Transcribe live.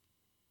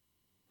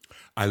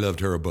I loved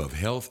her above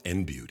health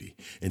and beauty,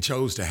 and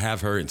chose to have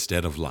her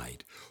instead of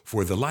light.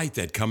 For the light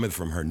that cometh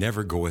from her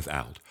never goeth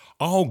out.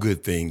 All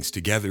good things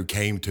together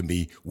came to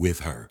me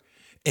with her,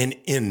 and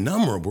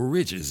innumerable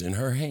riches in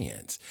her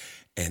hands.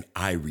 And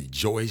I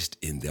rejoiced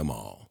in them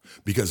all,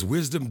 because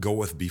wisdom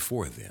goeth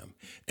before them,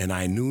 and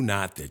I knew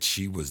not that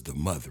she was the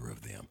mother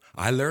of them.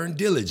 I learned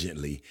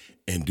diligently,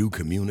 and do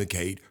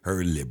communicate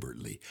her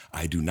liberally.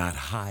 I do not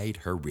hide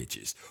her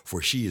riches,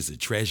 for she is a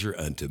treasure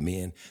unto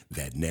men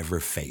that never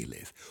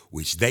faileth,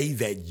 which they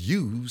that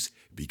use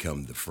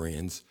become the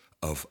friends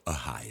of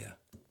Ahiah.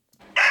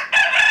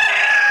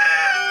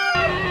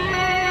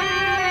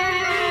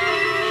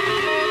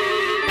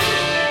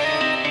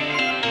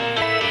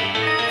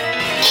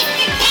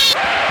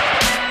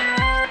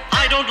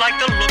 I don't like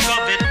the look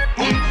of it.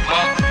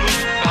 Oompa,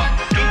 loompa,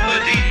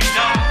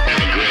 doobadee-da.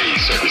 And a gray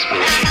circus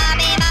parade.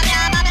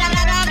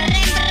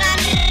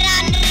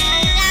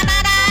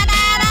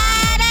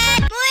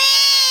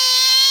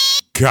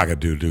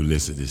 Cock-a-doodle-doo,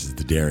 listen, this is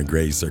the Darren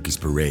Gray Circus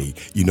Parade.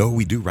 You know what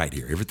we do right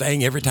here.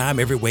 Everything, every time,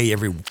 every way,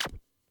 every...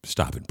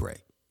 Stop and pray.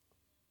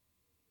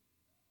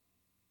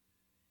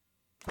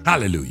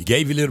 Hallelujah.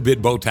 Gave you a little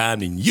bit more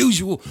time than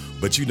usual,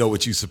 but you know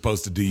what you're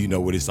supposed to do. You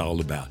know what it's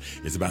all about.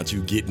 It's about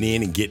you getting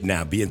in and getting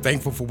out, being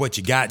thankful for what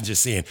you got and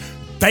just saying,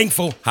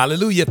 thankful,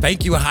 hallelujah,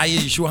 thank you, Ahiah,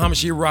 Yeshua,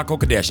 HaMashiach, Ruach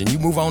HaKodesh, and you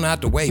move on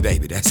out the way,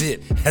 baby. That's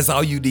it. That's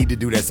all you need to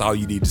do. That's all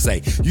you need to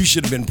say. You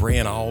should have been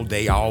praying all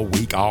day, all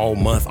week, all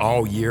month,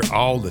 all year,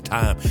 all the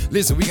time.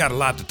 Listen, we got a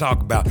lot to talk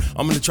about.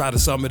 I'm going to try to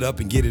sum it up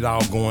and get it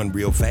all going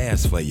real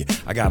fast for you.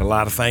 I got a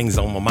lot of things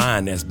on my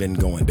mind that's been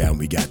going down.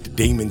 We got the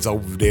demons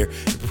over there,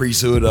 the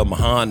priesthood of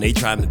Mahan. They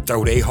trying to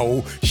throw their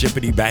whole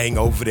shippity bang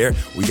over there.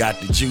 We got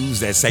the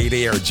Jews that say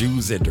they are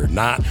Jews that they're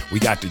not. We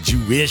got the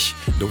Jewish.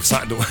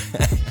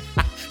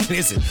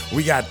 Listen,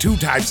 we got two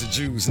types of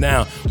Jews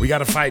now. We got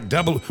to fight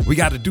double. We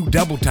got to do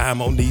double time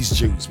on these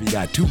Jews. We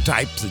got two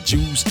types of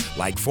Jews,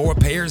 like 4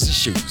 pairs of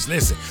shoes.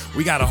 Listen,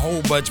 we got a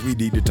whole bunch we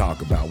need to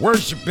talk about.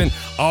 Worshiping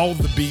all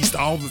the beast,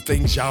 all the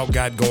things y'all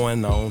got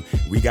going on.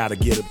 We got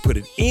to put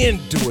an end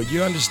to it.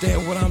 You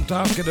understand what I'm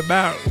talking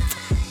about?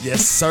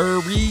 Yes,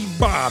 sirree,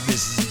 Bob.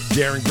 This is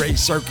Darren Gray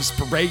Circus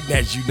Parade. And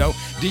as you know,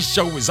 this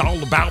show is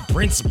all about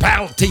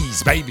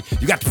principalities, baby.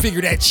 You got to figure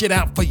that shit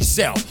out for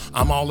yourself.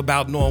 I'm all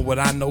about knowing what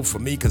I know for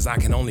me, because I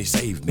can only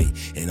save me.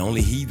 And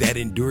only he that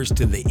endures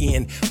to the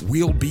end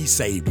will be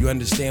saved. You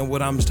understand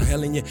what I'm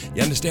telling you?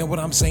 You understand what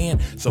I'm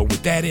saying? So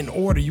with that in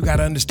order, you got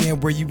to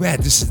understand where you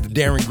at. This is the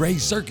Darren Gray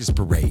Circus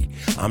Parade.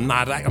 I'm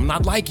not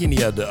like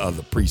any of the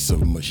other priests of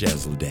Moshe.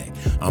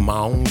 I'm my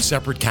own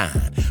separate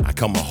kind. I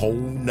come a whole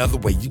nother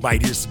way. You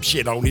might hear some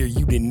shit on here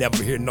you didn't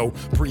never hear no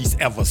priest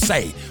ever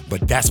say,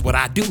 but that's what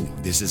I do.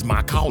 This is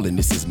my calling.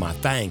 This is my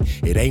thing.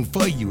 It ain't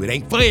for you. It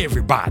ain't for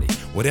everybody.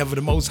 Whatever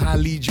the Most High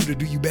leads you to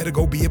do, you better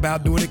go be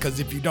about doing it, because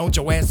if you don't,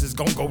 your ass is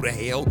gonna go to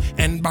hell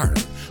and burn.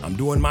 I'm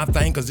doing my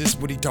thing because this is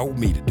what he told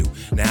me to do.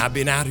 Now, I've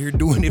been out here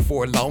doing it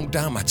for a long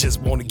time. I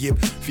just want to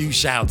give a few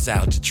shouts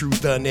out to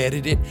Truth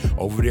Unedited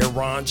over there,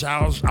 Ron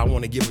Charles. I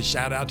want to give a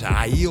shout out to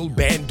Aiel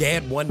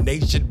Bangad, One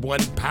Nation,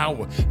 One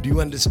Power. Do you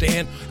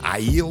understand?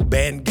 Aiel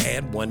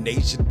Bangad, One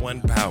Nation,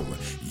 One Power.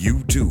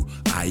 You too.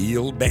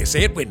 Aiel Bangad.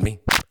 Say it with me.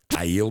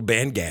 Aiel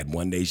Bangad,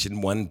 One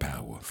Nation, One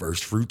Power.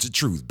 First fruits of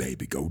truth,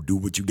 baby. Go do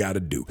what you gotta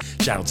do.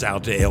 Shouts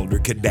out to Elder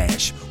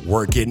Kadash.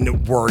 Working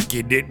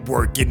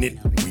it.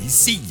 We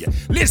see ya.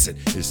 Listen,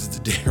 this is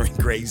the Darren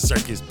Gray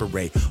Circus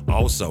Parade.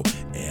 Also,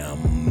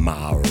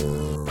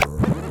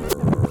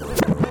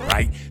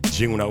 right?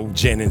 Juno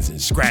Jennings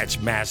and Scratch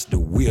Master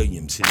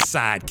Williams, his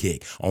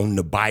sidekick on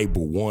the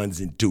Bible 1s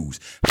and 2s.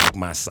 Like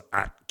my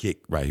sidekick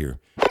right here.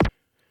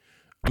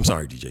 I'm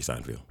sorry, DJ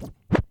Seinfeld.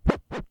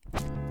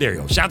 There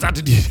you go. Shouts out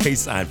to DJ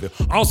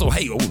Seinfeld. Also,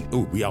 hey,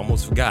 we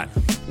almost forgot.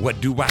 What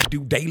do I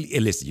do daily? Hey,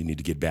 listen, you need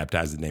to get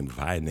baptized in the name of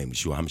Ahiah, in the name of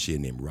Yeshua, HaMashiach,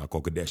 in the name of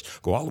Ruach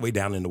HaKodesh. Go all the way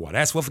down in the water.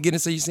 Ask for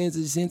forgiveness of your sins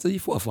and the sins of your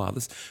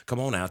forefathers. Come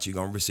on out. You're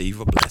going to receive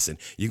a blessing.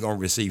 You're going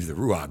to receive the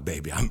Ruach,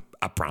 baby.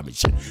 I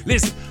promise you.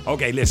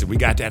 Listen, we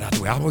got that out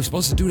the way. I was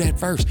supposed to do that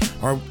first.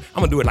 Or I'm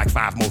going to do it like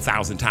 5,000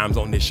 more times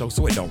on this show,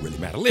 so it don't really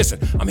matter. Listen,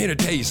 I'm here to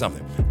tell you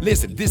something.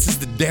 Listen, this is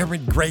the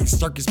Darren Gray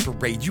Circus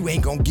Parade. You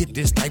ain't going to get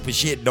this type of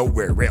shit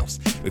nowhere else.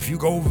 If you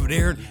go over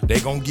there,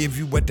 they going to give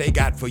you what they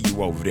got for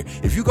you over there.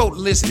 If you go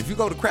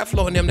to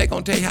Creflo and them, they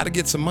going to tell you how to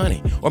get some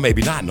money. Or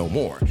maybe not no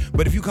more.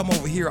 But if you come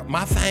over here,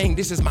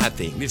 this is my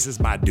thing. This is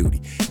my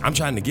duty. I'm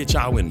trying to get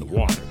y'all in the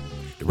water.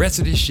 The rest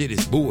of this shit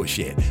is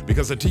bullshit,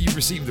 because until you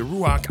receive the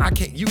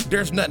Ruach,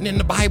 there's nothing in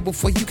the Bible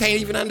for you. You can't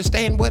even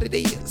understand what it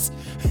is.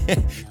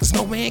 Because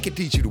no man can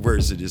teach you the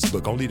words of this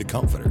book, only the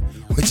Comforter,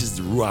 which is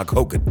the Ruach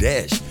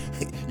HaKodesh.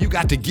 You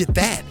got to get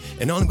that.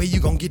 And the only way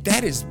you're going to get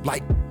that is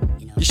like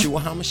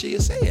Yeshua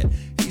HaMashiach said.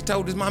 He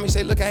told his mom, he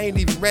said, look, I ain't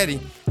even ready.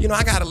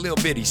 I got a little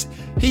bit.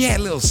 He had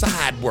little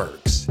side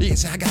works. He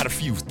said, I got a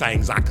few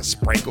things I could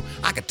sprinkle.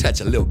 I could touch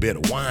a little bit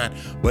of wine.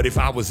 But if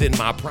I was in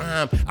my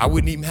prime, I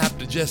wouldn't even have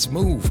to just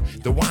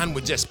move. The wine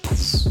would just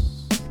poof.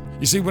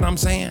 You see what I'm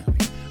saying?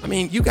 I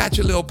mean, you got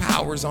your little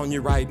powers on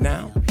you right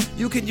now.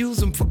 You can use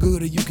them for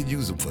good or you can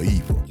use them for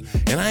evil.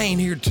 And I ain't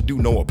here to do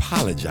no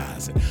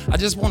apologizing. I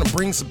just want to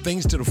bring some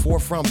things to the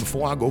forefront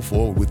before I go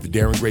forward with the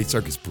Darren Gray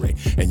Circus Parade.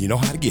 And you know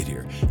how to get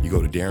here. You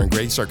go to Darren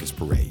Gray Circus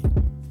Parade.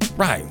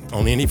 Right,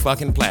 on any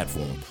fucking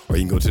platform. Or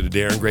you can go to the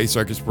Darren Gray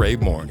Circus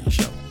Parade morning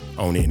show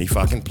on any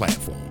fucking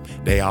platform.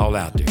 They all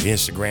out there.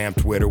 Instagram,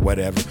 Twitter,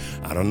 whatever.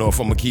 I don't know if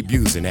I'm going to keep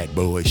using that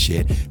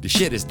bullshit. The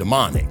shit is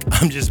demonic.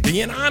 I'm just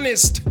being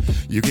honest.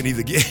 You can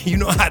either get, you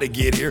know how to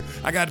get here.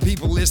 I got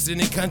people listening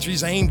in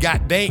countries I ain't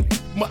got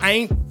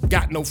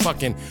no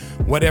fucking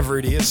whatever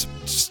it is.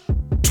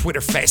 Twitter,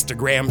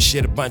 Fastagram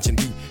shit, a bunch, and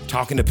be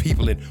talking to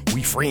people and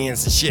we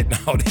friends and shit and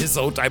all this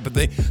old type of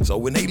thing. So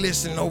when they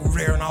listening over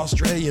there in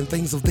Australia and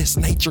things of this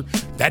nature,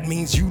 that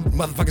means you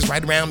motherfuckers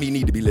right around me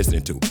need to be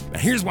listening to. Now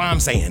here's why I'm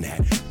saying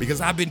that.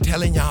 Because I've been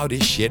telling y'all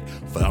this shit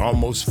for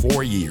almost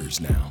 4 years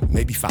now.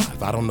 Maybe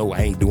 5. I don't know. I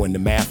ain't doing the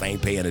math. I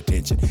ain't paying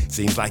attention.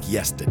 Seems like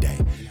yesterday.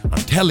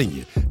 I'm telling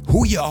you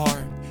who you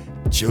are.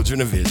 Children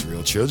of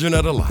Israel, children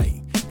of the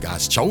light.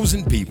 God's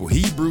chosen people,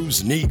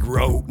 Hebrews, niggas,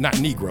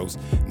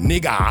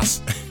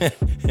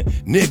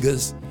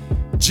 niggas,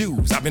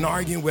 Jews. I've been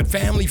arguing with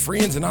family,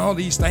 friends, and all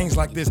these things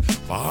like this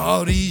for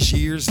all these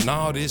years and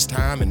all this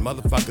time, and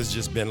motherfuckers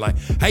just been like,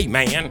 hey,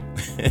 man,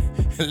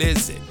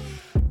 listen,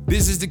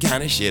 this is the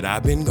kind of shit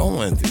I've been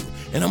going through.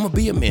 And I'm going to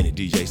be a minute,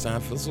 DJ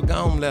Seinfeld, so go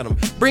on, let them,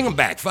 bring them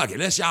back, fuck it,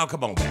 let's y'all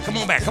come on back,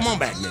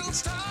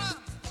 niggas.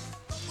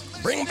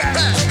 Bring them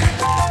back.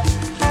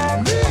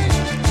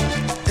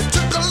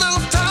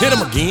 Hit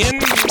him again.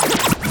 It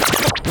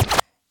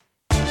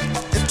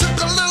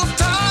took a little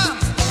time.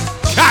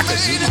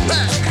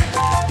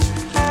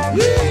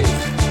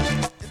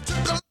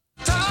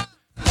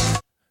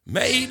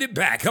 Made it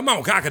back. Come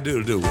on,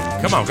 cock-a-doodle-doo.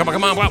 Come on.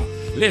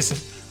 Listen,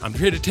 I'm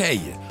here to tell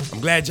you. I'm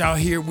glad y'all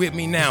here with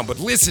me now, but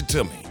listen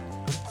to me.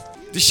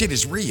 This shit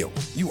is real.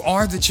 You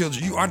are the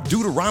children. You are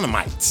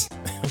Deuteronomites.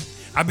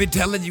 I've been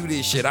telling you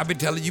this shit. I've been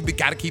telling you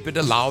gotta keep it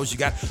the laws you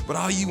got. But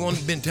all you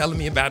been telling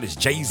me about is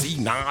Jay-Z,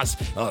 Nas,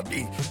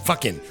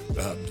 fucking,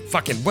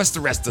 what's the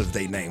rest of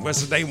their name?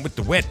 What's the name with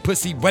the wet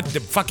pussy, wet the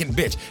fucking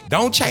bitch?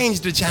 Don't change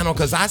the channel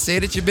because I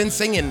said that you've been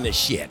singing this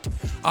shit.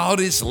 All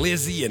this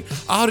Lizzie and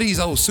all these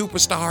old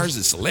superstars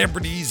and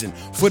celebrities and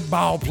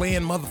football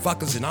playing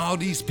motherfuckers and all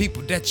these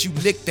people that you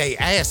lick their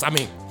ass. I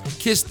mean,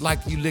 kissed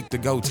like you lick the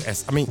goat's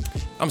ass. I mean,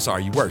 I'm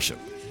sorry, you worship.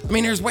 I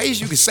mean, there's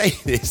ways you can say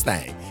this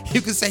thing.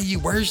 You can say you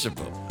worship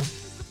him.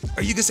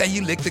 Or you can say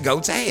you lick the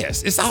goat's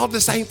ass. It's all the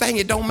same thing.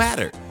 It don't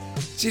matter.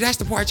 See, that's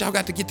the part y'all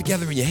got to get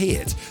together in your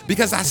heads.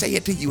 Because I say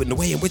it to you in the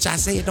way in which I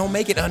say it don't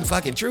make it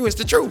unfucking true. It's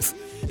the truth.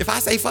 If I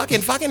say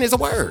fucking is a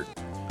word.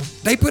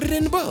 They put it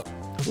in the book.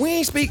 We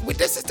ain't speak.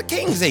 This is the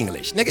King's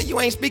English. Nigga, you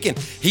ain't speaking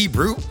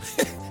Hebrew.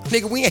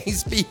 Nigga, we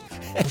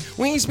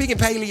ain't speaking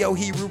Paleo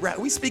Hebrew. Right?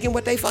 We speaking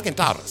what they fucking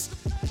taught us.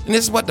 And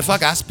this is what the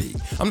fuck I speak.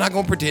 I'm not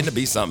going to pretend to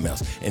be something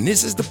else. And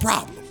this is the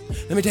problem.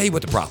 Let me tell you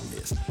what the problem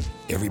is.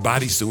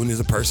 Everybody, soon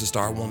as a person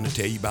start wanting to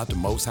tell you about the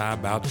Most High,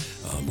 about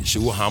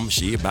Yeshua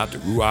HaMashiach, about the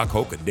Ruach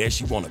HaKodesh,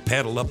 you want to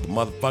pedal up the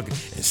motherfucker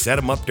and set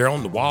them up there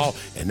on the wall.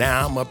 And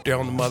now I'm up there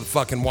on the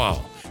motherfucking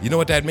wall. You know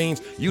what that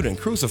means? You done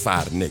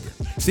crucified a nigga.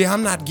 See,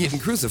 I'm not getting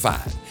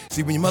crucified.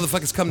 See, when you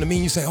motherfuckers come to me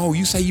and you say, oh,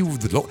 you say you were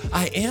the Lord.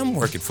 I am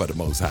working for the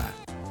Most High.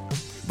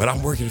 But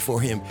I'm working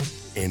for him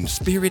in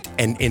spirit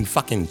and in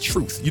fucking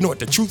truth. You know what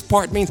the truth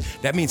part means?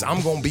 That means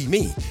I'm going to be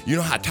me. You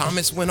know how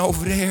Thomas went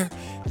over there?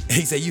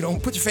 He said, you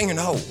don't put your finger in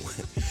the hole.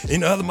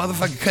 And the other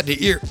motherfucker cut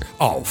the ear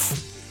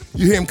off.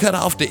 You hear him cut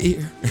off the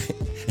ear?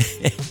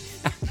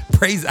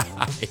 Praise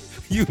God.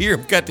 You hear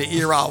him cut the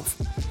ear off?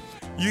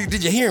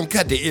 Did you hear him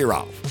cut the ear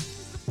off?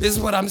 This is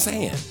what I'm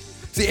saying.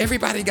 See,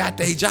 everybody got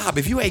their job.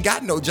 If you ain't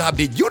got no job,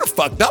 then you the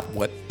fucked up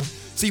one.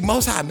 See,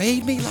 Most High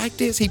made me like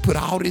this. He put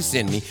all this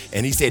in me,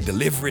 and he said,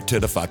 deliver it to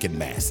the fucking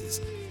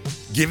masses.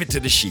 Give it to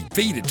the sheep.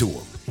 Feed it to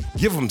them.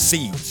 Give them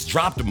seeds.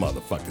 Drop the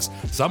motherfuckers.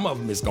 Some of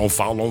them is going to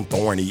fall on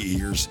thorny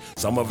ears.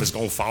 Some of it's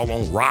going to fall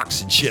on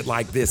rocks and shit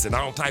like this and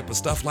all type of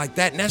stuff like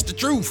that, and that's the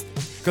truth.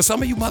 Because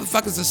some of you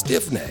motherfuckers are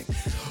stiff-necked.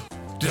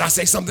 Did I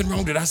say something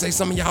wrong? Did I say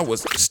some of y'all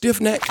was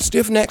stiff-necked?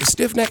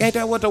 Ain't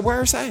that what the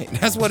word say?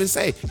 That's what it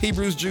say.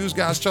 Hebrews, Jews,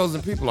 God's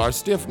chosen people are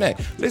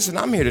stiff-necked. Listen,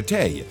 I'm here to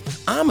tell you,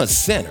 I'm a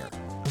sinner.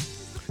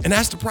 And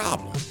that's the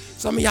problem.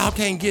 Some of y'all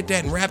can't get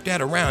that and wrap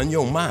that around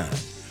your mind.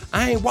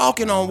 I ain't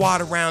walking on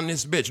water around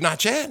this bitch.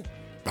 Not yet.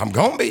 I'm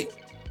gonna be.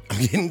 I'm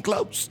getting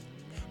close.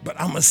 But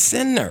I'm a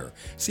sinner.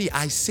 See,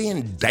 I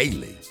sin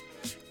daily.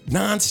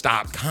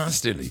 Non-stop,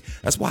 constantly.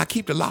 That's why I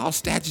keep the law,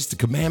 statutes, the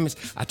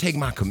commandments. I take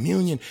my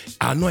communion.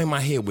 I anoint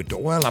my head with the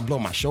oil. I blow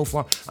my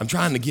shofar. I'm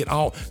trying to get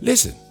all.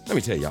 Listen, let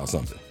me tell y'all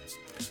something.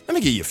 Let me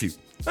give you a few.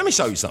 Let me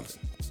show you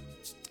something.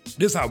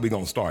 This is how we're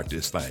gonna start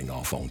this thing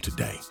off on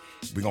today.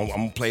 I'm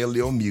gonna play a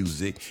little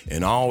music,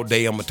 and all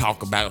day I'm gonna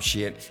talk about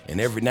shit,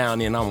 and every now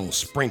and then I'm gonna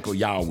sprinkle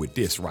y'all with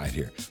this right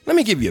here. Let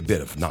me give you a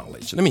bit of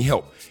knowledge. Let me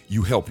help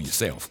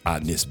yourself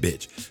out in this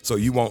bitch. So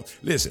you won't,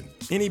 listen,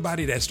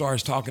 anybody that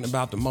starts talking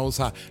about the Most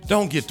High,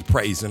 don't get to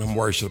praising them,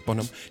 worshiping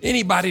them.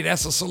 Anybody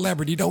that's a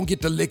celebrity, don't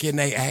get to licking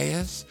their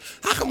ass.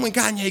 How come when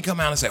Kanye come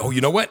out and say, oh,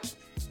 you know what?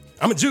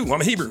 I'm a Jew.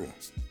 I'm a Hebrew.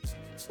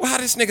 Well, how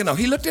does this nigga know?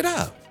 He looked it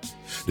up.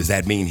 Does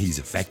that mean he's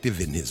effective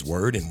in his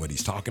word and what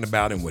he's talking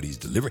about and what he's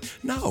delivering?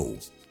 No.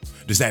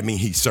 Does that mean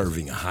he's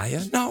serving a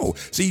higher? No.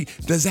 See,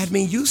 does that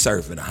mean you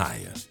serving a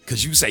higher?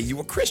 Because you say you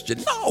a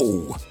Christian?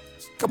 No.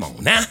 Come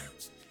on now.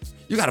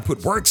 You got to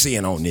put works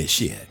in on this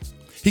shit.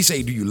 He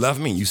say, do you love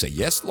me? And you say,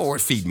 yes,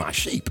 Lord, feed my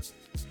sheep.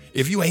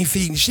 If you ain't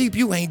feeding sheep,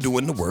 you ain't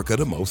doing the work of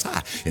the Most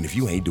High. And if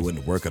you ain't doing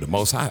the work of the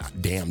Most High,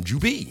 damned you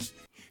be.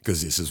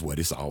 Because this is what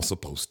it's all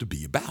supposed to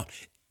be about.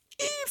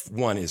 If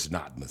one is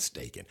not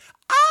mistaken.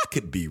 I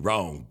could be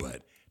wrong,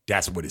 but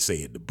that's what it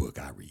say in the book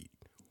I read.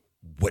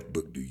 What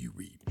book do you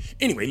read?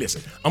 Anyway,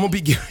 listen, I'm going to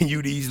be giving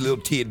you these little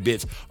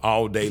tidbits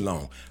all day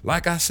long.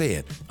 Like I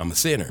said, I'm a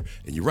sinner.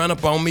 And you run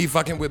up on me,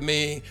 fucking with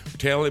me,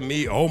 telling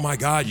me, oh my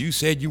God, you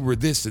said you were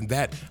this and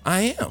that.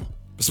 I am.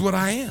 That's what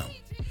I am.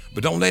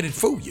 But don't let it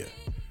fool you.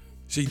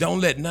 See,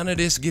 don't let none of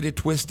this get it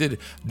twisted.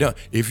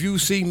 If you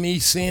see me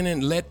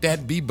sinning, let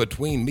that be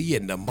between me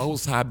and the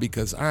Most High,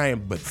 because I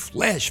am but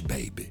flesh,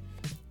 baby.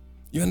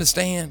 You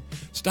understand?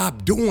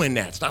 Stop doing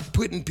that. Stop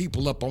putting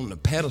people up on the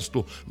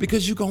pedestal,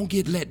 because you're going to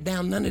get let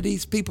down. None of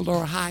these people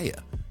are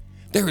higher.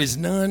 There is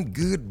none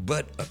good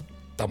but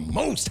the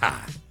Most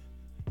High,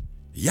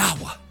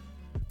 Yahweh.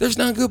 There's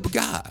none good but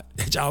God.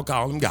 Y'all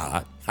call him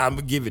God. I'm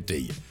going to give it to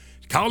you.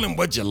 Call him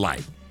what you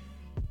like.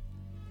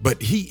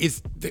 But he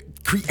is the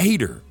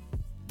creator,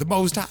 the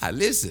Most High.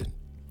 Listen,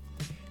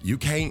 you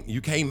can't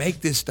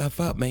make this stuff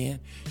up, man.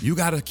 You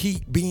got to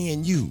keep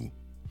being you.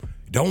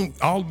 Don't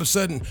all of a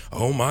sudden,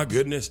 oh my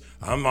goodness,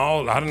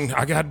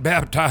 I got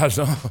baptized.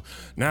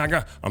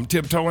 Now I'm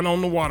tiptoeing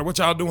on the water. What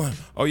y'all doing?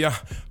 Oh yeah,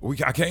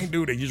 I can't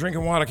do that. You're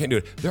drinking water, I can't do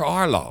it. There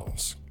are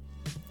laws.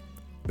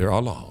 There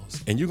are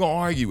laws. And you're going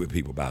to argue with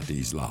people about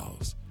these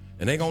laws.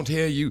 And they're going to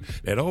tell you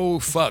that, oh,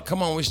 fuck,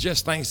 come on, it's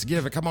just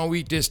Thanksgiving. Come on, we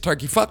eat this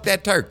turkey. Fuck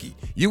that turkey.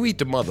 You eat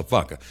the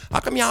motherfucker.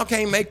 How come y'all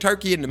can't make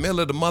turkey in the middle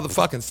of the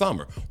motherfucking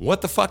summer? What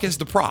the fuck is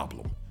the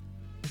problem?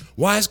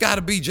 Why it's got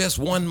to be just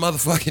one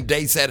motherfucking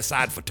day set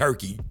aside for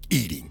turkey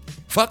eating?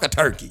 Fuck a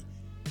turkey.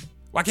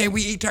 Why can't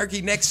we eat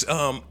turkey next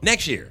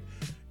year?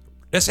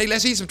 Let's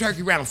eat some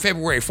turkey around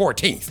February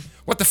 14th.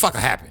 What the fuck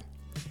will happen?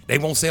 They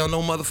won't sell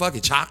no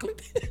motherfucking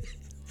chocolate?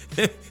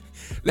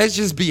 Let's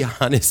just be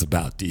honest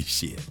about this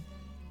shit.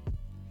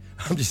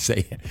 I'm just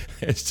saying,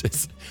 it's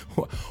just,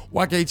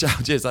 why can't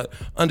y'all just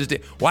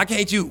understand? Why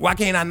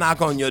can't I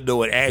knock on your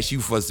door and ask you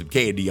for some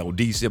candy on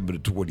December the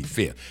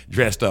 25th,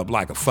 dressed up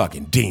like a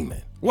fucking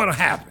demon? What'll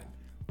happen?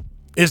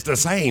 It's the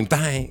same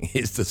thing.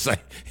 It's the same.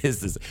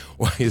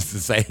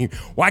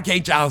 Why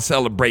can't y'all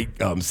celebrate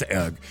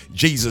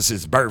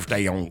Jesus'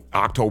 birthday on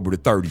October the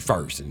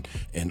 31st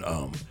and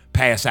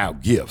pass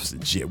out gifts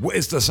and shit? Well,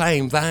 it's the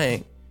same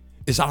thing.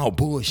 It's all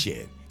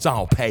bullshit. It's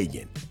all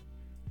pagan.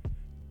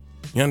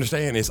 You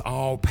understand? It's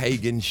all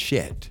pagan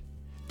shit.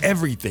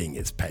 Everything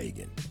is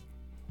pagan.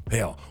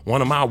 Hell,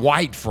 one of my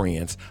white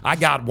friends, I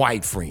got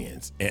white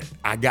friends, and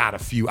I got a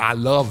few. I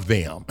love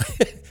them.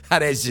 How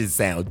that shit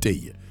sound to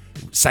you?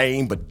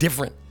 Same but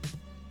different.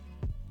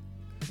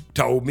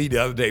 Told me the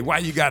other day, why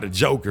you got a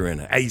joker and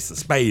an ace of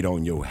spade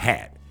on your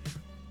hat?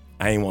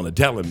 I ain't want to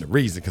tell him the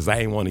reason, because I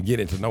ain't want to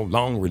get into no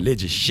long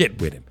religious shit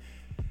with him.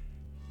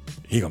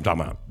 I'm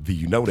talking about, do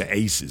you know the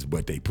ace is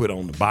what they put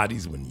on the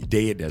bodies when you're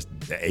dead? That's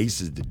the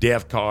ace is the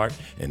death card,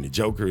 and the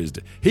joker is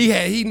the.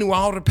 He knew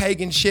all the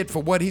pagan shit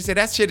for what he said.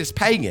 That shit is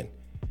pagan.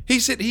 He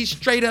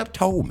straight up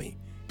told me.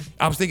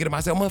 I was thinking to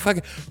myself,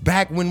 motherfucker,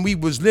 back when we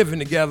was living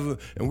together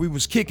and we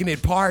was kicking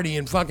it,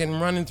 partying, fucking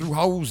running through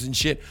holes and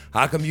shit,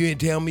 how come you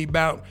didn't tell me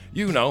about,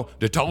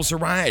 the Tulsa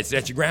riots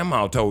that your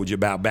grandma told you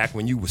about back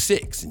when you was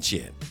 6 and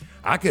shit?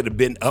 I could have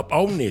been up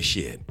on this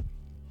shit.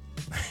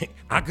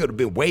 I could have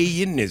been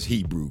way in this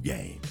Hebrew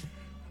game.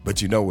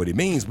 But you know what it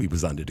means? We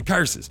was under the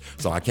curses.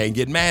 So I can't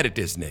get mad at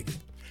this nigga.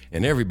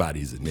 And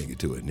everybody's a nigga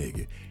to a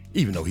nigga,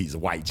 even though he's a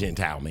white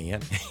Gentile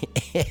man.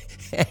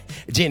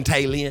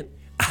 Gentilian.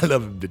 I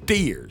love him to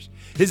tears.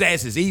 His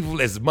ass is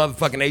evil as a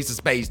motherfucking ace of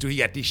spades too. He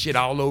got this shit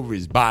all over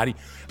his body.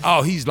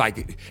 Oh, he's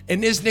like,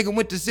 and this nigga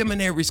went to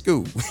seminary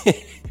school.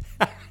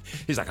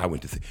 He's like, I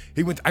went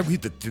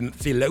to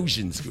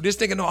theologian school. This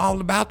nigga know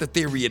all about the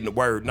theory and the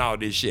word and all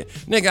this shit.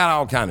 Nigga got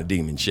all kind of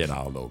demon shit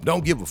all over.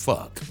 Don't give a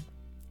fuck.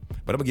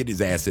 But I'm gonna get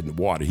his ass in the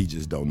water. He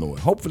just don't know it.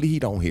 Hopefully he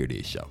don't hear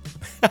this show.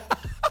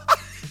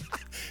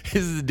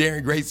 This is the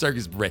Daring Great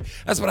Circus Parade.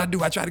 That's what I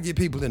do. I try to get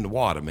people in the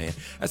water, man.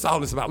 That's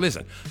all it's about.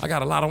 Listen, I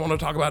got a lot I want to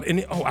talk about.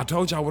 I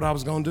told y'all what I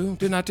was gonna do.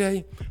 Didn't I tell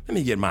you? Let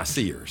me get my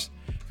Sears.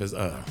 Because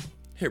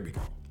here we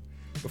go.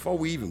 Before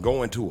we even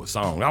go into a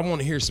song, I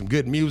want to hear some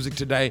good music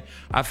today.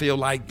 I feel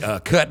like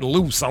cutting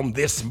loose on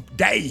this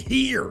day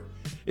here.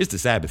 It's the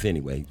Sabbath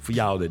anyway, for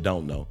y'all that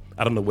don't know.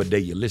 I don't know what day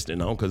you're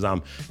listening on, because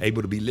I'm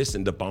able to be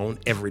listened upon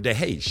every day.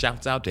 Hey,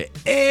 shouts out to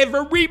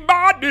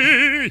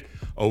everybody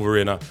over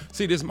in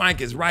see, this mic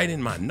is right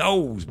in my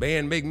nose,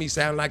 man. Make me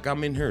sound like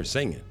I'm in here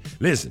singing.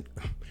 Listen,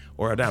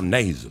 or I'm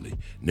nasally.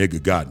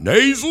 Nigga got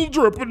nasal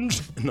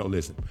drippings. No,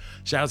 listen.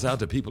 Shouts out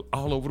to people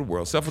all over the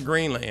world, except for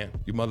Greenland,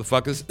 you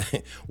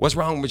motherfuckers. What's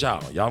wrong with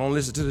y'all? Y'all don't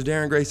listen to the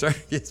Darren Gray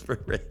Circus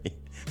Parade.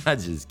 I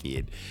just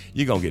kid.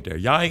 You gonna get there.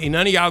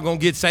 None of y'all gonna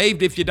get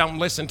saved if you don't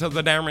listen to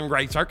the Darren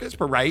Gray Circus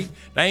Parade.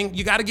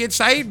 You gotta get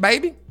saved,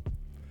 baby.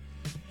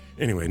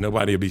 Anyway,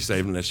 nobody will be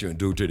saved unless you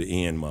endure to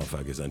the end,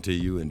 motherfuckers, until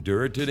you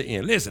endure to the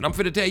end. Listen, I'm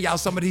finna tell y'all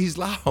some of these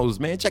laws,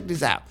 man. Check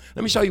this out.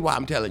 Let me show you why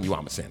I'm telling you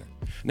I'm a sinner.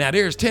 Now,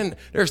 there's 10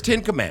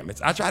 commandments.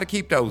 I try to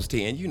keep those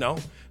 10, you know.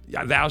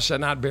 Thou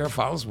shalt not bear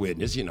false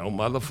witness, you know,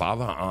 mother,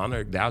 father,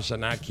 honor, thou shalt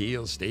not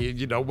kill, steal,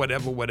 you know,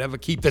 whatever.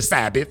 Keep the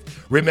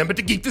Sabbath. Remember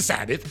to keep the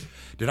Sabbath.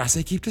 Did I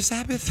say keep the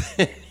Sabbath?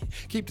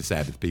 Keep the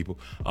Sabbath, people.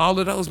 All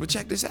of those, but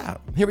check this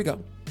out. Here we go.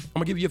 I'm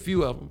going to give you a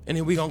few of them, and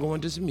then we're going to go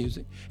into some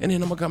music, and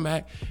then I'm going to come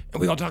back,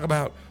 and we're going to talk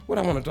about what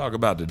I want to talk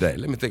about today.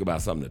 Let me think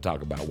about something to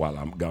talk about while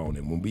I'm gone,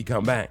 and when we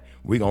come back,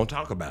 we're going to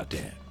talk about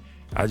that.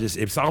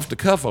 It's off the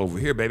cuff over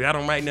here, baby. I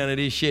don't write none of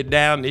this shit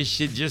down. This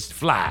shit just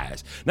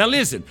flies. Now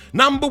listen,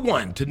 number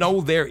 1, to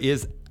know there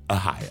is a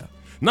higher.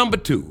 Number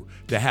 2,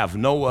 to have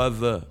no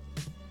other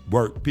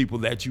people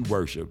that you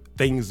worship,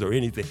 things or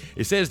anything.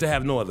 It says to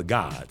have no other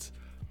gods.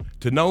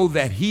 To know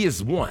that he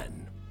is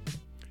one.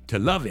 To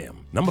love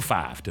him. Number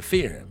 5, to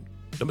fear him.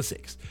 Number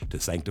 6, to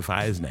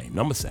sanctify his name.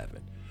 Number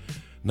 7,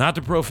 not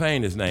to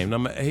profane his name.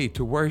 Number 8,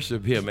 to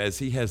worship him as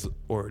he has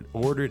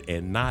ordered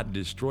and not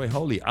destroy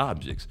holy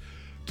objects.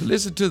 To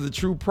listen to the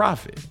true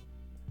prophet,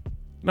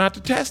 not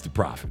to test the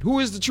prophet. Who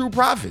is the true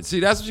prophet? See,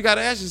 that's what you got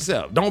to ask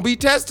yourself. Don't be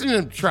testing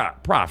the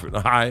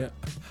prophet.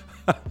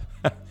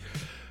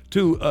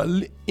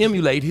 To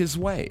emulate his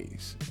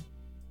ways.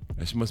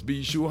 That must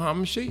be Yeshua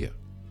HaMashiach.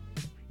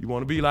 You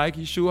want to be like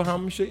Yeshua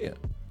HaMashiach.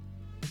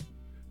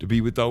 To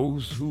be with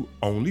those who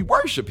only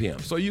worship him.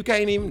 So you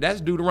can't even, that's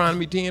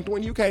Deuteronomy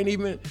 10:20. You can't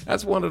even,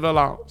 that's one of the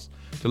laws.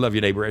 To love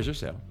your neighbor as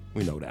yourself.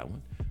 We know that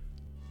one.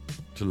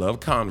 To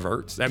love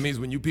converts. That means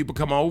when you people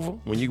come over,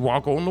 when you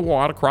walk on the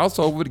water, cross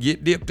over to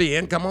get dipped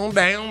in, come on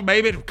down,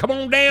 baby. Come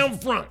on down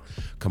front.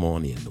 Come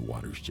on in. The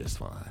water's just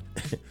fine.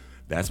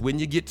 That's when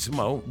you get some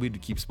more. We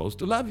keep supposed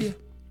to love you.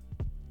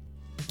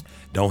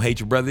 Don't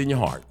hate your brother in your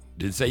heart.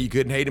 Didn't say you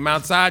couldn't hate him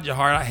outside your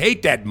heart. I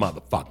hate that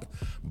motherfucker.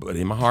 But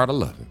in my heart, I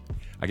love him.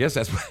 I guess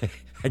that's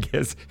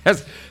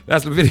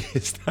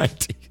Leviticus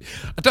 19.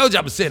 I told you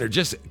I'm a sinner.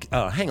 Just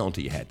hang on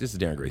to your hat. This is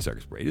Darren Gray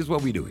Circus Parade. This is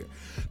what we do here.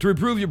 To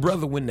reprove your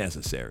brother when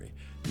necessary.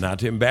 Not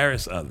to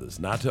embarrass others.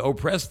 Not to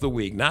oppress the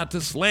weak. Not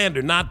to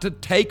slander. Not to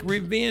take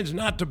revenge.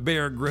 Not to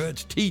bear a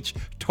grudge. Teach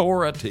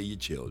Torah to your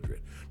children.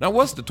 Now,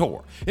 what's the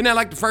Torah? Isn't that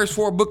like the first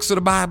 4 books of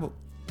the Bible?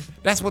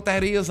 That's what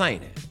that is,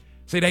 ain't it?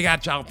 See, they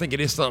got y'all thinking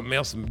it's something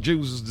else. Some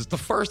Jews is just the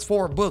first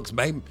 4 books,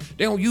 baby.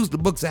 They don't use the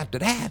books after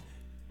that.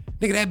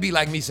 Nigga, that'd be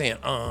like me saying,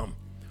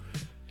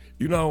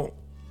 you know,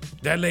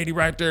 that lady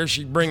right there,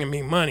 she bringing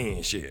me money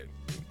and shit.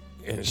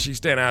 And she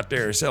stand out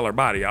there and sell her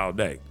body all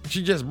day.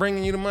 She just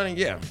bringing you the money?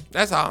 Yeah,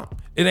 that's all.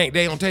 It ain't,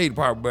 they don't tell you the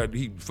part, but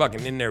he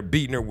fucking in there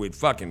beating her with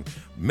fucking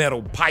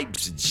metal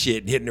pipes and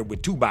shit, hitting her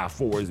with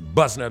 2x4s,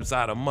 busting her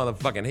upside her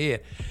motherfucking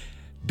head.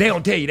 They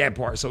don't tell you that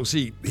part. So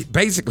see,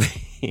 basically,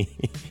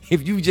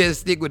 if you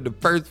just stick with the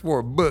first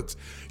 4 books,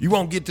 you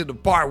won't get to the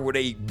part where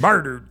they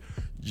murdered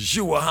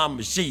Yeshua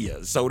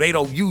HaMashiach. So they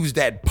don't use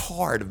that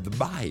part of the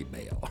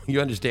Bible. You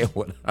understand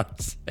what I'm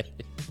saying?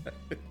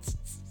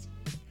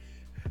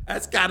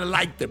 That's kind of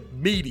like the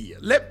media.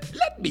 Let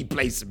me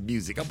play some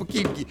music. I'm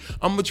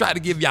gonna try to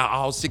give y'all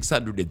all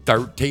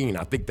 613.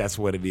 I think that's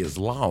what it is,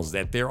 laws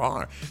that there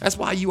are. That's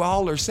why you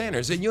all are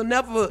sinners, and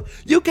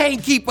you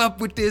can't keep up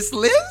with this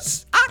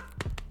list.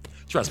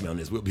 Trust me on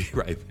this. We'll be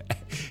right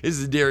back. This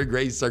is Darren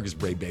Gray Circus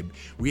Parade, baby.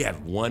 We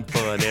have one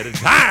fun at a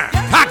time.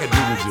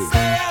 Cock-a-doodle-doo.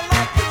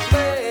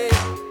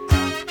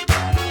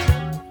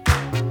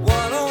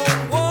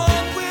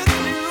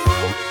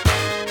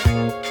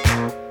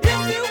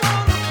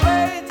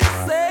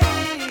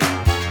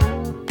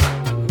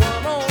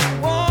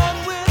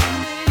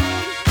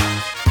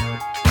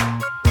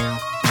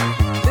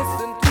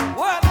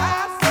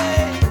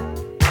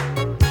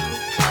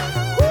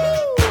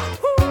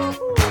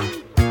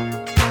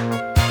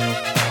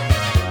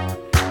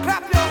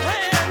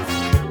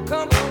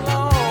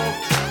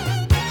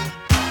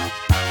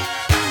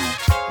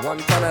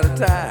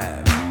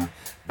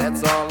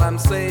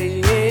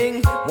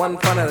 One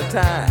fun at a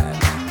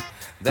time,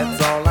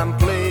 that's all I'm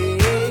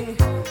playing.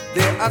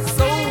 There are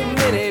so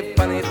many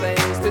funny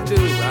things to do.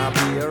 I'll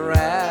be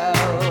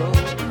around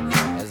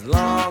as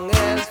long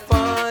as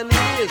fun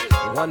is.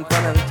 One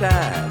fun at a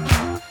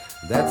time,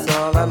 that's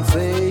all I'm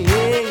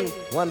saying.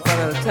 One fun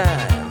at a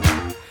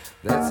time,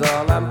 that's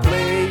all I'm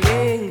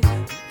playing.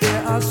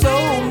 There are so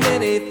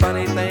many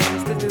funny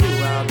things to do.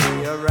 I'll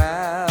be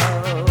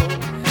around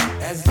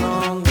as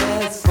long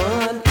as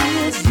fun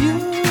is you.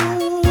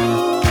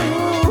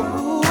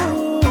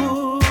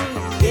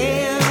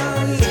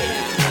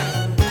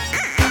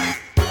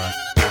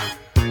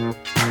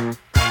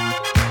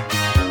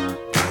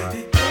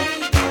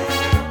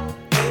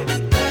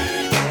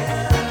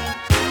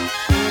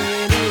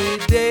 Any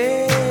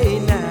day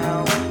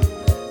now,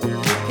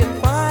 you can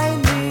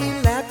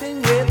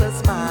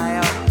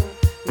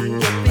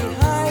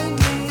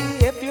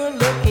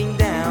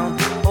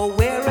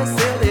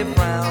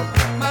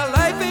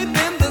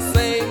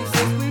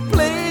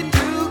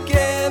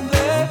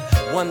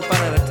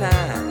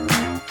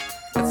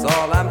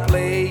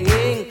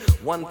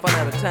one fun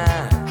at a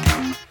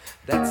time.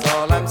 That's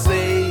all I'm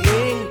saying.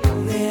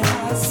 There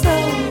are so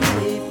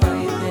many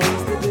funny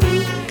things to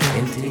do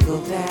and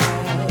tickle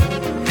down.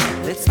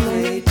 Let's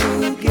play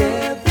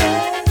together.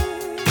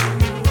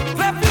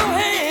 Clap your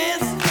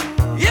hands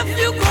if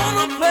you're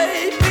gonna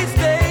play. Please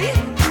stay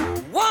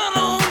one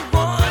on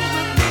one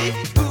with me.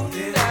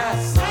 There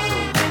are so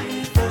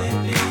many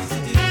funny things to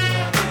do.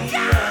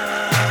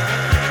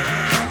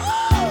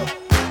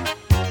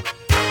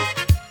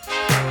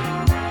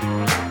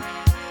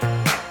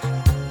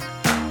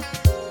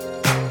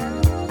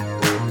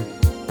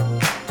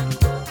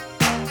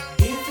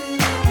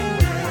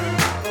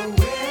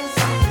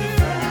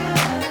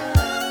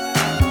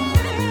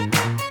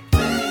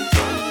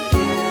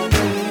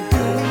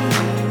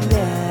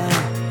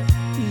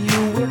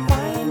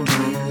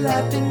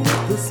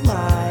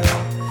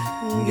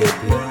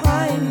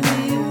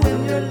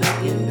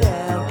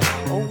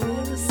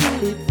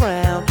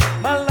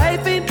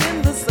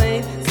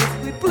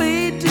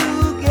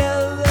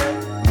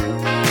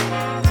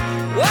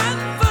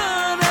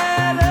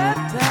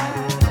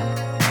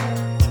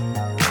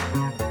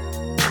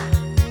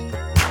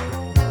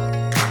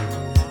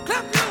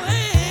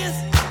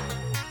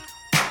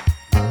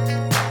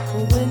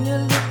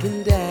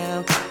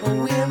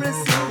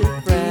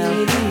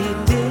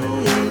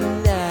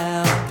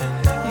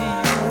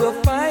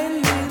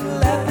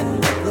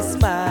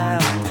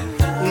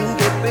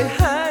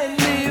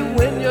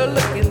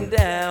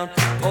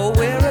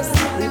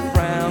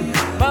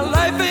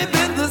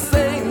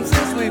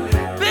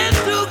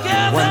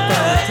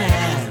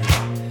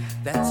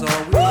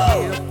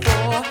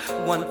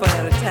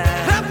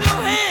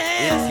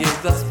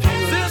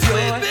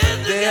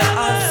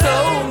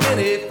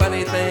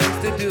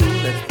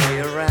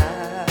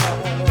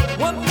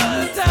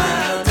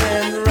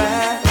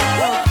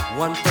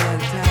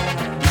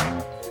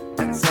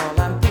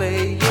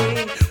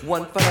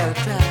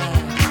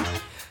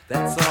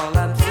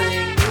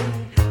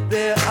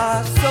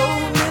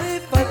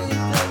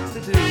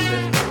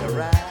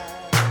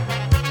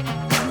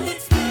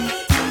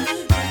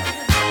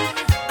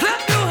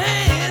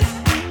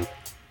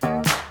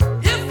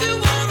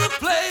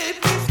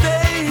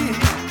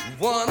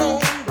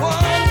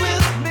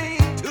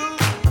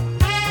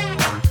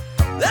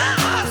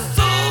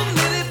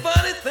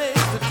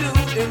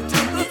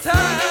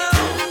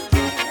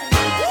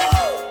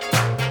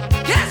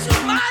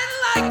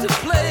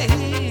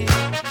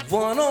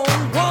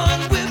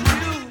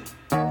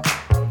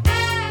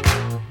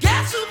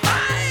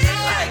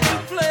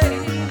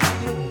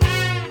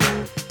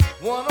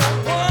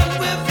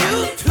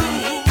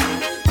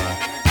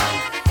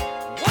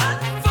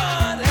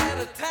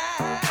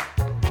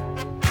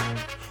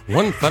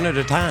 One fun at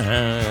a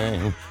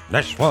time.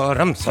 That's what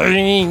I'm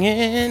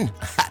singing.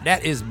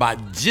 That is by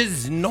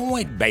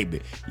Jiznoid,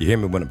 baby. You hear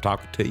me when I'm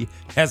talking to you?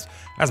 That's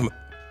my. You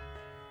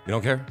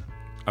don't care?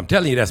 I'm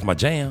telling you, that's my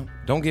jam.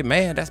 Don't get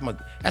mad. That's my.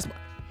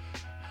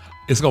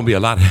 It's gonna be a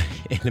lot of.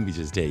 Let me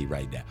just tell you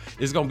right now.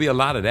 It's gonna be a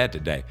lot of that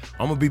today.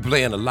 I'm gonna be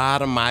playing a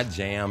lot of my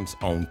jams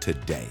on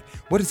today.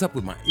 What is up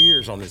with my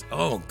ears on this?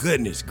 Oh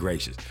goodness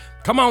gracious!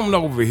 Come on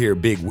over here,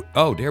 big.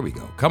 Oh, there we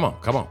go. Come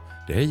on.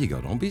 There you go.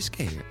 Don't be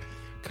scared.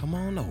 Come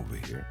on over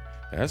here.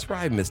 That's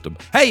right, Mr.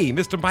 Hey,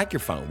 Mr.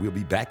 Microphone. We'll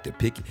be back to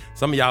pick it.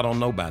 Some of y'all don't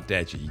know about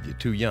that. You're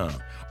too young.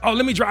 Oh,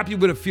 let me drop you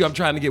with a few. I'm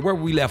trying to get where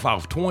we left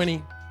off.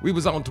 20. We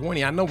was on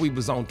 20. I know we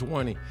was on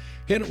 20.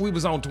 We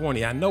was on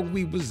 20. I know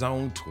we was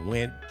on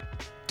 20.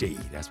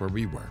 That's where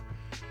we were.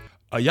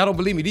 Y'all don't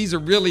believe me. These are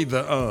really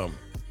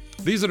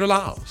these are the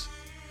laws.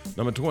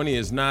 Number 20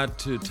 is not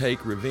to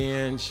take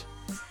revenge,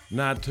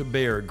 not to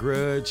bear a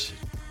grudge.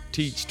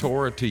 Teach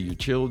Torah to your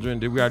children.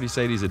 Did we already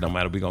say these? It don't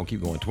matter. We're going to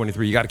keep going.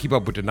 23, you got to keep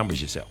up with the numbers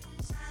yourself.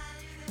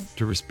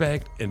 To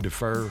respect and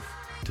defer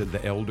to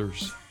the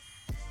elders.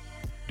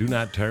 Do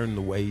not turn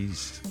the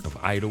ways of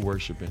idol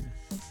worshiping.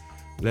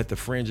 Let the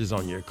fringes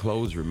on your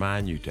clothes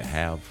remind you to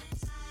have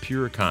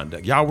pure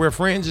conduct. Y'all wear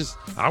fringes?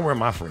 I wear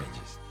my fringes.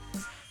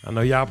 I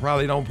know y'all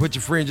probably don't put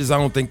your fringes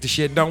on, think the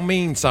shit don't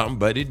mean something,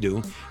 but it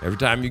do. Every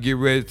time you get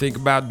ready to think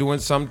about doing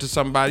something to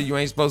somebody you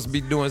ain't supposed to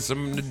be doing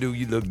something to do,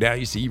 you look down,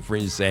 you see your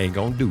fringes say, ain't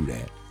gonna do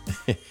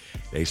that.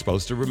 They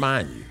supposed to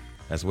remind you.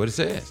 That's what it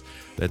says.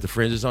 Let the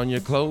fringes on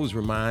your clothes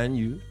remind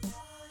you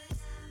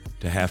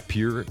to have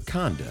pure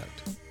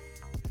conduct.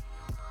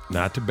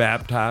 Not to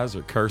baptize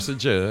or curse a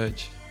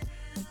judge.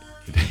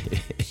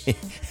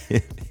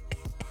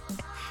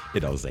 It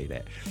don't say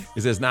that.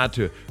 It says not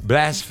to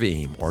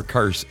blaspheme or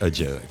curse a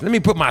judge. Let me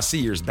put my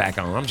seers back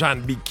on. I'm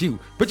trying to be cute.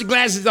 Put your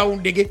glasses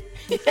on, diggy.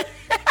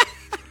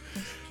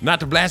 Not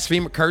to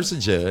blaspheme or curse a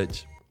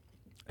judge.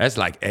 That's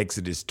like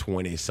Exodus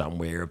 20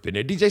 somewhere up in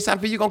there. DJ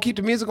Sanford, you gonna keep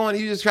the music on?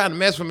 You just trying to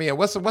mess with me?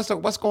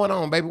 What's going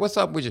on, baby? What's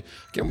up with you?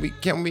 Can we?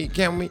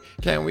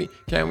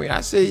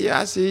 I see you.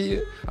 I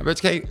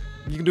bet you can't.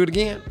 You can do it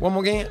again. One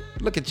more again.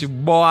 Look at you,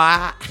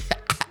 boy.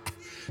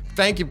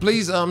 Thank you.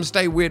 Please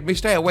stay with me.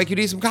 Stay awake. You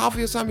need some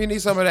coffee or something? You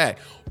need some of that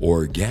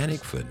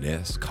organic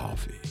finesse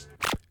coffee.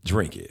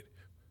 Drink it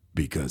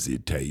because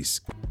it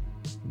tastes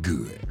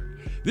good.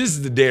 This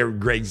is the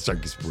Great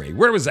Circus Parade.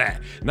 Where was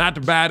that? Not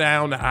to bow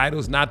down to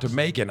idols, not to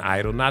make an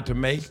idol, not to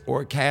make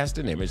or cast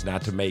an image,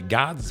 not to make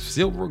gods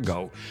silver or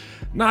gold,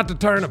 not to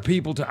turn a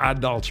people to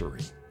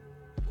idolatry.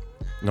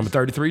 Number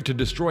 33, to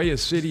destroy a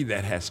city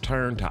that has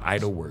turned to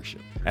idol worship.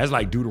 That's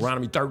like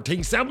Deuteronomy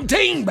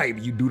 13:17,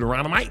 baby, you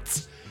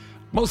Deuteronomites.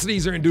 Most of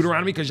these are in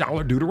Deuteronomy because y'all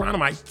are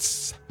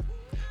Deuteronomites.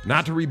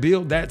 Not to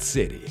rebuild that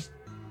city.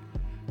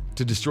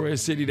 To destroy a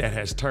city that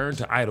has turned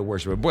to idol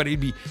worship. Boy,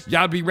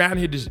 y'all be around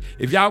here,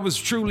 if y'all was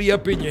truly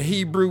up in your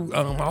Hebrew,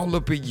 all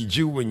up in your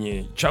Jew and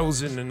your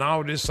chosen and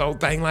all this whole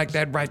thing like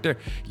that right there,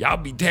 y'all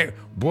be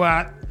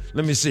boy,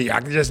 let me see. I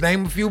can just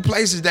name a few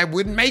places that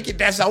wouldn't make it.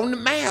 That's on the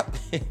map.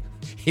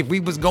 If we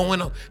was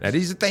going on, now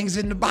these are things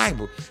in the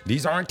Bible.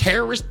 These aren't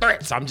terrorist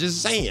threats. I'm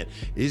just saying.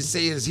 It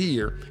says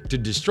here to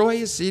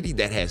destroy a city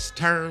that has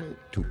turned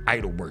to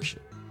idol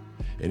worship.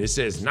 And it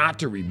says not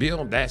to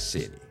rebuild that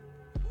city.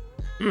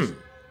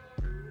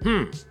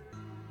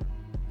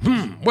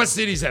 What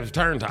cities have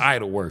turned to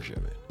idol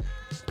worship?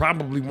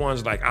 Probably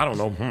ones like, I don't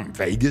know,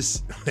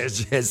 Vegas.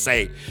 Let's just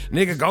say,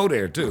 nigga, go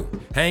there too.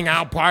 Hang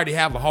out, party,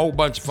 have a whole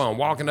bunch of fun.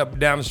 Walking up and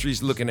down the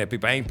streets looking at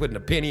people. I ain't putting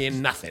a penny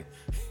in nothing.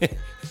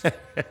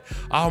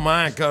 All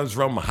mine comes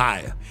from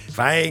higher. If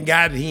I ain't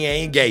got it, he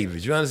ain't gave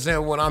it. You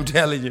understand what I'm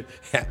telling you?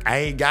 I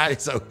ain't got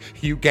it, so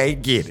you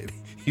can't get it.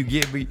 You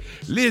get me?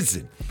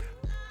 Listen,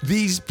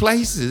 these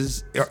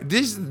places,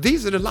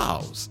 these are the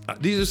laws.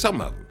 These are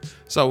some of them.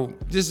 So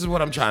this is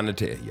what I'm trying to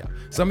tell y'all.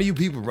 Some of you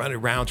people running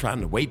around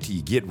trying to wait till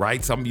you get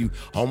right. Some of you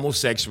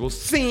homosexuals,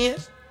 sin,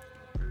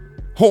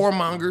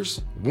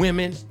 whoremongers,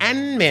 women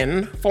and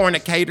men,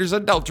 fornicators,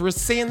 adulterers,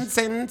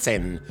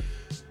 sin.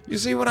 You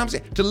see what I'm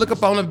saying? To look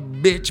upon a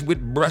bitch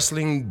with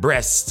bristling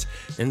breasts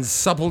and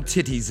supple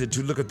titties and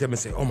to look at them and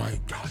say, oh my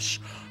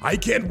gosh, I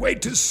can't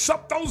wait to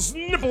suck those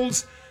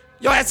nipples.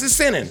 Your ass is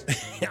sinning.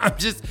 I'm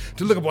just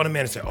to look upon a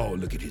man and say, oh,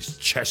 look at his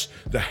chest,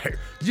 the hair.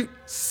 You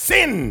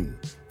sin.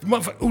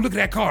 Motherfucker, oh, look at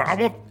that car. I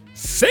want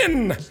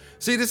sin.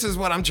 See, this is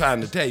what I'm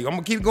trying to tell you. I'm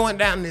going to keep going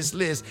down this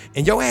list,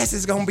 and your ass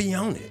is going to be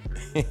on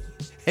it.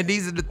 And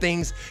these are the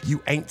things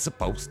you ain't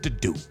supposed to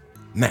do.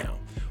 Now,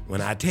 when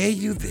I tell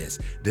you this,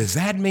 does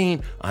that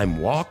mean I'm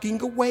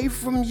walking away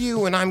from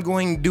you and I'm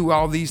going to do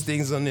all these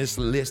things on this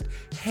list?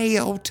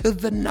 Hell to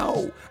the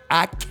no.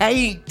 I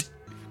can't.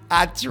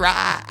 I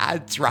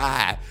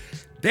try.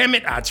 Damn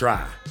it, I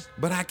try.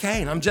 But I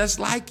can't. I'm just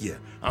like you.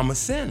 I'm a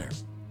sinner.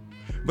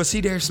 But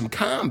see, there's some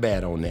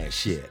combat on that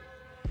shit.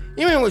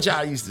 You remember what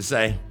y'all used to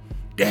say?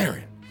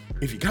 Darren,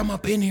 if you come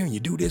up in here and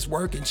you do this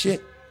work and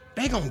shit,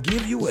 they gonna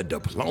give you a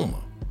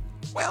diploma.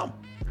 Well,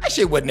 that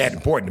shit wasn't that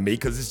important to me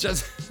because it's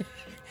just,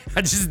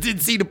 I just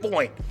didn't see the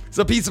point. It's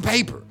a piece of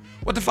paper.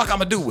 What the fuck I'm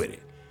gonna do with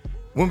it?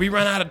 When we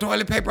run out of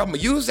toilet paper, I'm gonna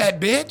use that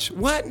bitch?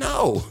 What?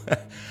 No.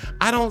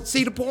 I don't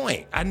see the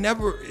point.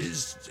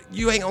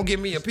 You ain't gonna give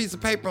me a piece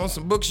of paper on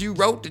some books you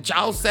wrote that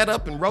y'all set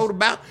up and wrote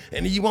about,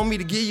 and you want me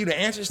to give you the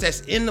answers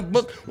that's in the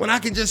book when I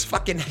can just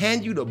fucking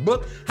hand you the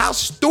book? How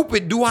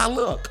stupid do I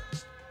look?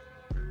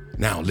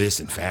 Now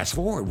listen, fast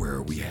forward, where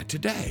are we at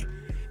today?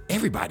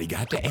 Everybody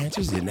got the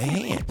answers in their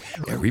hand.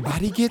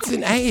 Everybody gets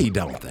an A,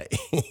 don't they?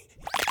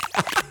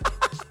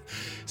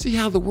 See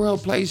how the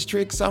world plays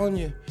tricks on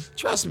you?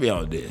 Trust me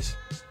on this.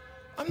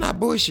 I'm not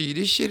bullshit.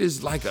 This shit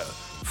is like a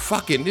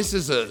fucking, this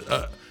is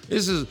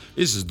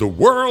the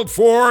world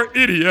for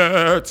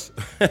idiots.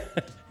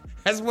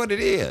 That's what it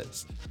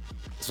is.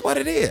 That's what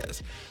it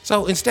is.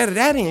 So instead of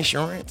that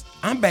insurance,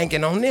 I'm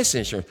banking on this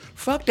insurance.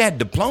 Fuck that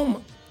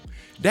diploma.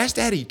 That's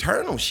that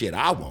eternal shit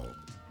I want.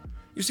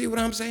 You see what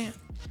I'm saying?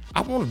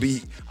 I want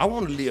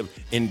to live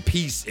in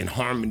peace and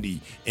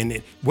harmony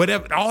and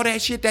whatever, all that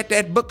shit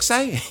that book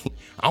say.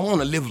 I want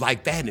to live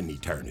like that in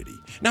eternity.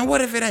 Now,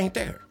 what if it ain't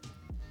there?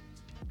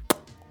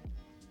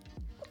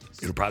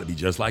 It'll probably be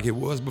just like it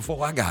was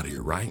before I got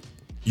here, right?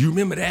 You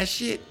remember that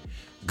shit?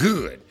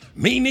 Good.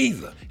 Me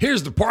neither.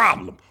 Here's the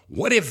problem.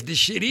 What if the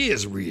shit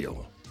is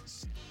real?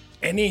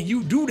 And then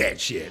you do that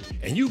shit,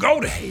 and you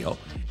go to hell,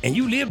 and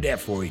you live there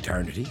for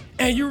eternity,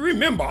 and you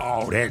remember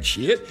all that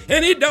shit,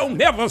 and it don't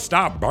never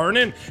stop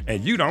burning,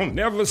 and you don't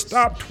never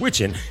stop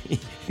twitching.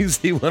 You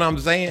see what I'm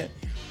saying?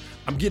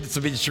 I'm getting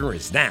some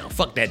insurance now.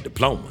 Fuck that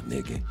diploma,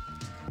 nigga.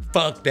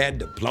 Fuck that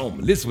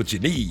diploma. Listen what you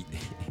need.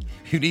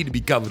 You need to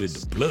be covered in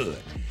the blood.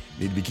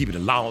 You need to be keeping the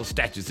laws,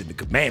 statutes, and the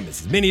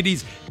commandments. As many of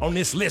these on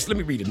this list. Let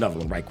me read another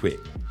one right quick.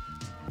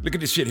 Look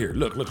at this shit here.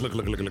 Look.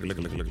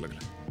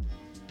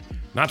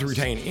 Not to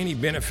retain any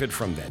benefit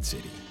from that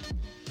city.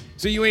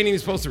 So you ain't even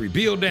supposed to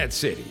rebuild that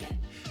city.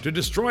 To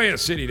destroy a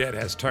city that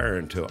has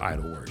turned to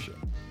idol worship.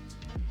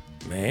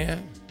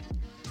 Man.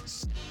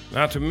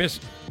 Not to miss...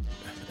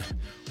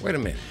 Wait a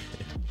minute.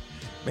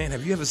 Man,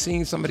 have you ever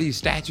seen some of these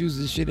statues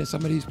and shit in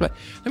some of these places?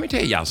 Let me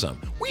tell y'all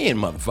something. We in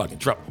motherfucking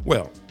trouble.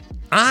 Well,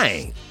 I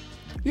ain't.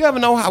 You ever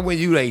know how when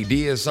you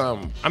did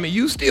something, I mean,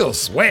 you still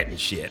sweating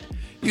shit.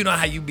 You know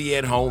how you be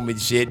at home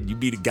and shit. You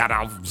be got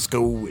off from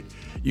school and,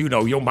 you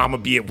know, your mama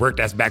be at work.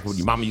 That's back when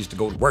your mama used to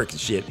go to work and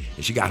shit,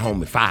 and she got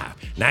home at 5.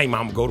 Now your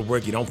mama go to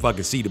work, you don't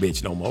fucking see the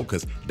bitch no more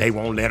because they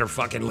won't let her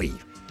fucking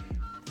leave.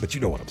 But you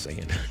know what I'm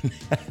saying.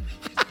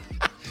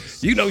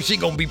 You know she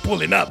gonna be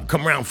pulling up,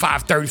 come around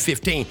 5:30,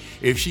 15.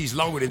 If she's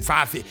longer than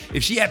 5:50,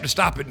 if she have to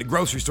stop at the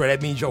grocery store,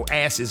 that means your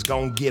ass is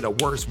gonna get a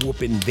worse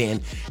whooping then,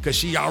 because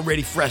she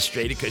already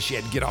frustrated because she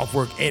had to get off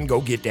work and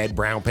go get that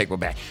brown paper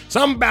bag.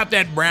 Something about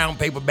that brown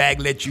paper bag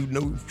let you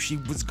know she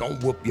was gonna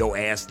whoop your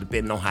ass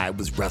depending on how it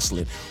was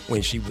rustling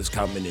when she was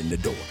coming in the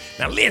door.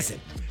 Now listen,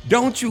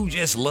 don't you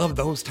just love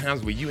those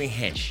times where you ain't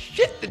had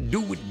shit to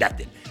do with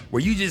nothing?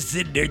 Where you just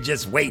sit there,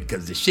 just wait,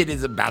 because the shit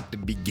is about to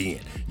begin.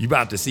 You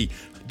about to see.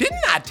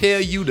 Didn't I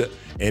tell you to?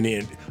 And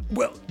then,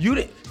 well, you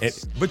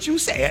didn't. But you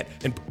said,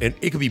 and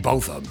it could be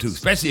both of them too,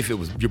 especially if it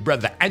was your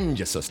brother and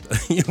your sister.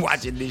 You're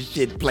watching this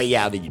shit play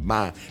out in your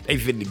mind. They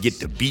finna get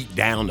the beat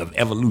down of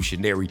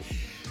evolutionary.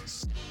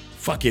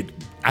 Fuck it.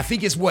 I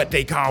think it's what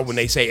they call when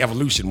they say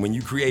evolution, when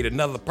you create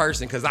another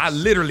person, because I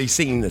literally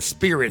seen the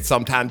spirit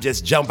sometimes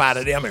just jump out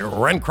of them and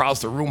run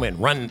across the room and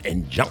run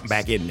and jump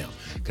back in them,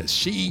 because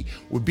she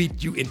would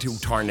beat you into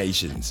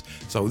tarnations.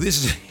 So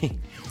this is,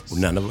 well,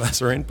 none of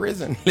us are in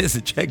prison.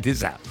 Listen, check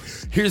this out.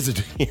 Here's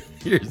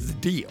the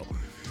deal.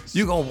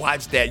 You gonna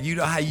watch that. You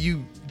know how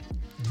you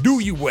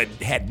what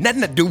had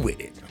nothing to do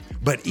with it.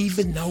 But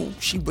even though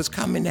she was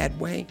coming that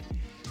way,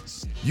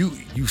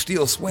 you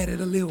still sweated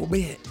a little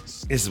bit.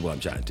 This is what I'm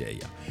trying to tell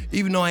y'all.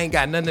 Even though I ain't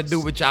got nothing to do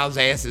with y'all's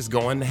asses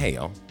going to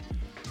hell,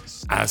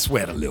 I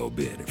sweat a little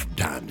bit from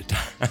time to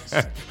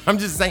time. I'm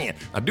just saying,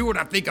 I do what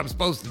I think I'm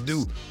supposed to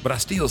do, but I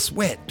still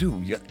sweat too,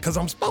 because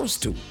I'm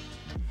supposed to.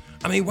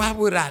 I mean, why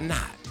would I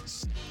not?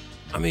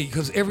 I mean,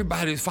 because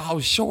everybody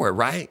falls short,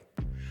 right?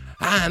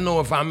 I know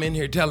if I'm in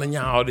here telling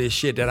y'all all this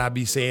shit that I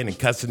be saying and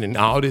cussing and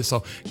all this,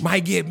 so it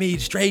might get me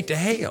straight to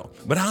hell.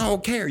 But I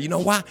don't care. You know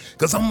why?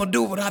 Because I'm going to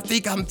do what I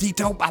think I'm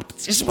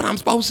this is what I'm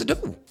supposed to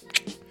do.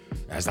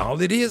 That's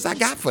all it is I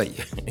got for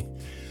you.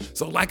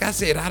 So like I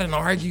said, I done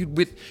argued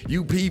with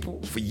you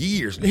people for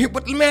years.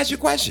 But let me ask you a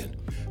question.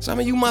 Some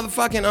of you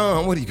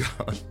motherfucking, what do you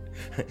call it?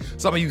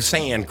 Some of you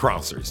sand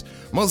crossers.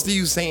 Most of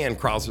you sand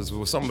crossers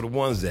were some of the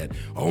ones that,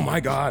 oh my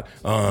God,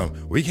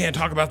 we can't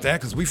talk about that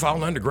because we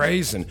fall under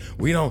grace and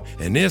we don't,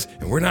 and this,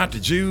 and we're not the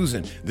Jews,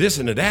 and this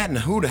and the that, and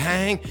who to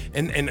hang.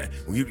 And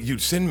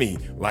you'd send me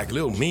like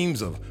little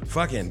memes of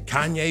fucking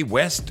Kanye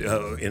West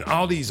and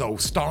all these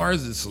old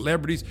stars and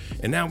celebrities.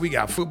 And now we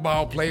got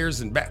football players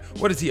and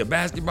what is he, a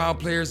basketball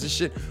players and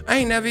shit. I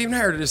ain't never even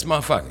heard of this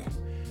motherfucker.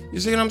 You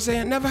see what I'm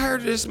saying? Never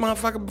heard of this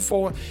motherfucker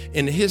before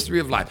in the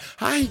history of life.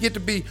 How he get to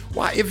be,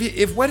 why,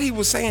 if what he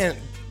was saying,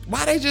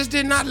 why they just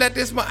did not let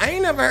this, I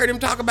ain't never heard him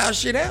talk about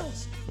shit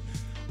else.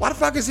 Why the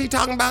fuck is he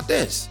talking about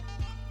this?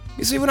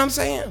 You see what I'm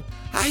saying?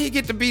 How he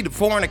get to be the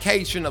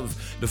fornication of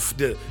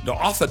the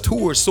author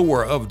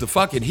of the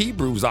fucking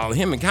Hebrews, all of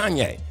him and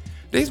Kanye.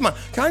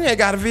 Kanye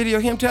got a video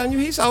of him telling you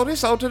he sold his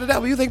soul to the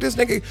devil. You think this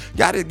nigga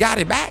got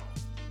it back?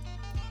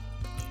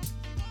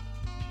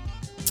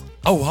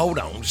 Oh, hold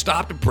on.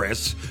 Stop the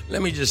press.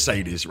 Let me just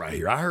say this right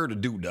here. I heard a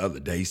dude the other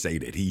day say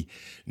that he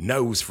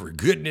knows for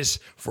goodness,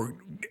 for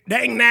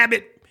dang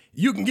nabbit,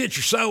 you can get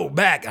your soul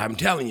back. I'm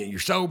telling you, your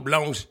soul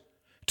belongs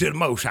to the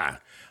Most High.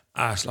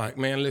 I was like,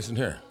 man, listen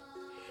here.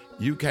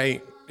 You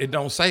can't, it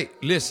don't say,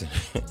 listen,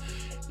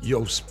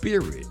 your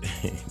spirit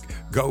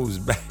goes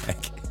back.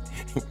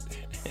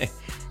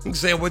 You can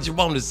say what you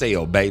want to say,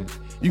 oh baby.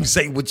 You can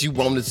say what you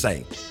want to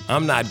say.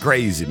 I'm not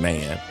crazy,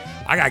 man.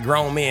 I got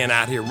grown men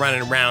out here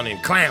running around in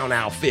clown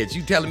outfits.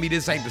 You telling me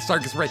this ain't the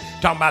circus race?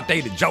 Talking about they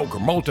the Joker,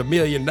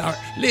 multi-million-dollar.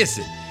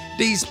 Listen,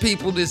 these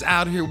people that's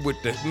out here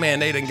with the, man,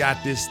 they done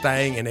got this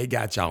thing and they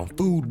got y'all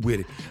food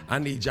with it. I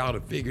need y'all to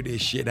figure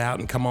this shit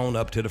out and come on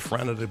up to the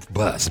front of the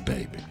bus,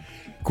 baby.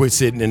 Quit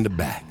sitting in the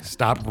back.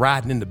 Stop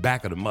riding in the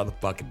back of the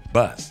motherfucking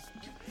bus.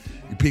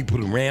 You people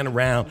that ran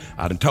around,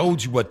 I done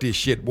told you what this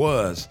shit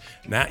was.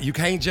 Now, you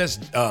can't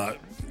just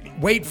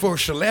wait for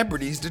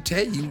celebrities to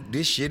tell you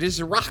this shit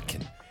is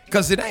rocking.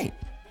 Because it ain't.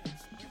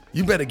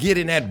 You better get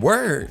in that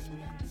word.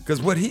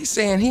 Because what he's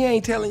saying, he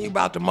ain't telling you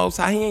about the Most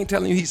High. He ain't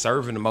telling you he's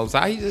serving the Most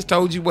High. He just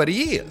told you what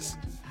he is.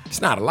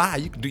 It's not a lie.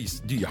 You can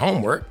do your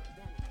homework.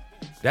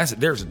 There's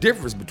a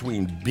difference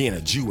between being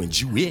a Jew and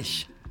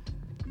Jewish.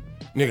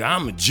 Nigga,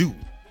 I'm a Jew.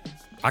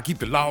 I keep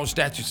the laws,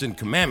 statutes, and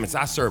commandments.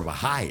 I serve a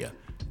higher.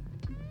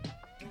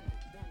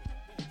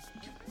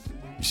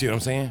 You see what I'm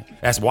saying?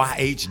 That's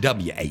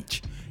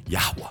YHWH.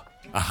 Yahweh,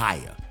 a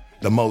higher,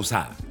 the Most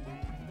High.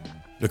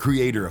 The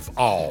creator of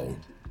all,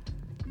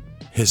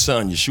 his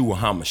son Yeshua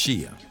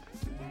HaMashiach,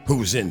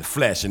 who is in the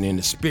flesh and in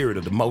the spirit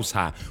of the Most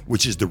High,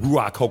 which is the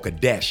Ruach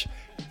HaKodesh.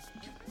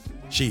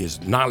 She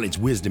is knowledge,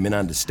 wisdom, and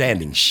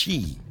understanding.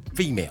 She,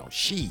 female,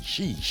 she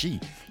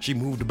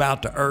moved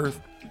about the earth,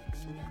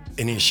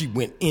 and then she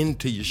went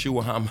into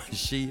Yeshua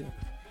HaMashiach.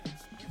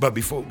 But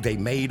before they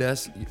made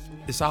us,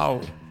 it's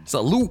a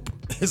loop.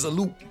 It's a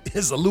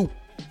loop.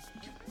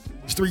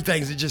 It's three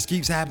things that just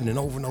keeps happening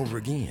over and over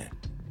again.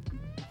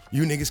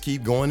 You niggas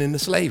keep going into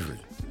slavery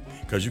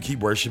because you keep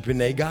worshiping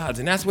their gods.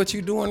 And that's what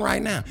you doing right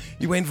now.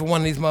 You waiting for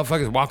one of these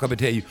motherfuckers to walk up and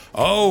tell you,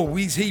 oh,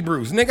 we's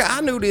Hebrews. Nigga,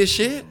 I knew this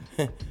shit.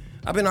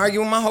 I've been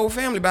arguing with my whole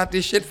family about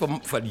this shit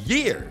for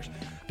years.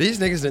 These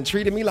niggas done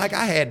treated me like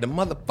I had the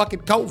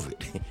motherfucking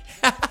COVID.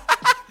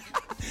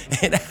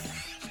 And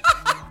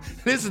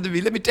listen to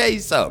me, let me tell you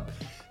something.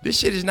 This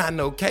shit is not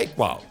no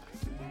cakewalk.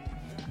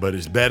 But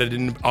it's better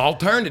than the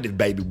alternative,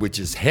 baby, which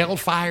is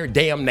hellfire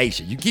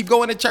damnation. You keep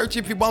going to church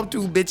if you want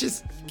to,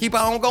 bitches. Keep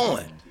on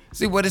going.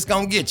 See what it's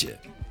gonna get you.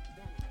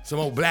 Some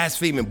old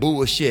blaspheming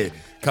bullshit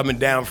coming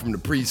down from the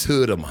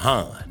priesthood of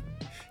Mahan.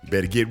 You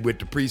better get with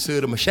the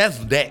priesthood of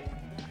Melchizedek.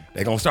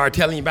 They're gonna start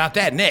telling you about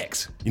that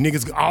next. You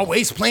niggas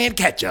always playing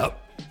catch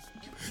up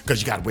because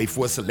you gotta wait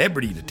for a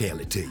celebrity to tell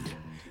it to you.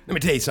 Let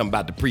me tell you something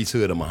about the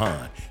priesthood of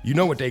Mahan. You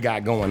know what they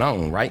got going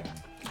on, right?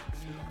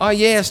 Oh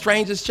yeah,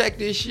 strangers, check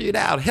this shit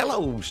out.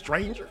 Hello,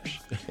 strangers.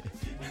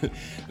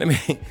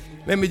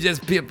 let me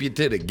just pip you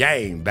to the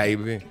game,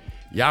 baby.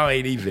 Y'all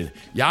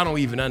don't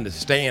even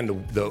understand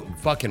the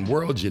fucking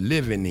world you're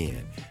living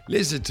in.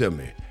 Listen to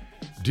me.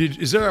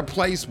 Is there a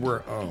place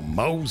where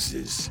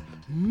Moses.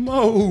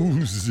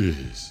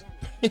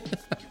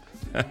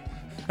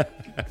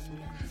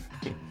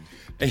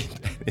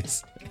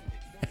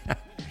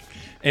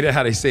 Ain't that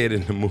how they say it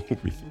in the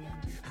movie?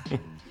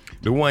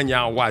 The one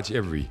y'all watch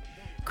every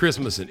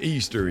Christmas and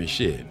Easter and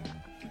shit.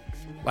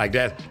 Like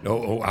that.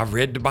 Oh, I've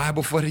read the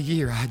Bible for the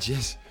year. I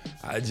just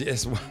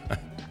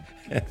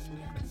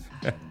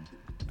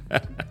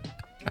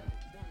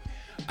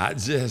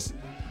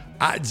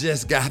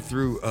got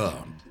through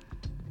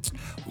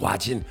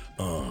watching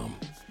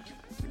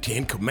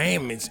 10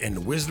 Commandments and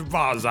the Wizard of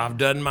Oz. I've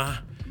done my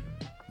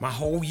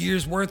whole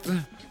year's worth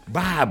of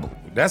Bible.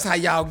 That's how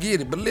y'all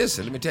get it. But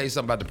listen, let me tell you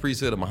something about the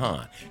priesthood of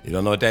Mahan. You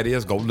don't know what that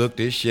is? Go look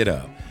this shit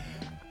up.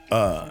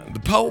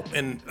 The Pope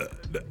and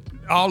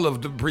all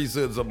of the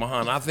priesthoods of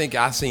Mahan. I think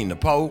I seen the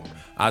Pope.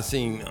 I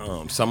seen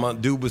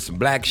some dude with some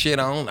black shit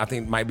on. I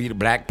think it might be the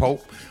Black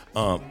Pope.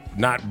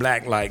 Not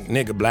black like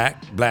nigga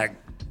black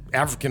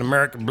African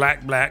American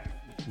black,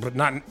 but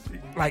not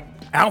like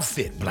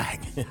outfit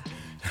black.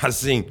 I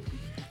seen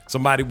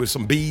somebody with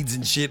some beads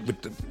and shit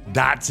with the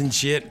dots and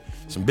shit.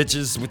 Some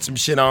bitches with some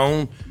shit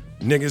on.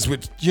 Niggas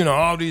with,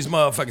 all these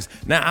motherfuckers.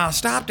 Now, I'll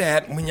stop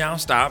that when y'all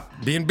stop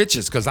being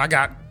bitches, because I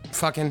got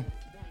fucking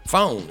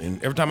phone.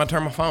 And every time I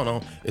turn my phone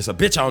on, it's a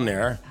bitch on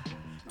there.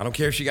 I don't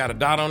care if she got a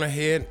dot on her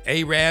head,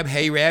 A-Rab,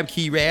 Hey-Rab,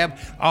 Key-Rab,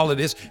 all of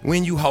this.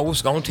 When you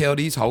hoes gonna tell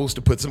these hoes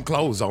to put some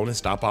clothes on and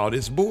stop all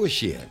this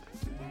bullshit.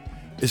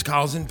 It's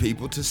causing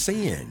people to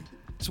sin.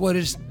 It's what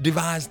it's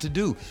devised to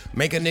do.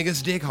 Make a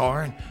nigga's dick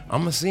hard.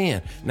 I'm a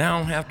sin. Now I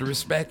don't have to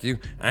respect you.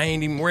 I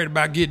ain't even worried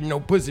about getting no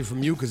pussy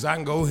from you, because I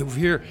can go over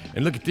here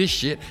and look at this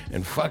shit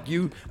and fuck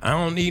you. I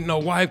don't need no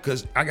wife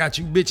because I got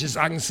you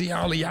bitches. I can see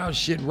all of y'all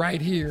shit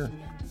right here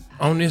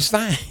on this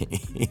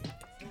thing.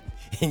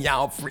 And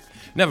y'all free.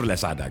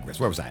 Nevertheless, I digress.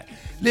 Where was I at?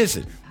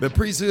 Listen, the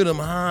priesthood of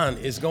Mahan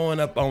is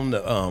going up on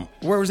the,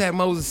 where was that,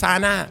 Moses,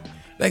 Sinai?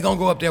 They gonna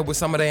go up there with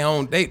some of their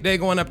own, they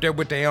going up there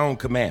with their own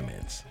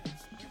commandments.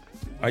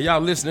 Are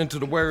y'all listening to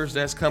the words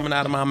that's coming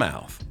out of my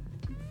mouth?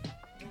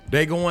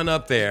 They going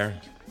up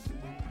there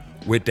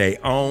with their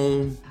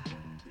own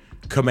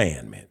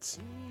commandments.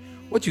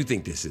 What you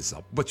think this is?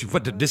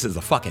 This is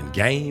a fucking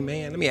game,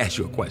 man? Let me ask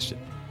you a question.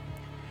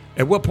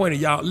 At what point are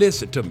y'all,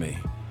 listen to me.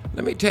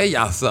 Let me tell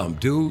y'all something,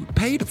 dude.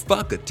 Pay the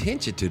fuck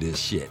attention to this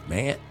shit,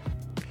 man.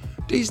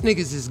 These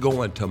niggas is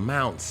going to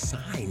Mount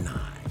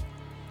Sinai.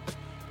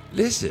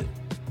 Listen,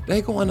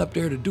 they going up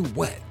there to do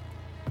what?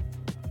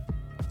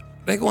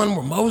 They going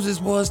where Moses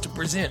was to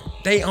present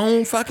their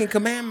own fucking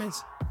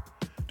commandments.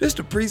 This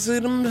the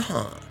priesthood of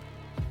Mahan.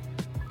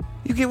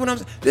 You get what I'm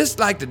saying? This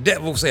like the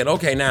devil said,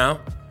 okay, now,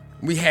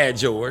 we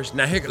had yours.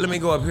 Now, here, let me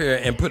go up here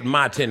and put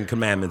my 10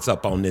 commandments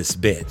up on this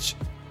bitch.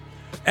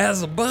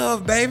 As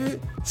above, baby,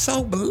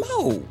 so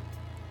below.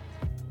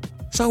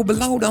 So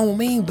below don't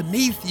mean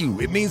beneath you.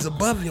 It means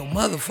above your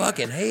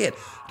motherfucking head.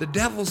 The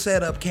devil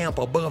set up camp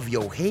above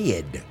your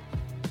head.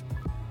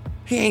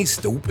 He ain't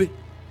stupid.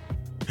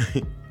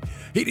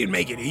 He didn't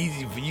make it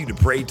easy for you to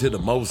pray to the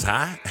Most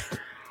High.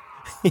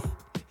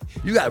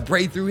 You got to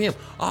pray through him.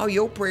 All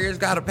your prayers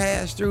got to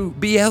pass through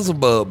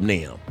Beelzebub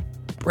now.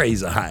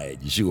 Praise the high,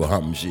 Yeshua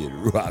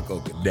HaMashiach, Ruach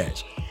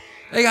HaKodesh.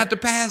 They got to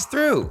pass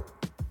through.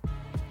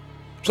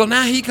 So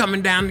now he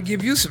coming down to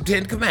give you some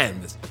 10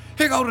 commandments.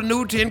 Here go the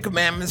new 10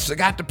 commandments. I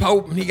got the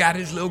Pope and he got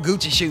his little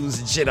Gucci shoes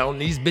and shit on.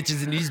 These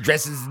bitches and these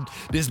dresses and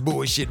this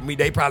bullshit.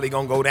 They probably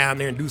gonna go down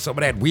there and do some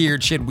of that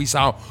weird shit we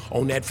saw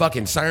on that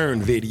fucking CERN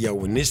video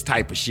and this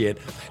type of shit.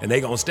 And they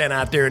gonna stand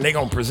out there and they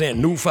gonna present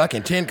new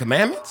fucking 10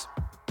 commandments?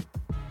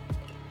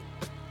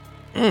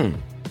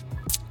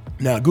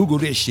 Now Google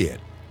this shit.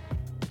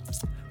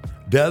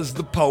 Does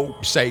the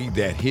Pope say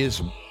that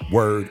his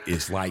word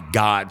is like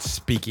God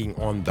speaking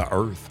on the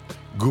earth?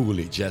 Google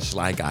it just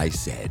like I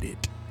said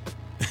it.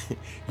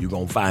 You're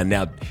going to find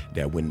out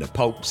that when the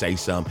Pope say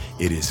something,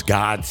 it is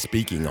God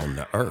speaking on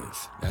the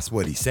earth. That's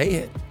what he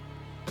said.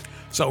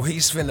 So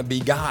he's finna be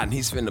God and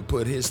he's finna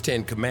put his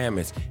 10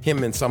 commandments,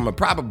 him and some,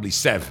 probably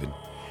 7.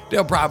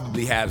 They'll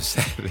probably have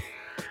 7.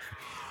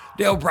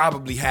 They'll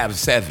probably have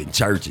 7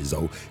 churches.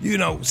 Oh,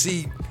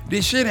 see,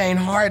 this shit ain't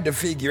hard to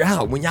figure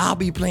out. When y'all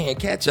be playing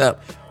catch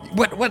up,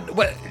 what,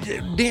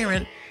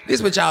 Darren, This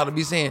is what y'all to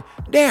be saying.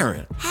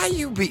 Darren, how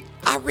you be?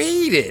 I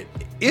read it.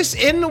 It's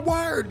in the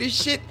word. This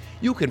shit,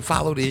 you can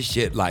follow this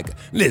shit like,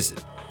 listen,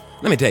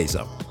 let me tell you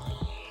something.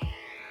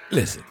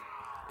 Listen,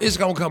 it's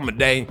gonna come a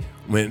day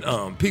when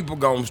people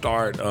gonna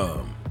start,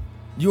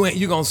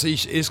 you gonna see,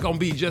 it's gonna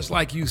be just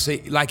like you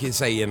say, like it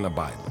say in the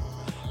Bible.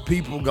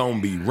 People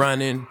gonna be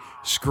running,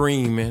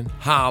 screaming,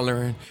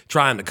 hollering,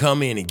 trying to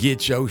come in and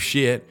get your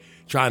shit,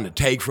 trying to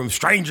take from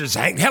strangers.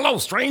 Hello,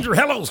 stranger.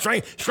 Hello,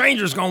 stranger.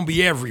 Strangers gonna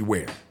be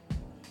everywhere.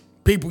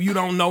 People you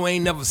don't know,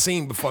 ain't never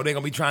seen before. They're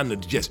gonna be trying to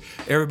just,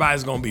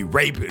 everybody's gonna be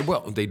raping.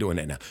 Well, they doing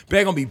that now.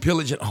 They're gonna be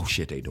pillaging. Oh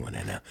shit, they doing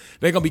that now.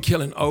 They're gonna be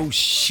killing. Oh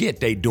shit,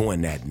 they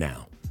doing that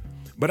now.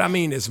 But I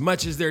mean, as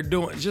much as they're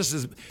doing,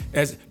 just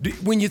as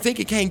when you think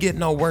it can't get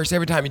no worse,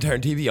 every time you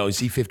turn TV on, you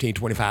see 15,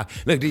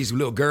 25. Look, these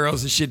little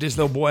girls and shit, this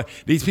little boy,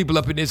 these people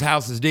up in this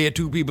house is dead.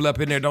 2 people up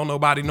in there, don't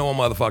nobody know a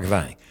motherfucking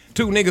thing.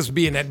 2 niggas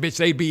be in that bitch,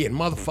 they be in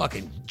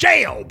motherfucking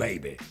jail,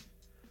 baby.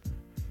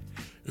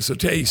 So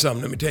tell you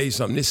something, let me tell you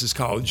something. This is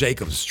called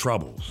Jacob's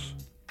troubles.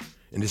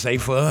 And this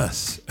ain't for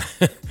us.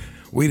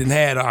 we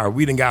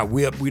done got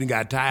whipped, we done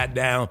got tied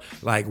down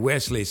like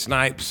Wesley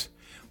Snipes.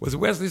 Was it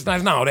Wesley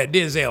Snipes? No, that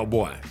Denzel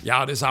boy.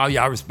 Y'all, this all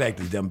y'all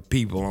respected them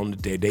people on the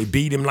day. They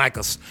beat him like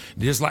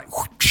just like,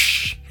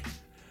 whoosh.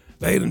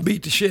 They done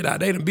beat the shit out.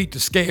 They done beat the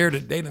scared.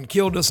 They done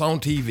killed us on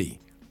TV.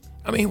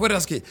 I mean, what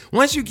else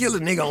once you kill a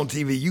nigga on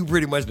TV, you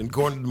pretty much done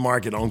cornered the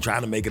market on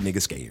trying to make a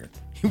nigga scared.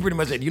 You pretty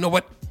much said, you know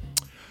what?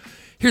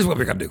 Here's what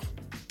we're gonna do.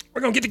 We're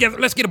gonna get together.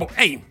 Let's get a boy.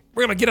 Hey,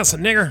 we're gonna get us a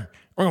nigger.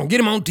 We're gonna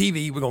get him on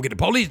TV. We're gonna get the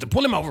police to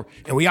pull him over,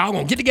 and we all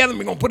gonna get together. And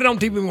we're gonna put it on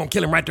TV. We're gonna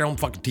kill him right there on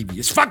fucking TV.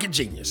 It's fucking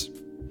genius.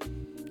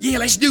 Yeah,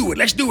 let's do it.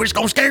 Let's do it. It's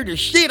gonna scare the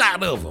shit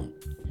out of him.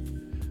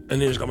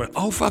 And then it's gonna be,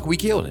 oh fuck, we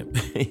killed him.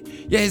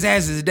 Yeah, his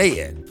ass is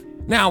dead.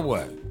 Now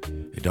what?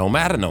 It don't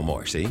matter no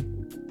more. See?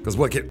 Because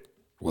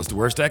what's the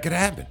worst that could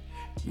happen?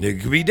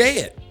 Nigga could be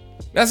dead.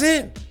 That's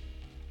it.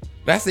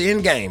 That's the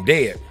end game.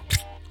 Dead.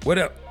 What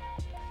up?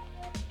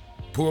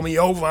 Pull me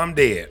over, I'm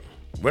dead.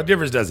 What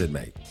difference does it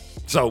make?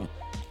 So,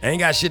 I ain't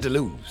got shit to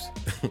lose.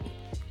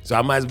 So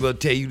I might as well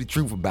tell you the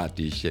truth about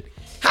this shit.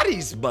 How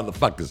these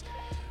motherfuckers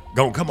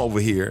gonna come over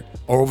here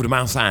or over to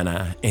Mount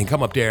Sinai and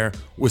come up there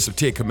with some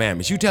 10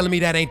 commandments? You telling me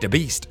that ain't the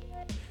beast?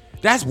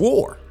 That's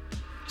war.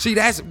 See,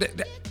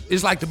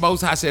 it's like the Most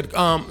High said,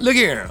 look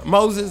here,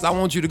 Moses, I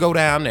want you to go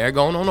down there,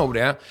 going on over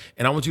there,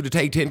 and I want you to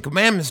take 10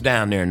 commandments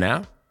down there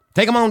now.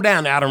 Take them on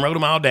down there. I done wrote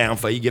them all down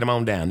for you. Get them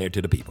on down there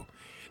to the people.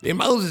 Then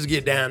Moses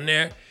get down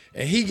there,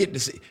 and he get to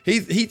see,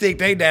 he think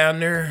they down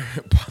there.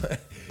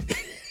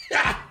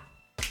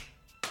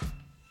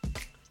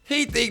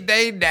 He think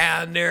they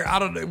down there. I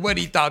don't know what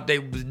he thought they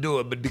was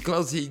doing, but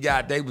because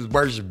they was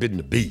worshiping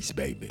the beast,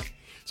 baby.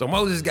 So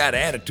Moses got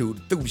an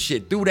attitude,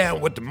 threw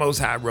down what the Most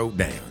High wrote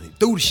down. He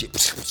threw the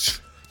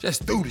shit,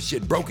 just threw the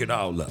shit, broke it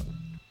all up.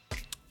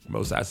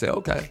 Most High said,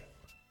 okay,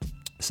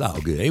 it's all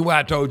good. Ain't what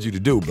I told you to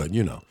do, but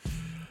you know.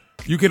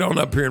 You get on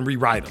up here and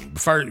rewrite them.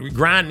 First, we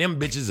grind them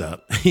bitches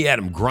up. He had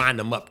them grind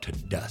them up to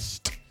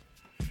dust.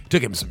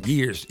 Took him some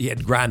years. He had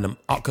to grind them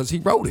up because he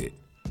wrote it.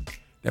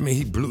 That means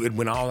he blew it,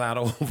 went all out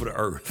over the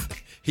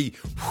earth. He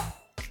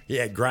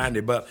had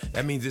grinded up.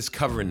 That means it's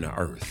covering the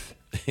earth.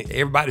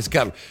 Everybody's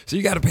covered. So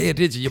you got to pay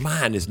attention. Your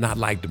mind is not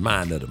like the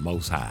mind of the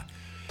Most High.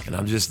 And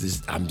I'm just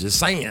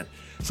saying.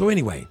 So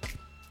anyway,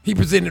 he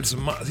presented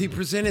some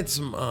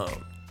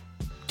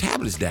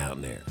tablets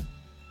down there.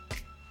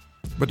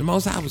 But the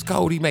Most High was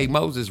cold. He made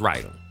Moses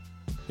write them.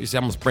 He said,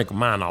 I'm going to sprinkle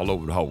mine all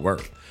over the whole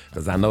world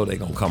because I know they're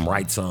going to come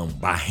write some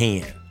by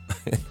hand.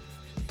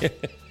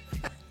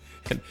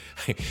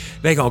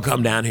 They're going to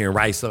come down here and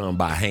write some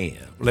by hand.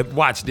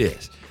 Watch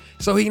this.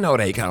 So he know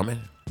they coming.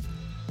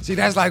 See,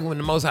 that's like when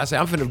the Most High said,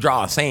 I'm finna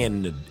draw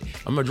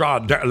I'm going to draw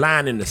a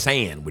line in the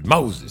sand with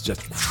Moses.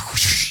 Just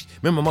whoosh.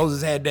 Remember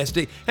Moses had that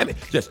stick?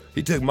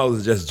 He took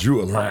Moses, just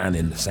drew a line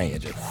in the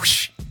sand. Just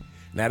whoosh.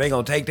 Now they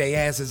gonna take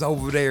their asses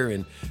over there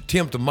and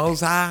tempt the Most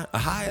High,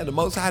 the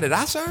Most High that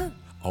I serve?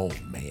 Oh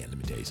man, let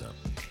me tell you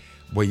something.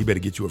 Boy, you better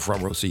get you a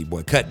front row seat,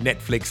 boy. Cut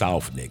Netflix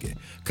off, nigga.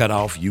 Cut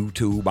off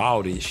YouTube,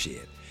 all this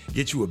shit.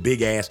 Get you a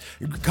big ass,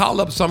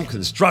 call up some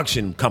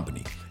construction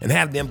company and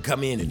have them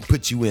come in and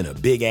put you in a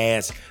big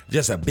ass,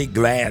 just a big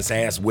glass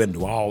ass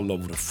window all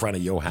over the front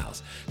of your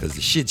house. Because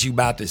the shit you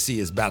about to see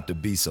is about to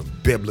be some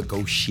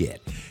biblical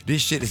shit.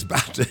 This shit is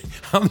about to,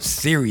 I'm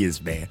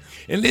serious, man.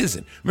 And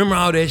listen, remember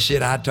all that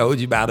shit I told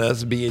you about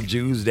us being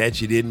Jews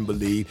that you didn't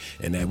believe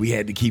and that we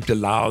had to keep the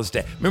laws?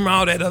 Remember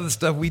all that other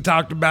stuff we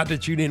talked about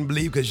that you didn't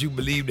believe because you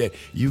believed that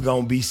you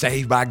gonna be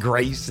saved by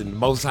grace, and the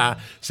Most High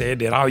said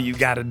that all you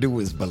gotta do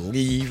is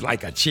believe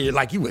like you a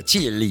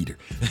cheerleader.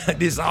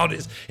 all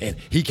this. And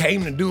he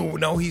came to do it.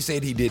 No, he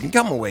said he didn't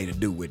come away to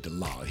do with the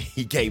law.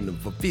 He came to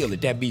fulfill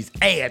it. That means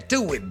add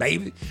to it,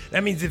 baby.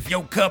 That means if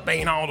your cup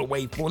ain't all the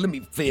way full, let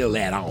me fill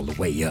that all the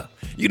way up.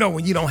 You know,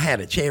 when you don't have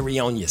a cherry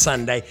on your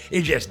sundae,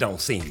 it just don't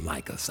seem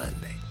like a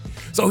sundae.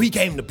 So he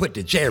came to put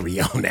the cherry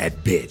on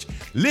that bitch.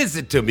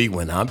 Listen to me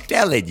when I'm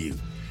telling you,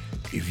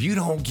 if you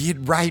don't get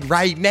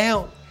right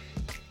now,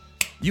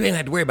 you ain't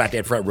have to worry about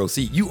that front row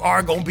seat. You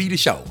are going to be the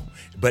show.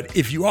 But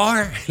if you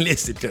are,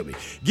 listen to me.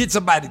 Get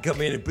somebody to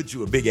come in and put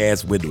you a big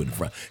ass window in the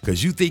front.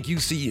 Because you think you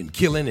see and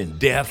killing and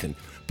death and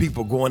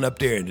people going up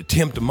there and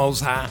attempt the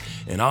Most High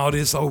and all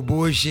this old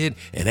bullshit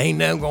and ain't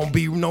nothing gonna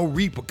be no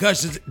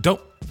repercussions.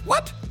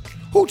 What?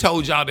 Who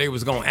told y'all they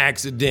was gonna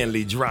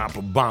accidentally drop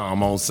a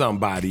bomb on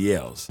somebody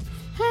else?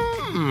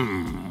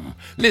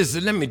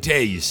 Listen, let me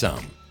tell you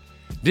something.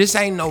 This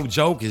ain't no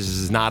joke. This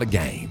is not a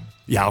game.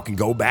 Y'all can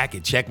go back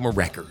and check my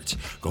records.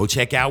 Go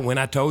check out when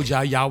I told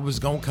y'all was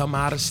gonna come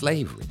out of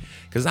slavery.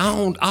 Cause I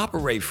don't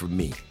operate for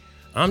me.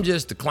 I'm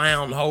just the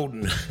clown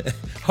holding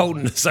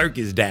the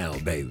circus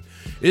down, baby.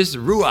 It's the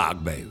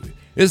Ruach, baby.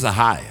 It's the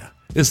higher.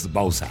 It's the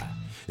Most High.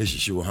 It's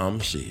Yeshua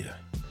HaMashiach.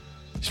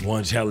 It's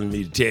one telling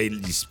me to tell you,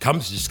 just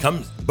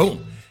comes,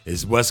 boom.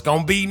 It's what's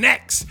gonna be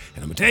next.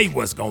 And I'm gonna tell you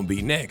what's gonna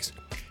be next.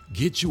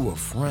 Get you a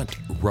front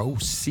row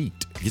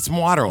seat. Get some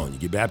water on you.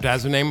 Get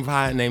baptized in the name of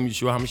High, name of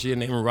Yeshua HaMashiach,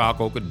 name of Ruach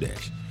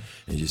HaKodesh.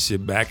 And just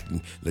sit back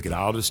and look at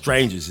all the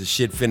strangers. This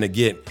shit finna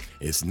get,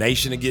 it's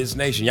nation against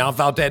nation. Y'all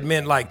thought that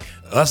meant like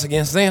us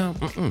against them?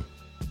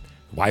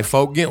 White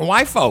folk getting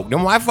white folk.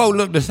 Them white folk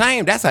look the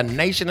same. That's a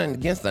nation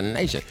against a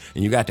nation.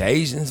 And you got the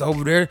Asians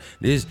over there.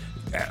 This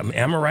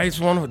Amorites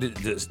one.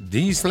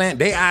 These slant.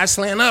 They eyes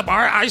slant up.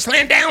 Our eyes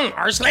slant down.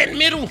 Our slant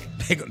middle.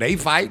 They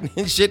fighting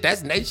and shit.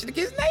 That's nation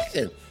against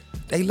nation.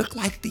 They look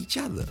like each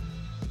other.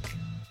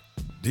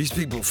 These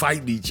people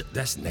fighting each other.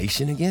 That's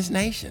nation against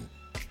nation.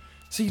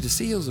 See, the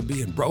seals are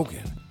being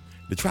broken.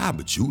 The tribe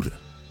of Judah.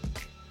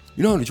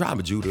 You know who the tribe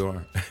of Judah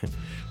are?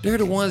 They're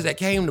the ones that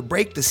came to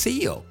break the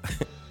seal.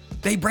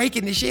 They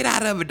breaking the shit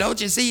out of it.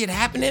 Don't you see it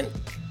happening?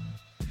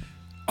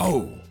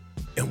 Oh,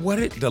 and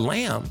the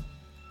lamb?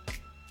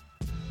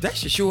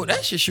 That's Yeshua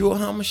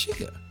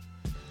HaMashiach.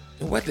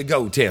 And what the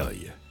goat tell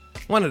you?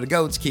 One of the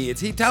goat's kids,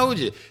 he told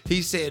you.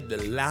 He said the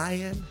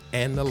lion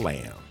and the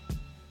lamb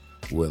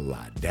will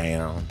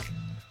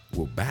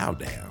bow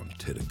down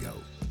to the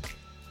goat.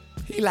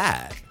 He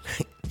lied.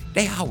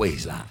 They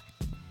always lie.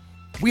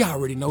 We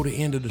already know the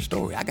end of the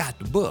story. I got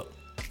the book.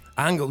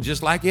 I can go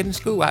just like it in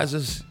school. I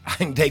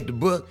can take the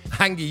book.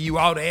 I can give you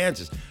all the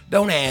answers.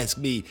 Don't ask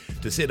me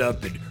to sit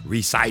up and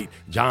recite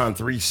John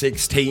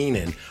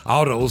 3:16 and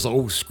all those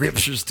old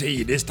scriptures to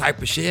you, this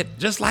type of shit.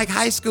 Just like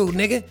high school,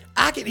 nigga.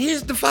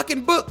 Here's the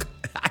fucking book.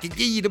 I can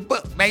give you the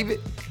book, baby.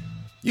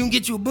 You can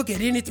get you a book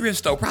at any thrift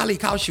store. Probably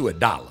cost you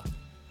 $1.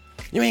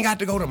 You ain't got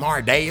to go to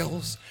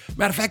Mardale's.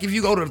 Matter of fact, if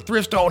you go to the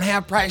thrift store on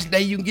half price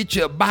day, you can get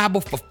you a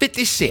Bible for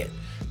 50 cents.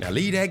 Now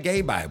leave that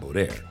gay Bible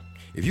there.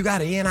 If you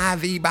got an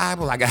NIV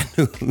Bible, I got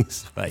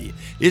news for you.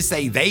 It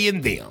say they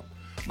and them.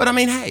 But I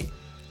mean, hey,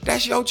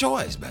 that's your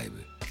choice,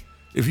 baby.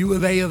 If you were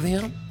they or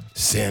them,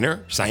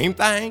 sinner, same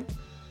thing.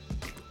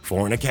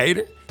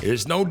 Fornicator,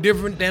 it's no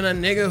different than a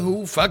nigga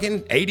who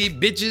fucking 80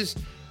 bitches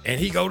and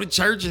he go to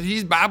church and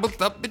he's Bible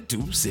thumping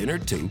too, sinner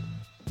too.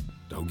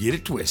 Don't get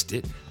it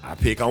twisted. I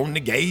pick on the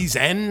gays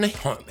and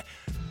the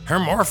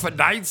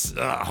hermaphrodites,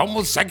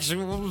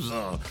 homosexuals,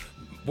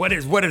 What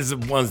is the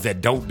ones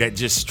that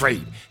just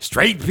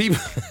straight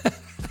people?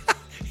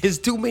 It's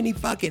too many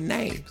fucking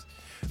names.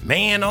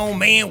 Man on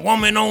man,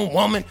 woman on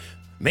woman,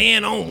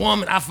 man on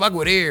woman. I fuck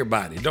with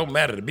everybody. It don't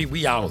matter to me.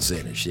 We all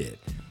sinners shit.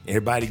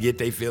 Everybody get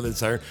their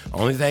feelings hurt.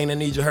 Only thing that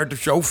needs to hurt to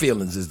show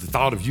feelings is the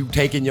thought of you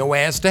taking your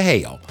ass to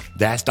hell.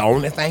 That's the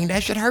only thing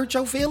that should hurt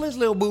your feelings,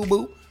 little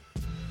boo-boo.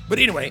 But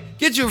anyway,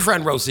 get you a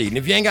front row seat. And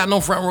if you ain't got no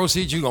front row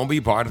seat, you're going to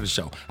be part of the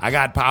show. I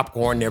got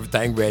popcorn and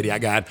everything ready. I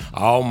got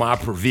all my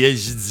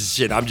provisions and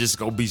shit. I'm just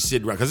going to be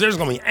sitting around. Because there's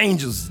going to be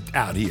angels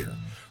out here.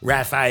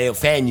 Raphael,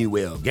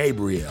 Phanuel,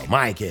 Gabriel,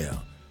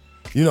 Michael.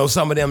 You know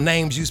some of them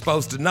names you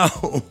supposed to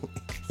know.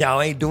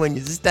 Y'all ain't doing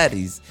your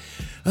studies.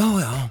 Oh,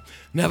 well,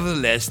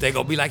 nevertheless, they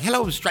going to be like,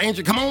 hello,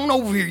 stranger. Come on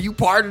over here. You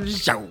part of the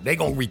show. They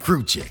going to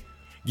recruit you.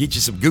 Get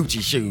you some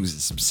Gucci shoes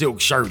and some silk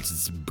shirts and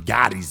some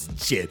Bugattis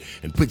and shit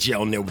and put you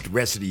on there with the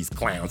rest of these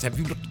clowns. Have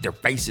you looked at their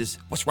faces?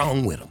 What's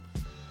wrong with them?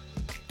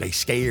 They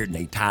scared and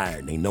they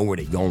tired and they know where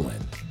they going.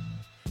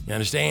 You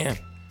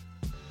understand?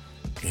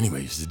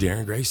 Anyway, it's the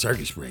Darren Gray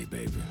Circus Parade,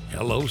 baby.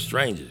 Hello,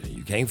 stranger.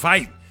 You can't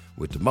fight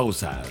with the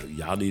Most High.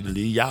 Y'all need to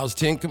leave y'all's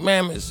 10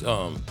 commandments.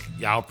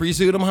 Y'all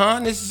priesthood them,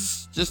 huh? This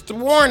is just a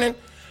warning.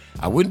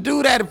 I wouldn't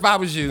do that if I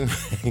was you.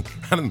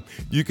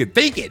 You could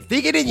think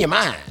it in your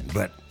mind,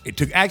 but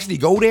to actually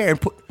go there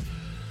and put,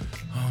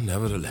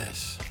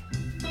 nevertheless,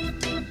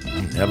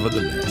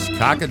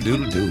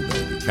 cock-a-doodle-doo,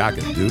 baby,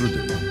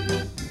 cock-a-doodle-doo.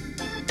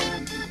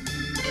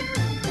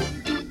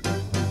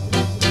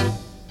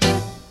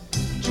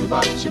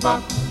 Chubop,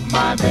 chubop,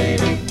 my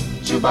baby,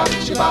 chubop,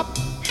 chubop.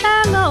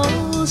 Hello,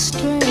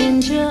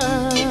 stranger.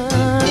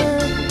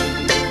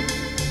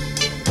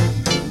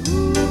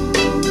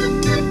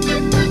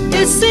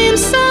 It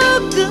seems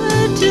so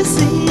good to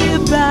see you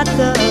back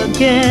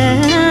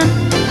again.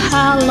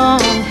 How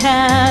long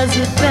has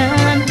it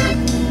been?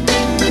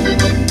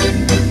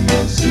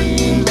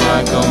 Seems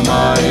like a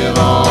mighty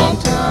long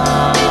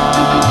time.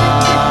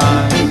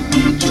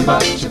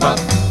 Chubop, chubop,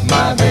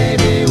 my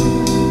baby,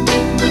 ooh.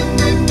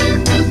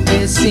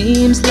 It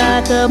seems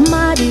like a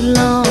mighty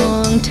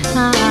long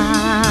time.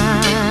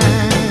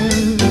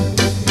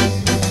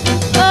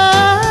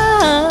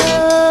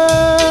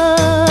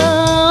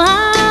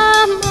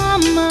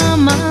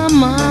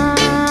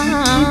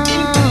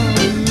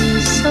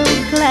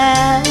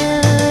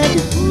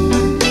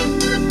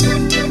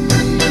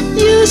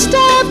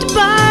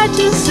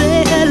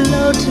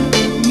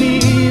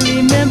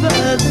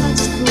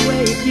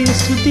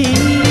 used to be.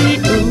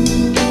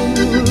 Ooh,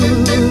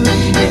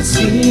 it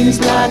seems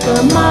like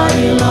a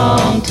mighty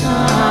long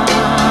time.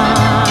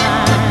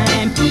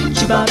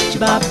 Chibop,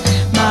 chibop,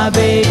 my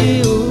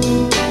baby.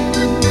 Ooh,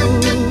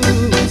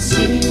 it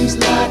seems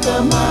like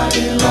a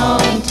mighty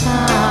long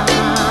time.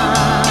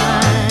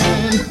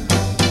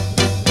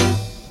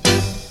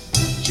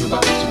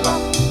 Chibop,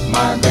 chibop,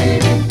 my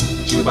baby.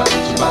 Chibop,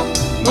 chibop,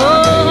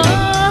 my baby.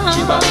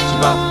 Chibop,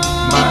 chibop,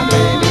 my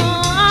baby.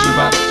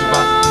 Chibop,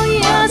 chibop, my baby.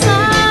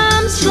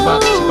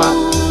 Chibop, chibop,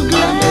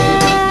 my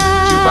baby.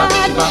 Chibop,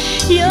 chibop,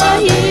 my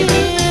baby.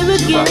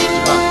 Chibop,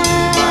 chibop,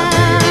 my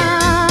baby.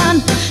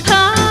 Oh,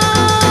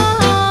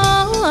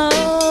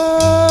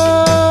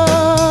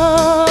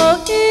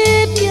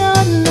 if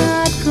you're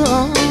not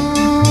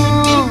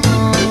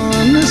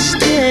gonna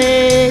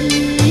stay,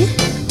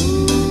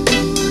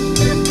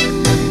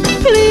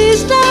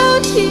 please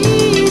don't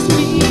tease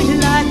me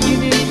like you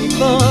did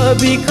before,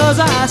 because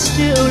I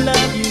still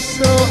love you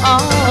so.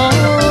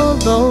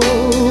 Although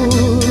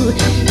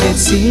it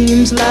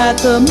seems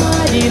like a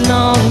mighty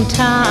long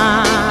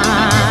time.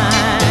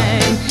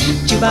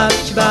 Chibop,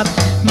 chibop,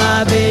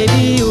 my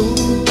baby.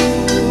 Ooh,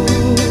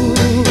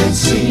 it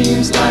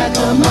seems like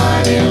a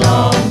mighty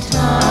long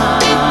time.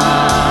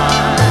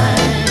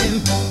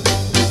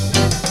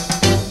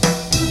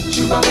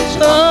 Chibop,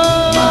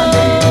 chibop, my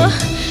baby.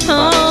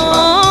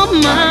 Oh,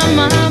 my.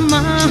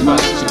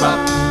 Chibop, chibop,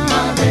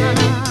 my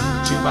baby.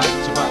 Chibop,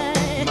 chibop,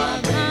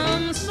 my baby.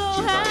 I'm so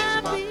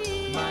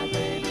happy. My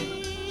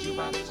baby.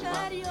 Chibop,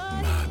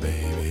 chibop. My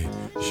baby,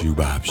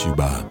 shoobop,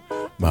 shoobop.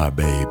 My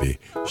baby,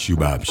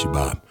 shoobop,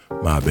 shoobop.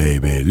 My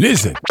baby.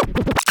 Listen.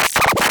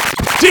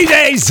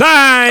 TJ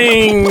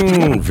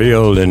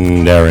Seinfeld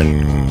and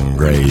Darren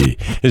Gray.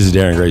 This is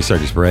Darren Gray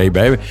Circus Parade,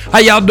 baby. How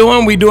y'all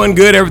doing? We doing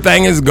good.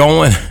 Everything is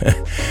going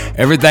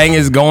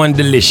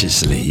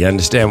deliciously. You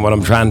understand what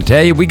I'm trying to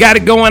tell you? We got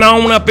it going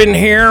on up in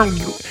here.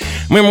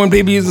 Remember when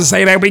people used to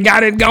say that? We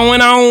got it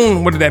going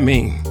on. What did that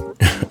mean?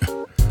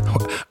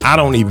 I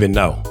don't even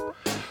know.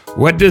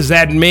 What does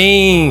that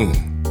mean?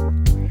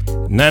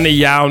 None of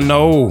y'all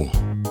know.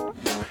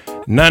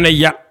 None of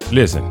y'all.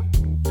 Listen.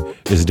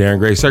 This is Darren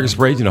Gray Circus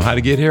Parade. You know how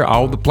to get here.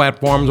 All the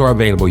platforms are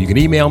available. You can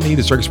email me,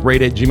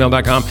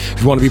 thecircusparade@gmail.com.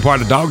 If you want to be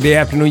part of Dog Day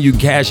Afternoon, you can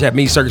cash at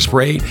me, Circus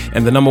Parade,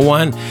 and the number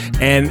 1.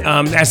 And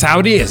that's how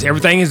it is.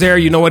 Everything is there.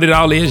 You know what it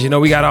all is. You know,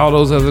 we got all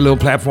those other little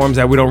platforms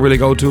that we don't really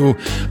go to.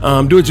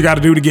 Do what you got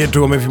to do to get to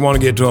them. If you want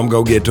to get to them,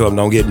 go get to them.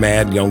 Don't get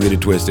mad. Don't get it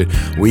twisted.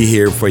 We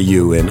here for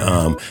you. And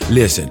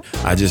listen,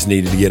 I just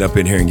needed to get up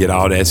in here and get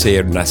all that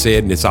said. And I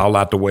said, and it's all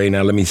out the way.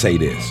 Now, let me say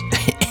this.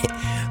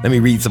 Let me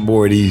read some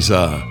more of these.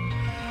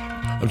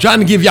 I'm trying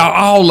to give y'all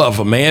all of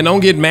them, man. Don't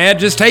get mad.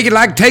 Just take it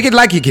like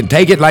you can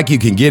take it, like you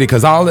can get it.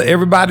 Because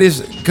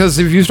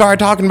if you start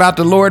talking about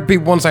the Lord,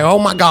 people want to say, oh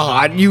my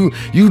God, you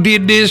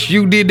did this,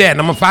 you did that. And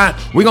I'm going to find,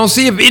 we're going to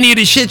see if any of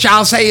the shit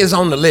y'all say is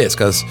on the list.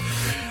 Because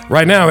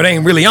right now it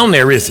ain't really on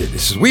there, is it?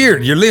 This is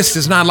weird. Your list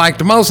is not like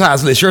the Most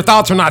High's list. Your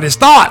thoughts are not his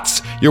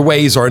thoughts. Your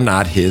ways are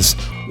not his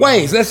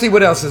ways. Let's see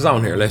what else is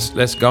on here.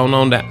 Let's go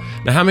on down.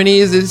 Now, how many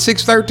is it?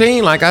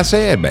 613, like I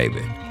said,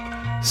 baby.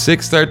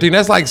 613,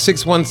 that's like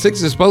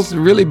 616 is supposed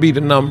to really be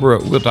the number.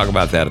 We'll talk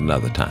about that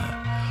another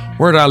time.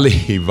 Where did I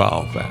leave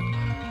off at?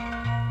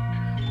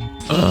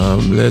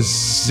 Let's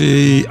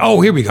see.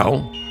 Oh, here we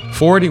go.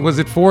 40, was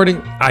it 40?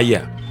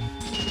 Yeah.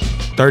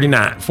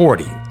 39,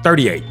 40,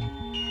 38.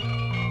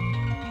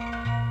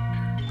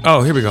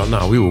 Oh, here we go.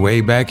 No, we were way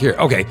back here.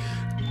 Okay.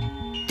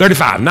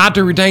 35, not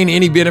to retain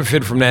any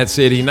benefit from that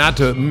city, not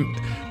to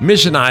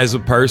missionize a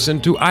person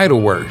to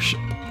idol worship.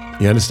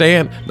 You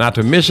understand? Not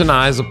to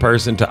missionize a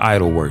person to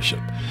idol worship.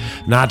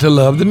 Not to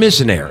love the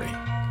missionary.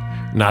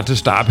 Not to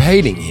stop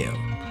hating him.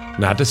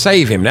 Not to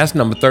save him. That's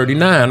number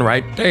 39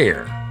 right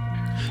there.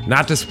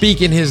 Not to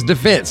speak in his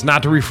defense.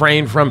 Not to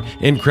refrain from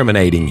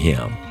incriminating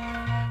him.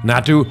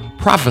 Not to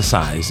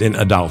prophesy in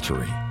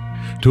adultery.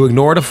 To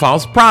ignore the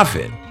false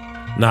prophet.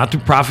 Not to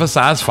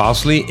prophesy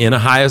falsely in a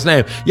highest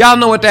name. Y'all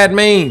know what that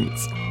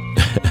means.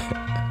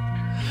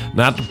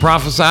 Not to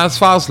prophesy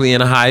falsely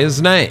in a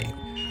highest name.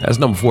 That's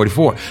number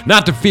 44.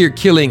 Not to fear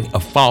killing a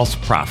false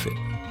prophet.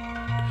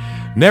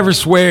 Never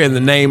swear in the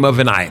name of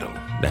an idol.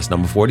 That's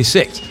number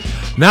 46.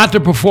 Not to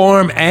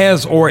perform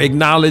as or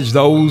acknowledge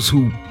those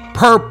who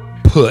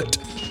purport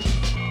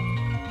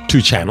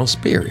to channel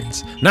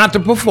spirits. Not to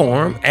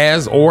perform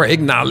as or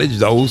acknowledge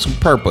those who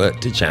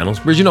purport to channel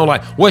spirits. You know,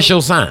 like, what's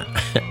your sign?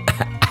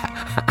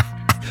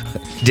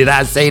 Did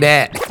I say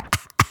that?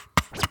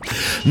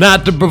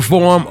 Not to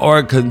perform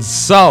or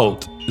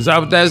consult. Is that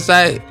what that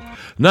say?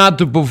 Not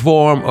to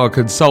perform or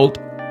consult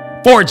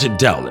fortune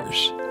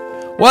tellers.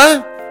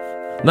 What?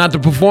 Not to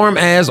perform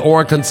as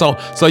or consult.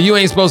 So you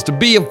ain't supposed to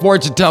be a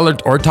fortune teller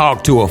or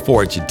talk to a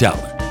fortune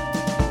teller.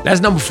 That's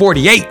number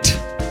 48.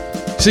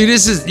 See,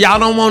 this is, you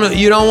don't want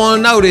to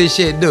know this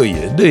shit, do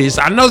you?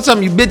 So I know some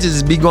of you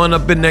bitches be going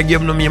up in there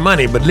giving them your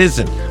money, but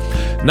listen,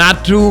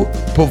 not to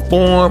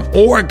perform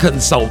or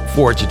consult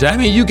fortune telling.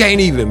 I mean, you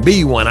can't even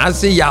be one. I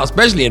see y'all,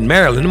 especially in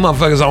Maryland, them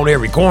motherfuckers on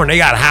every corner, they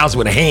got a house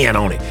with a hand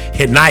on it.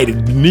 At night,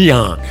 it's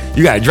neon.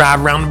 You got to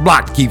drive around the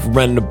block to keep from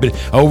running up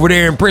over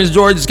there in Prince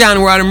George's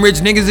County where all them rich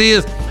niggas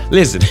is.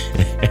 Listen,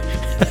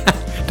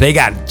 they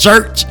got a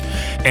church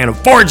and a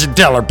fortune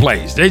teller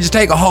place. They just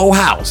take a whole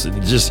house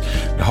and just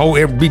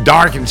it be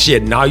dark and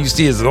shit, and all you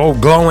see is an old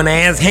glowing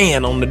ass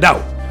hand on the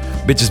door.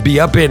 Bitches be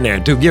up in there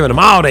too, giving them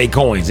all their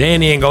coins,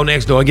 and then go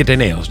next door and get their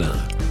nails done.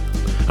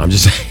 I'm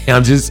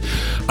just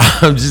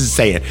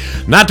saying.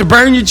 Not to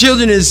burn your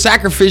children is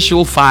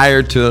sacrificial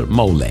fire to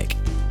Molech.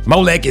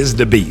 Molech is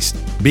the beast,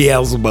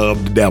 Beelzebub,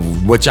 the devil,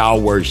 what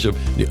y'all worship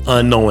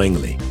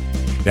unknowingly.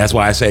 That's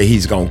why I say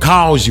he's gonna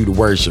cause you to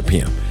worship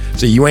him.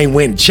 So you ain't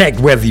went and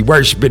checked whether you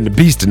worshiping the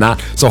beast or not.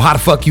 So how the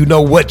fuck you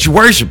know what you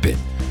worshiping?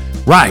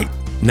 Right.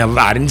 Now,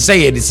 I didn't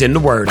say it. It's in the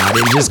word. I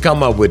didn't just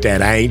come up with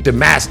that. I ain't the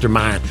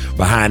mastermind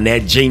behind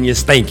that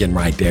genius thinking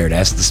right there.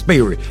 That's the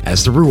spirit.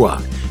 That's the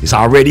Ruach. It's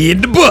already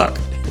in the book.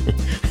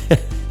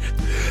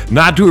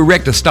 Not to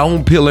erect a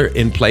stone pillar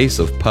in place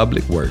of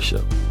public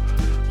worship.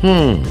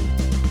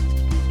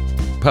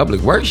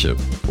 Public worship?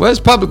 What's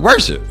public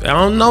worship? I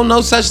don't know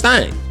no such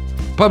thing.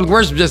 Public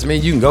worship just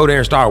means you can go there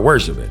and start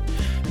worshiping.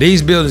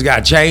 These buildings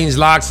got chains,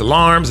 locks,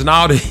 alarms, and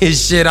all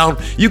this shit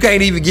on. You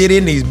can't even get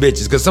in these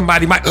bitches because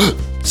somebody might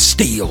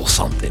steal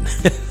something.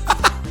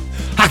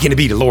 How can it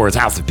be the Lord's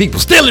house if people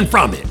stealing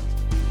from it?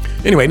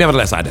 Anyway,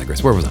 nevertheless, I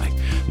digress. Where was I?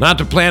 Not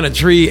to plant a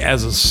tree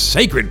as a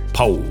sacred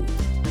pole.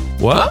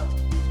 What?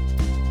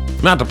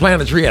 Not to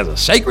plant a tree as a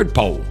sacred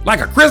pole, like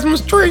a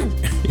Christmas tree.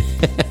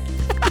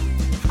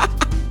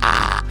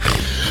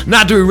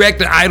 Not to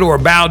erect an idol or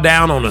bow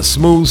down on a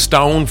smooth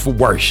stone for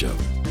worship.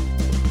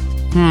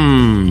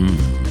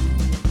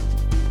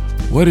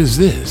 What is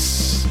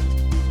this?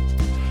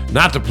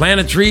 Not to plant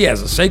a tree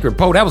as a sacred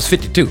pole. That was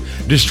 52.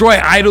 Destroy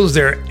idols,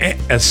 their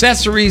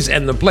accessories,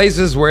 and the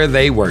places where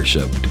they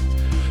worshipped.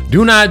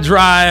 Do not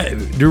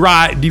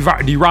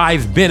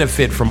derive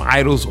benefit from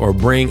idols or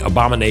bring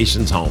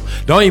abominations home.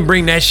 Don't even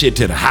bring that shit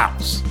to the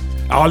house.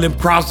 All them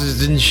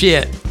crosses and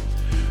shit.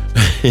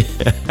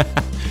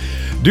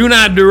 Do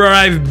not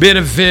derive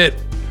benefit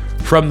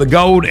from the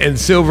gold and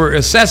silver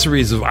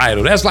accessories of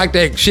idol. That's like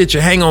that shit you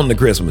hang on the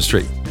Christmas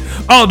tree.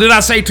 Oh, did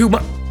I say too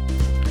much?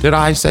 Did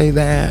I say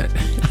that?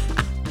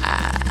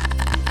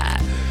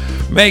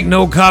 Make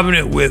no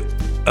covenant with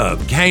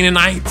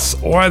Canaanites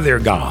or their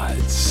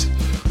gods.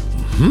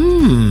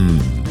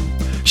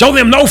 Show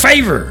them no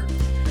favor.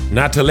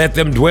 Not to let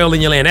them dwell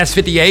in your land. That's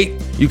 58.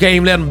 You can't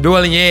even let them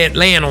dwell in your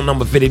land on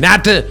number 50.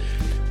 Not to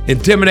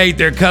intimidate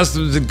their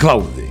customs and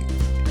clothing.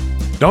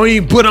 Don't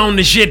even put on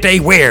the shit they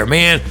wear,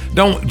 man.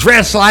 Don't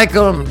dress like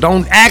them.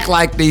 Don't act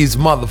like these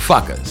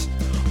motherfuckers.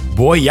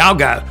 Boy, y'all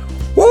got,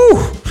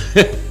 woo.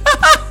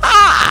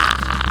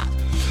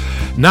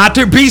 Not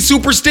to be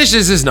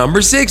superstitious is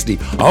number 60.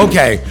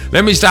 Okay,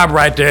 let me stop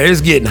right there. It's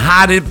getting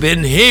hot up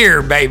in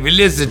here, baby.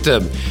 Listen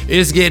to me.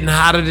 It's getting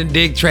hotter than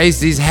Dick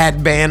Tracy's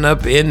hat band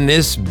up in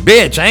this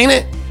bitch, ain't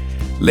it?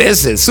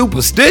 Listen,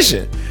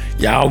 superstition.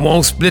 Y'all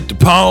won't split the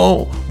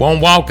pole,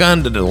 won't walk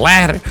under the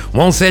ladder,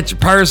 won't set your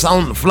purse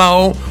on the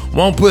floor,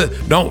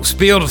 don't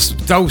spill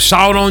throw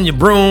salt on your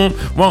broom,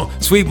 won't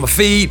sweep my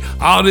feet,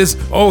 all this,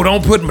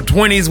 don't put my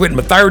 20s with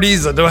my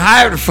 30s, or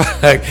however the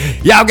fuck.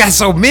 Y'all got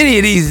so many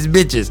of these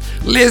bitches.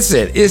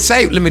 Listen, it's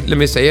safe. Let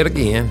me say it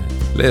again.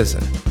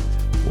 Listen,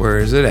 where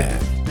is it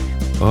at?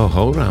 Oh,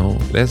 hold on.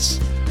 Let's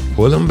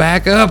pull them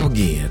back up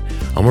again.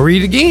 I'm gonna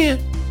read it again.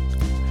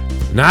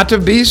 Not to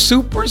be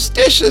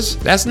superstitious.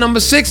 That's number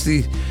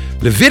 60.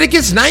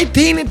 Leviticus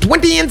 19 and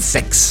 20 and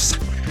 6.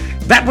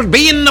 That would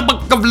be in the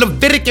book of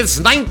Leviticus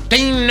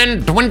 19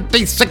 and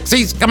 26.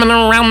 He's coming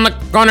around the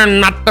corner,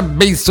 not to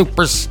be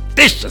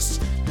superstitious.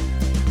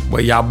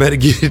 Well, y'all better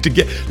get it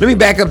together. Let me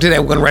back up to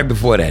that one right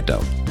before that,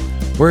 though.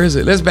 Where is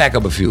it? Let's back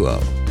up a few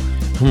of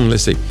them.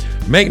 Let's see.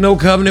 Make no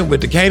covenant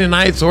with the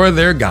Canaanites or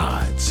their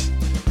gods.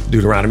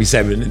 Deuteronomy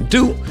 7 and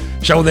 2.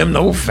 Show them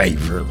no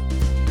favor.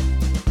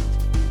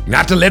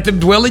 Not to let them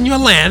dwell in your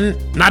land,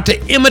 not to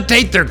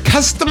imitate their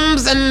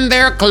customs and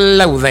their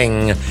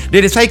clothing.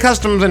 Did it say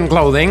customs and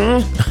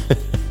clothing?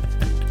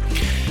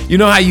 You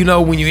know how you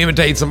know when you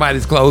imitate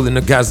somebody's clothing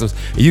and customs,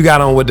 you got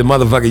on what the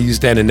motherfucker you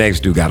standing next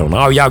to got on.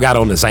 All y'all got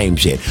on the same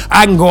shit.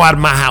 I can go out of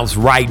my house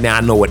right now.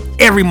 I know what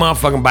every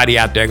motherfucking body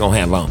out there gonna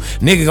have on.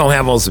 Nigga gonna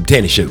have on some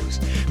tennis shoes.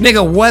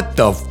 Nigga, what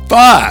the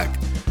fuck?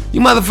 You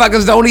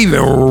motherfuckers don't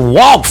even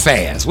walk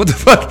fast. What the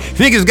fuck?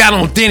 Niggas got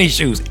on tennis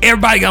shoes.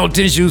 Everybody got on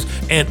tennis shoes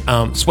and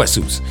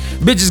sweatsuits.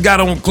 Bitches got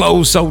on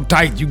clothes so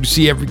tight you can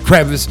see every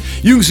crevice.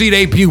 You can see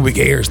their pubic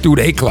hairs through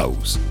their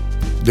clothes.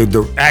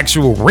 The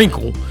actual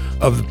wrinkle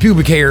of the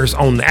pubic hairs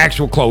on the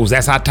actual clothes,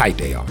 that's how tight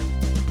they are.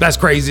 That's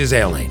crazy as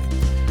hell, ain't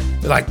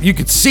it? Like, you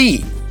could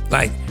see,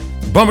 like,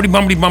 bumpity,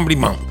 bumpity, bumpity,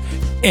 bump.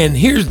 And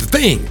here's the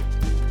thing.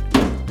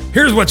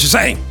 Here's what you're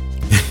saying.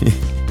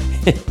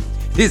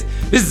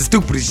 This is the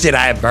stupidest shit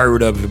I ever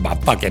heard of in my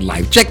fucking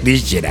life. Check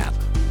this shit out.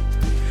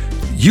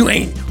 You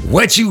ain't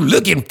what you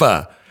looking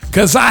for.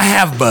 Cause I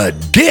have a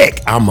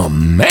dick. I'm a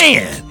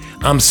man.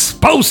 I'm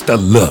supposed to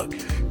look.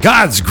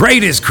 God's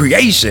greatest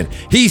creation.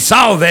 He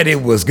saw that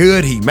it was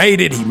good. He made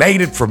it. He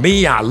made it for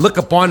me. I look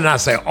upon it and I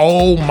say,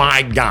 oh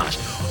my gosh,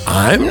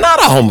 I'm not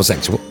a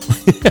homosexual.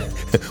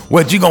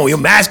 What, you gonna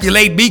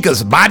emasculate me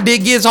because my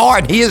dick gets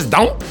hard, his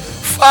don't?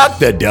 Fuck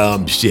the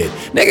dumb shit.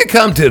 Nigga,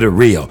 come to the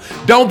real.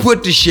 Don't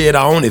put the shit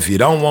on if you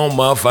don't want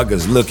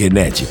motherfuckers looking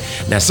at you.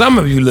 Now, some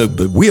of you look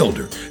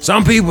bewildered.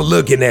 Some people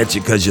looking at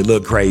you because you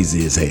look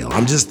crazy as hell.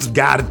 I'm just the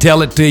guy to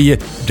tell it to you.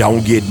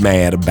 Don't get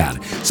mad about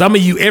it. Some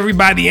of you,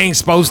 everybody ain't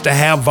supposed to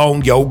have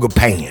on yoga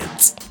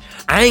pants.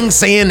 I ain't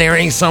saying there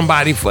ain't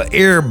somebody for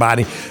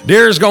everybody.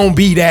 There's gonna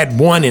be that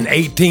one in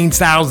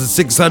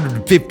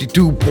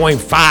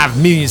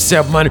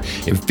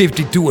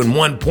 18,652.5,752 and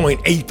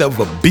 1.8 of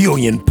a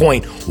billion,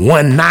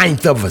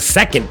 0.19 of a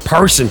second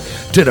person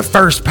to the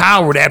first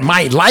power that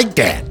might like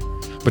that.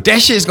 But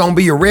that shit's gonna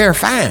be a rare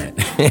find.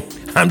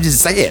 I'm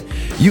just saying,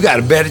 you got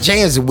a better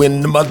chance of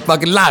winning the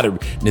motherfucking lottery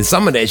than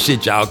some of that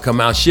shit y'all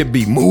come out shit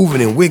be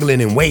moving and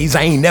wiggling in ways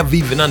I ain't never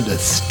even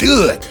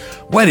understood.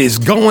 What is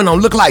going on?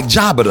 Look like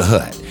Jabba the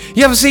Hutt.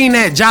 You ever seen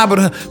that Jabba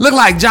the Hutt? Look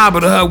like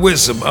Jabba the Hutt with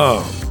some,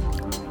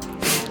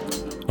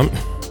 I'm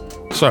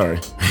sorry.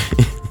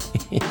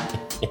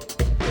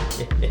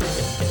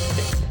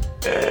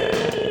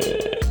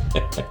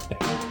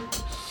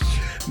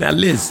 Now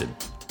listen,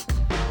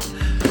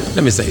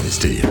 let me say this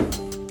to you.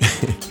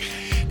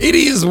 It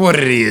is what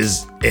it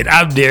is, and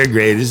I'm Derek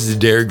Gray. This is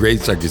Derek Gray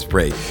Circus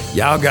Parade.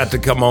 Y'all got to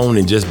come on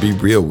and just be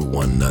real with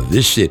one another.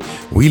 This shit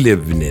we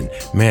living in,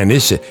 man,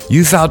 this shit.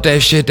 You thought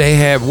that shit they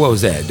had, what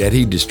was that? That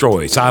he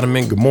destroyed Sodom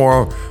and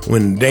Gomorrah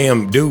when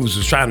damn dudes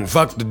was trying to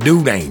fuck the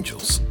dude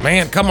angels.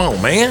 Man, come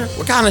on, man.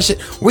 What kind of shit?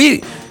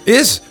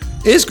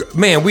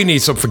 Man, we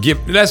need some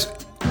forgiveness.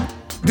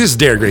 This is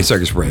Derek Gray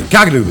Circus Parade.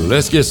 Cockadoodle,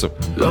 let's get some.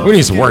 We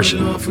need some worship.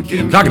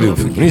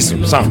 Cockadoodle, we need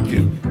some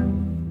something.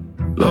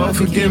 Lord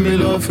forgive me,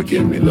 Lord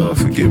forgive me, Lord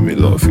forgive me,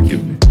 Lord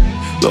forgive me.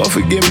 Lord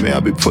forgive me, I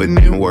be putting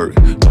in work.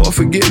 Lord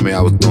forgive me,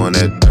 I was doing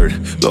that dirt.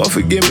 Lord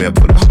forgive me, I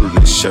put a hole in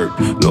his shirt.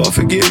 Lord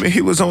forgive me,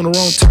 he was on the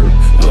wrong turf.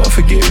 Lord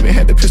forgive me,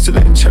 had the pistol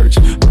in church.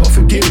 Lord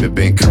forgive me,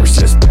 been cursed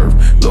since birth.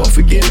 Lord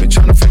forgive me,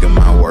 trying to figure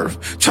my worth.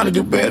 Trying to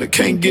do better,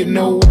 can't get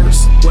no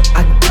worse. What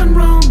I done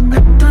wrong, I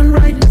done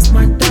right, it's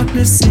my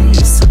darkness, see your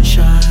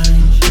sunshine.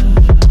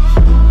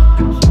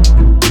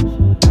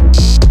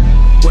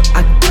 What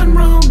I done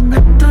wrong, I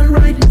done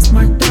right, it's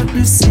my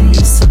darkness, see your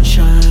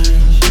sunshine.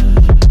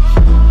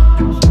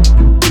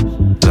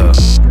 Look,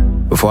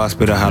 before I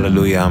spit a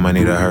hallelujah, I might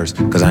need a hearse.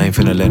 Cause I ain't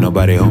finna let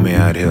nobody hold me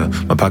out here.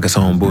 My pockets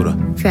on Buddha,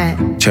 Fat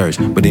church,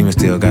 but even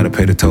still gotta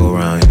pay the toll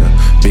around here.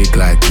 Big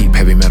Glock, keep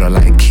heavy metal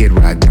like Kid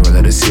Rock. Never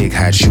let a sig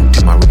hide, shoot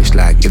to my wrist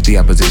like if the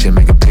opposition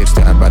make a pit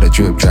stop by the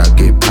drip drop,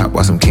 get popped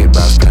while some kid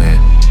box playing.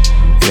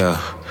 Yeah.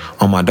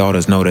 All my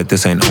daughters know that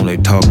this ain't only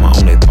talk. My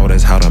only thought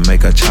is how to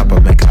make a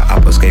chopper, make a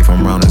op escape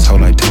from round this hole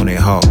like Tony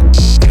Hawk.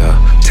 Yeah,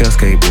 tell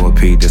skateboard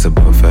Pete this a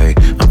buffet.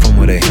 I'm from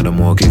where they handle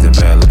more keys than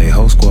ballet.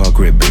 Whole squad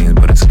grip beans,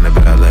 but it's in the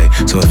ballet.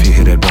 So if you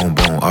hear that boom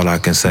boom, all I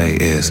can say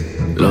is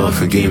Lord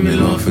forgive me,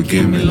 Lord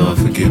forgive me, Lord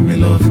forgive me,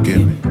 Lord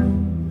forgive me.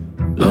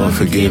 Lord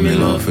forgive me,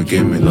 Lord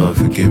forgive me, Lord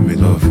forgive me,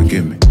 Lord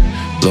forgive me.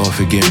 Lord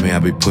forgive me, I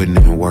be putting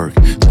in work.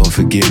 Lord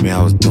forgive me,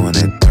 I was doing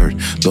that dirt.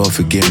 Lord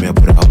forgive me, I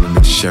put a hole in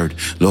his shirt.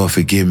 Lord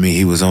forgive me,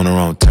 he was on the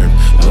wrong turf.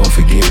 Lord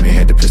forgive me,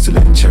 had the pistol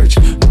in church.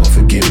 Lord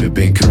forgive me,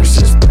 been cursed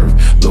since birth.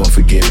 Lord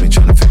forgive me,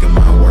 trying to figure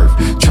my worth.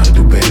 Trying to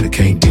do better,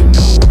 can't get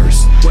no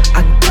worse. What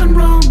I done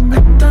wrong, I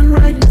done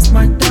right, it's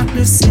my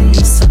darkness, see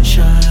your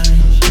sunshine.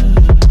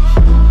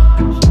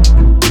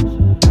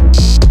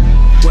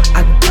 What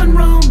I done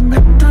wrong, I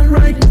done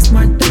right, it's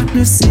my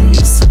darkness, see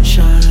your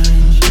sunshine.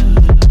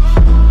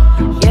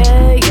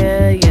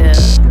 yeah.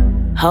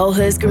 Whole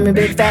hood screaming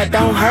big fat,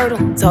 don't hurt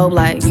him. Told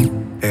like,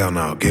 hell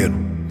no, get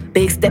him.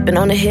 big stepping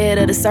on the head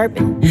of the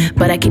serpent.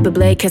 But I keep a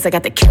blade cause I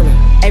got to kill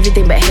him.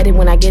 Everything but headed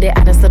when I get it.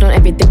 I done slid on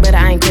everything but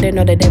I ain't credit.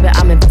 No the debit,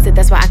 I'm invested.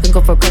 That's why I can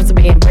go for crumbs to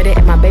being breaded.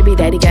 And my baby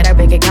daddy got our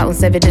bank account on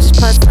 7 dishes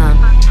plus some.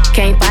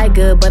 Can't fight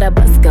good but I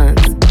bust guns.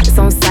 It's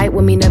on sight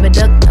with me, never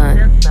duck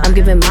none. I'm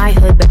giving my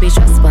hood baby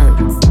trust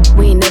funds.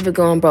 We ain't never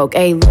going broke,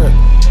 ayy look.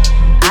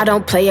 I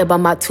don't play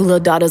about my 2 little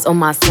daughters or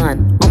my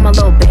son. On my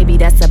little baby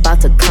that's about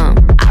to come.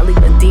 I leave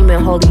a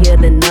demon holier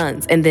than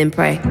nuns and then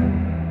pray.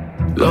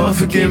 Lord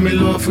forgive me,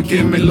 Lord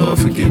forgive me, Lord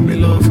forgive me,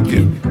 Lord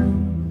forgive me.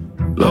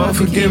 Lord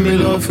forgive me,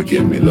 Lord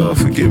forgive me, Lord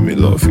forgive me,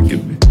 Lord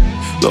forgive me.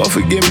 Lord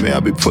forgive me, I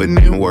be putting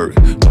in work.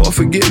 Lord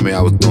forgive me,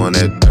 I was doing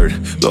that dirt.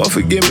 Lord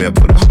forgive me, I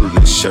put a hole in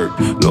his shirt.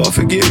 Lord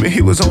forgive me,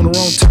 he was on the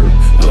wrong turf.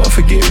 Lord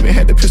forgive me,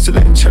 had the pistol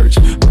in church.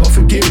 Lord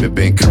forgive me,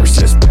 been cursed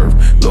since birth.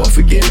 Lord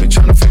forgive me,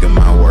 trying to figure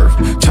my worth.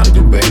 Trying to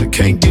do better,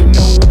 can't get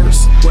no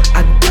worse. What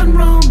I done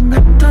wrong, I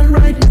done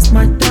right, it's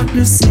my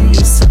darkness, see your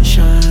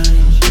sunshine.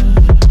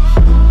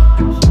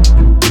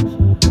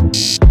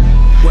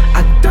 What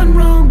I done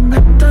wrong, I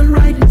done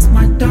right, it's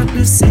my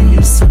darkness, see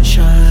your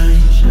sunshine.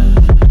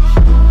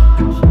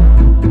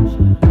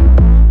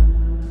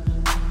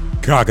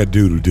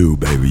 Cock-a-doodle-doo,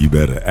 baby. You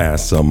better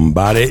ask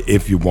somebody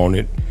if you want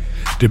it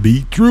to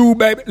be true,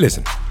 baby.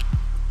 Listen.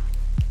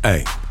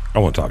 Hey, I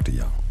want to talk to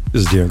y'all.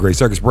 This is Dear and Great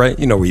Circus Parade.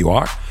 You know where you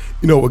are.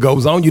 You know what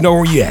goes on. You know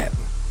where you at.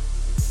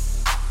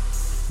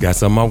 Got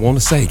something I want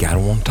to say. I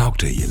want to talk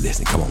to you.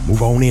 Listen, come on.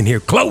 Move on in here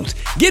close.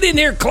 Get in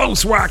here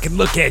close where I can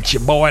look at you,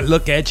 boy.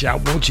 Look at you. I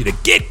want you to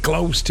get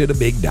close to the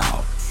big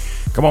dog.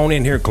 Come on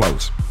in here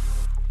close.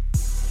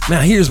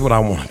 Now, here's what I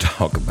want to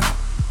talk about.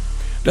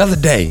 The other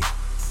day,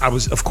 I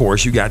was, of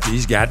course, you got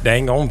these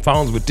goddamn on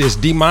phones with this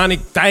demonic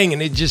thing,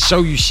 and it just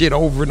show you shit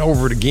over and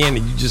over again,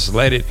 and you just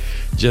let it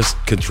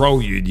just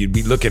control you. You'd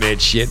be looking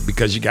at shit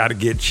because you got to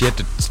get shit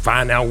to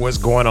find out what's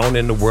going on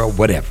in the world,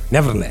 whatever.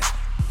 Nevertheless,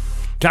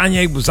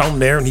 Kanye was on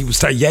there, and he was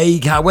saying, yay,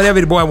 whatever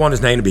the boy want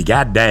his name to be.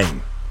 God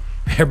dang.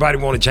 Everybody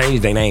want to change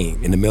their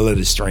name in the middle of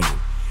the stream.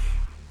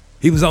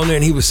 He was on there,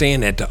 and he was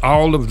saying that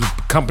all of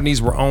the companies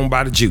were owned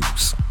by the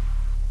Jews.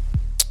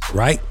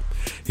 Right?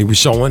 He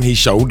showed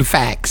the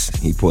facts.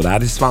 He pulled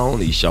out his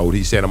phone. He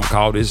said, I'm going to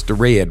call this the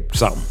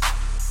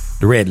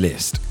red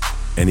list.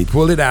 And he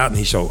pulled it out and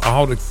he showed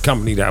all the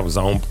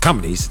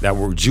companies that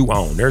were Jew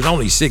owned. There's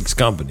only 6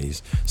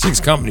 companies. 6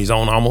 companies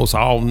own almost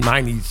all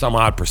 90 some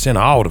odd % of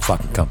all the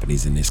fucking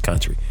companies in this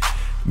country.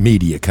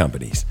 Media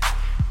companies.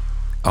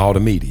 All the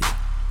media.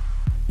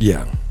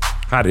 Yeah.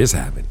 How did this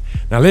happen?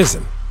 Now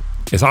listen,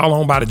 it's all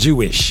owned by the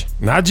Jewish.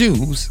 Not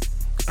Jews.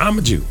 I'm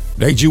a Jew.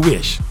 They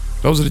Jewish.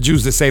 Those are the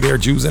Jews that say they're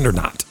Jews and they're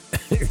not.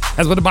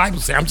 That's what the Bible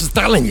says. I'm just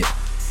telling you.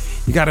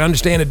 You got to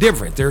understand the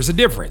difference. There's a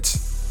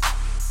difference.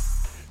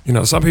 You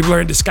know, some people are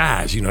in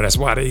disguise. You know, that's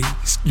why they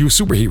use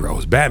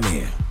superheroes.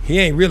 Batman. He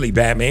ain't really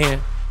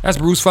Batman. That's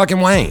Bruce fucking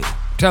Wayne. I'm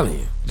telling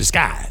you.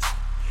 Disguise.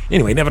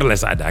 Anyway,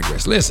 nevertheless, I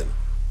digress. Listen.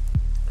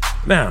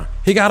 Now,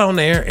 he got on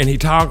there and he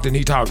talked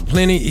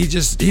plenty. He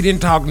didn't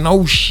talk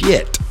no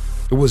shit.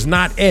 It was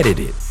not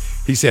edited.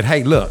 He said,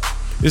 hey, look,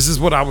 this is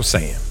what I was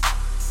saying.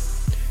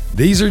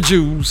 These are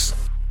Jews.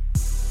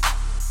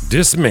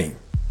 This me.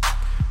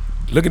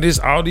 Look at this.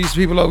 All these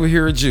people over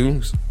here are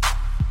Jews.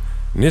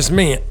 And this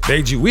man,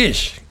 they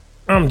Jewish.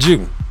 I'm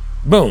Jew.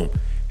 Boom.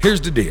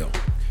 Here's the deal.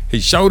 He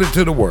showed it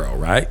to the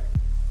world, right?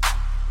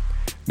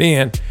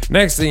 Then,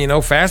 next thing you know,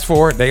 fast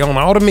forward, they own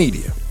all the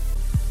media.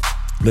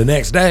 The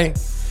next day,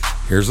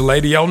 here's a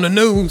lady on the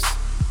news.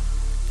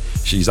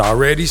 She's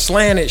already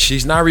slanted.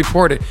 She's not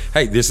reported.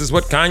 Hey, this is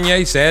what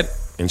Kanye said.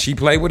 And she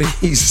played what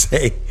he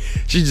said.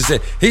 She just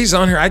said, he's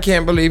on here. I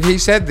can't believe he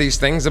said these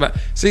things about.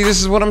 See, this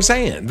is what I'm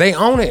saying. They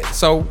own it.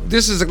 So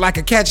this is like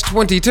a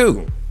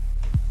catch-22.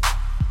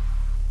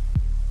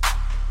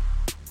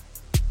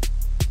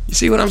 You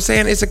see what I'm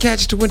saying? It's a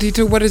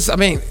catch-22. What is? I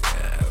mean,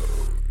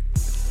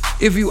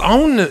 if you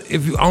own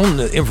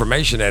the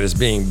information that is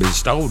being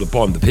bestowed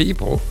upon the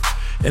people,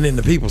 and then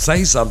the people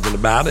say something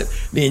about it,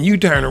 then you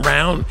turn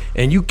around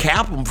and you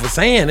cap them for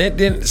saying it.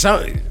 Then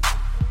so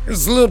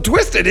it's a little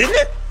twisted, isn't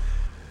it?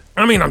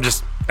 I mean, I'm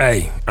just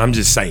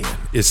saying,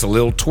 it's a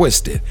little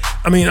twisted.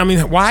 I mean,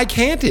 why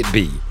can't it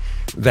be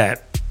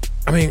that?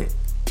 I mean,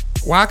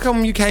 why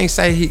come you can't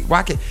say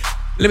why can't?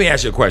 Let me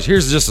ask you a question.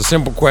 Here's just a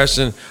simple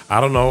question. I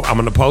don't know. I'm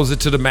gonna pose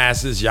it to the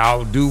masses.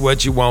 Y'all do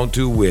what you want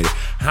to with it.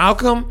 How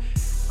come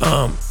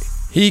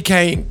he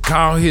can't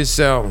call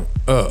himself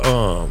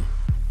a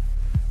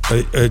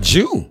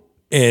Jew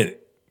and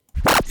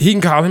he can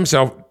call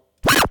himself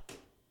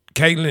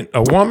Caitlyn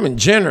a woman,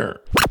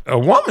 Jenner a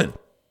woman?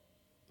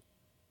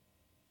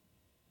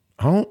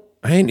 I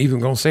ain't even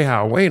gonna say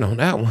how I wait on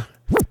that one.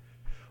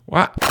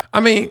 Why? I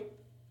mean,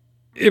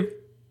 if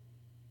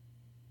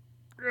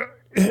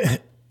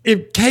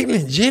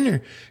Caitlyn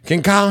Jenner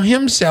can call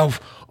himself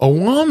a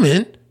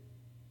woman,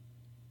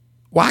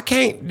 why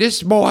can't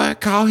this boy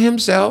call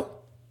himself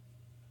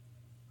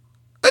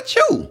a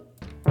Jew?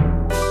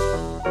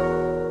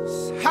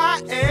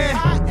 Hot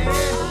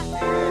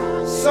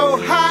and so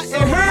hot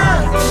in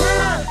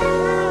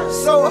her,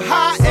 so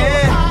hot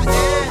and.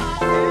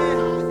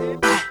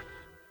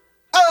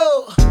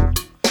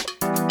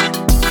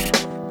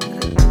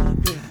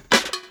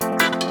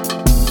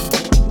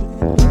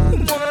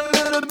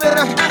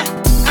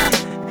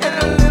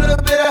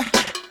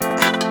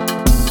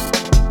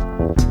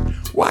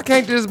 Why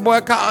can't this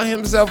boy call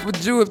himself a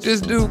Jew if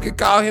this dude can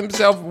call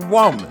himself a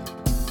woman?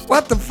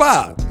 What the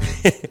fuck?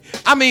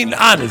 I mean,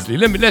 honestly,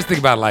 let's think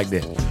about it like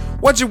this.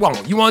 What you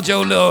want? You want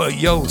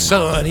your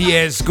son, he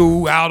at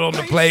school, out on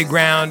the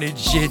playground and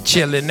shit,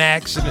 chilling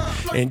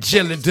and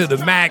chilling to the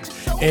max,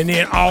 and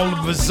then all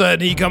of a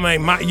sudden he come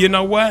in, you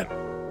know what?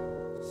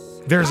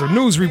 There's a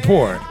news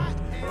report.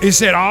 It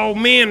said all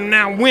men are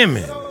now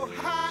women.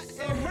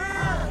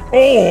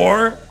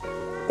 Or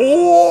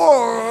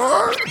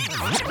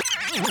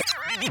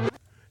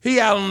he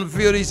out on the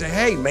field, he said,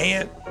 hey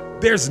man,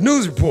 there's a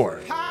news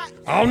report.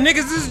 All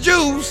niggas is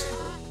Jews.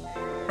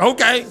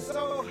 Okay,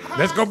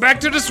 let's go back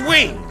to the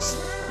swings.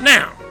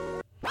 Now,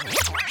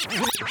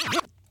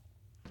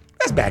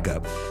 let's back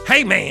up.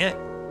 Hey man,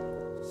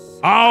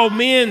 all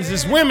men's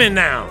is women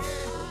now.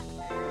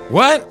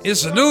 What?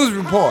 It's a news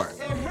report.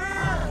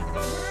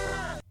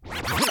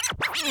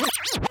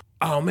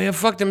 All no, man,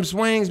 fuck them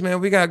swings, man.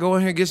 We gotta go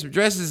in here and get some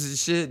dresses and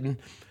shit and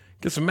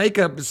get some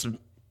makeup and some.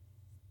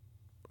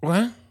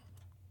 What?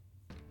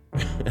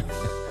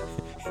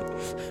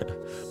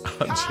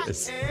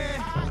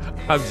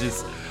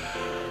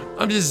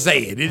 I'm just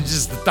saying. It's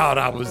just the thought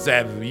I was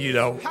having, you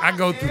know. I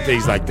go through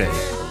things like that.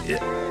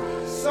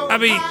 I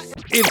mean,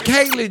 if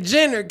Caitlyn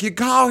Jenner can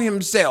call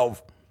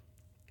himself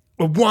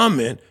a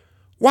woman,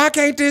 why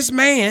can't this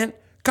man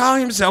call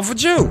himself a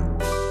Jew?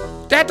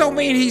 That don't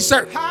mean he's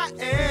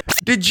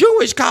the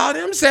Jewish call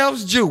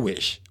themselves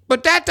Jewish,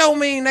 but that don't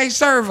mean they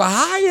serve a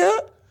higher.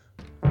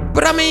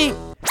 But I mean,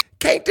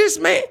 can't this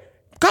man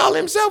call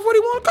himself what he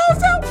want to call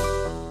himself?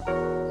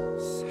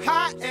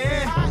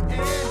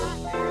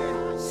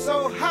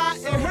 So hot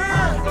and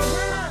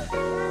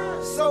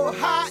so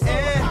hot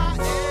and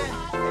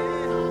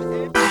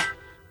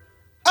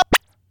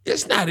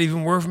it's not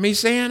even worth me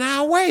saying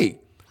I'll wait.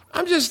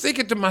 I'm just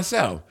thinking to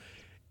myself,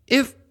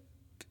 if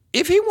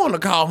he want to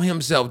call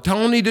himself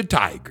Tony the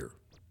Tiger,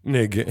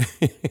 nigga,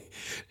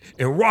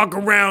 and walk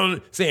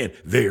around saying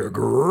they're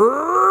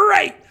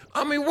great,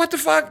 I mean, what the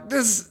fuck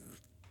does?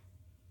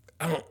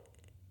 I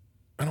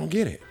don't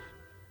get it.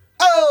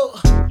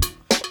 oh.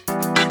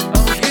 I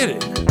don't get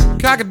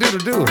it.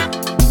 Cock-a-doodle-doo.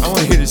 I want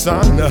to hear this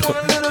song. No.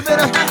 A little bit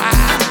of,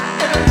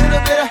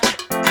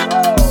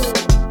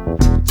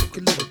 Take a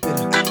little bit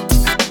of,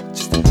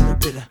 just a little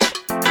bit of,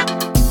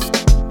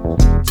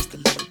 just a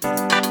little bit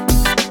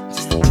of,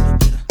 just a little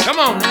bit of. Come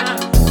on now.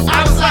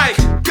 I was like,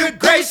 good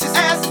gracious,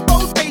 ass is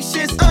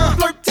bodacious,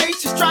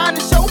 flirtatious, trying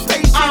to show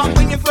patience. I'm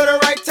waiting for the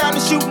right time to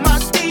shoot my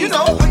steez. You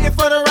know, waiting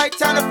for the right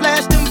time to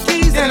flash them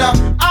keys. And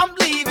I'm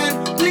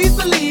leaving, please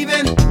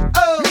believing.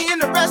 Me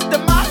and the rest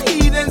of my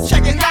heathens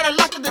checking out a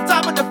lock at the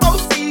top of the Four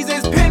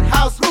Seasons.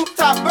 Penthouse,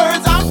 rooftop,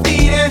 birds I'm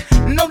feeding.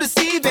 No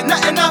deceiving,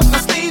 nothing up my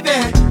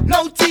sleeving.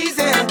 No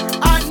teasing,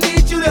 I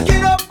need you to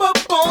get up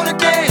on the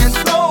dance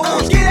floor.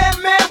 Get that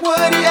man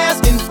what he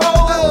asking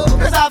for.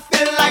 Cause I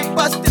feel like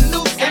busting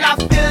loose and I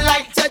feel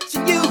like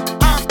touching you.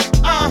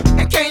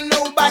 And can't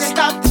nobody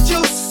stop the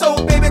juice. So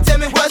baby, tell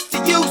me what's the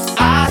use?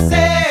 I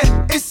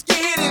said, it's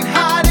getting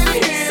hot in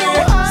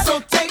here. So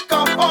take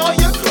off all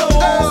your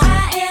clothes.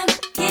 I am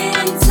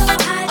getting so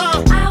hot,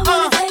 I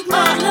wanna take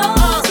my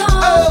clothes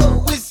off.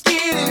 Oh, it's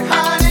getting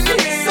hot in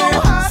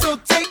here. So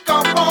take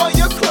off all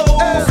your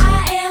clothes.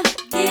 I am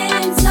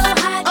getting so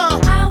hot,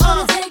 I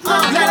wanna take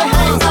my Let it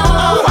hang. clothes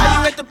off. Why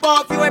you at the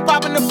bar if you ain't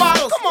popping the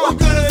bottles? Come on. What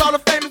good is all the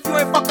fame if you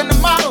ain't fucking the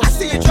models? I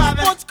see you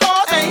driving sports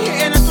cars, ain't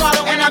hitting the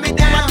throttle. And I be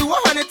damn, I do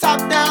 100 top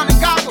down and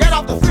gobble. Get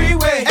off the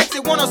freeway,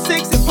 exit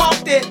 106 and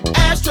parked it.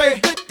 Ashtray,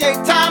 good day,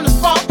 time to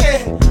spark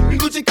it.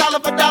 Gucci collar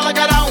for dollar,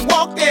 got out and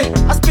walked it.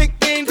 I speak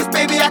game, cause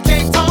baby I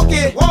can't talk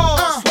it. Whoa,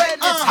 sweating,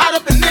 it's hot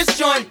up in this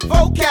joint.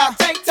 Vocal,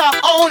 tank top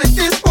on at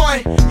this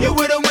point. You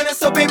with a winner,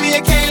 so baby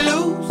you can't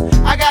lose.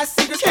 I got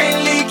secrets,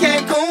 can't leave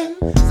Cancun.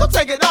 So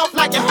take it off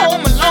like you're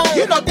home alone.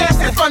 You know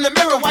dancing in front of the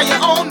mirror while you're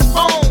on the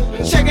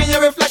phone. Checking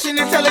your reflection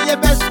and telling your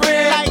best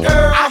friend, like,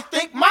 girl, I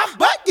think my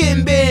butt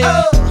getting big.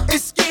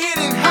 It's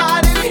getting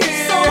hot in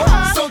here.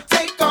 So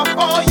take off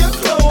all your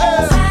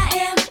clothes. I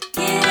am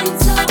getting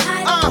so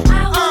hot,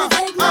 I wanna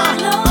take my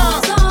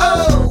clothes off.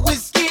 Oh,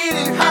 it's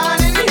getting hot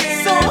in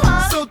here.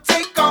 So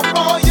take off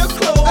all your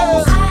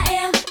clothes. I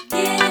am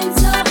getting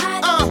so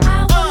hot,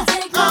 I wanna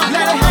take my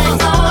Let it hang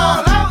clothes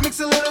off. all out. Mix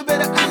a little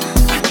bit of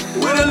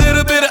With a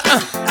little bit of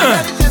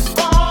let it just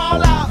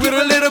fall out. with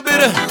a little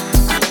bit of,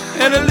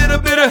 and a little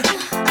bit of.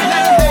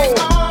 Let it hang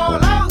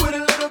all out with a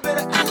little bit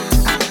of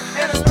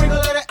and a sprinkle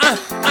of it.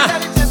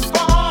 Let it just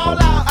fall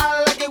out.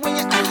 I like it when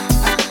you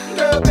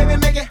girl, baby,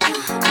 make it.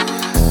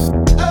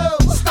 Oh,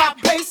 stop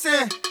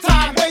pacing,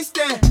 time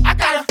wasting. I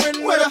got a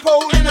friend with a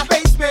pole in the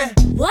basement.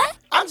 What?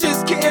 I'm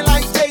just kidding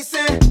like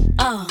Jason,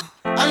 Oh,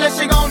 unless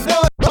you gon' do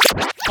it.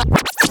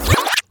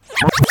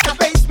 The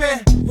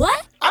basement.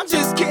 what? I'm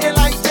just kidding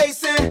like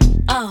Jason,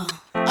 Oh,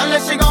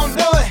 unless you gon'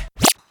 do it.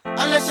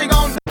 Unless you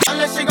gon' do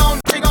it.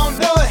 She gon'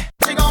 do it.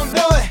 She gon'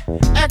 do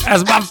it.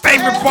 That's my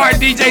favorite part.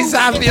 DJ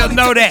Seinfeld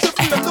know that.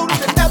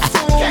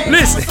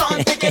 Listen,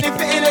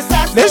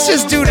 let's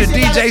just do the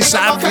DJ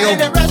Seinfeld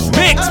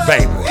mix,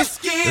 baby.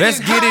 Let's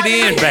get it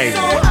in, baby.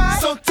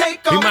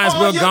 We might as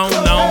well go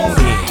on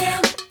in.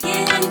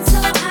 getting so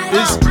hot,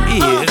 This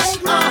is.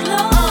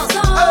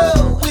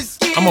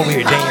 I'm over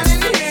here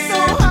dancing.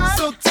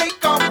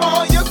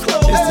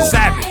 It's the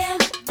Sabbath.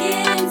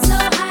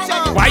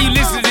 Why you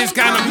listen to this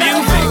kind of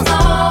music?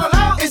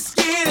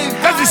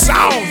 Cause this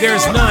song,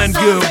 there's none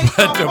good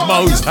but the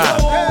Most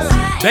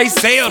High. They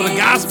sell the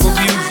gospel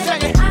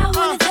music.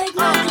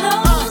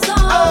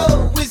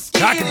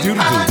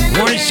 Cock-a-doodle-doo.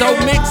 Morning show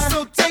mix?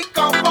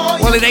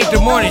 Well, it ain't the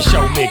morning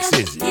show mix,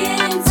 is it?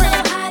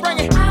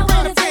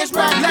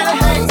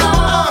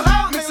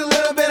 Mix a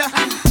little bit of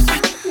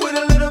with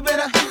a little bit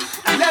of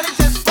let it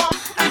just fall,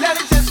 let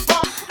it just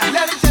fall,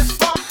 let it just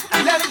fall,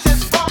 let it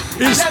just fall.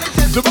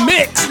 It's the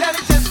mix. Let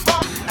it just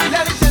fall,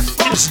 let it just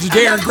fall. It's the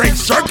Darren Great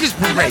Circus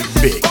Parade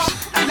mix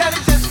Let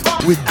it just fall,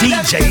 with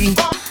DJ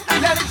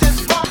let it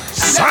just fall,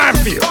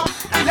 Seinfeld.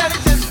 let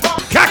it just fall.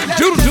 Cock-a-doodle-doo.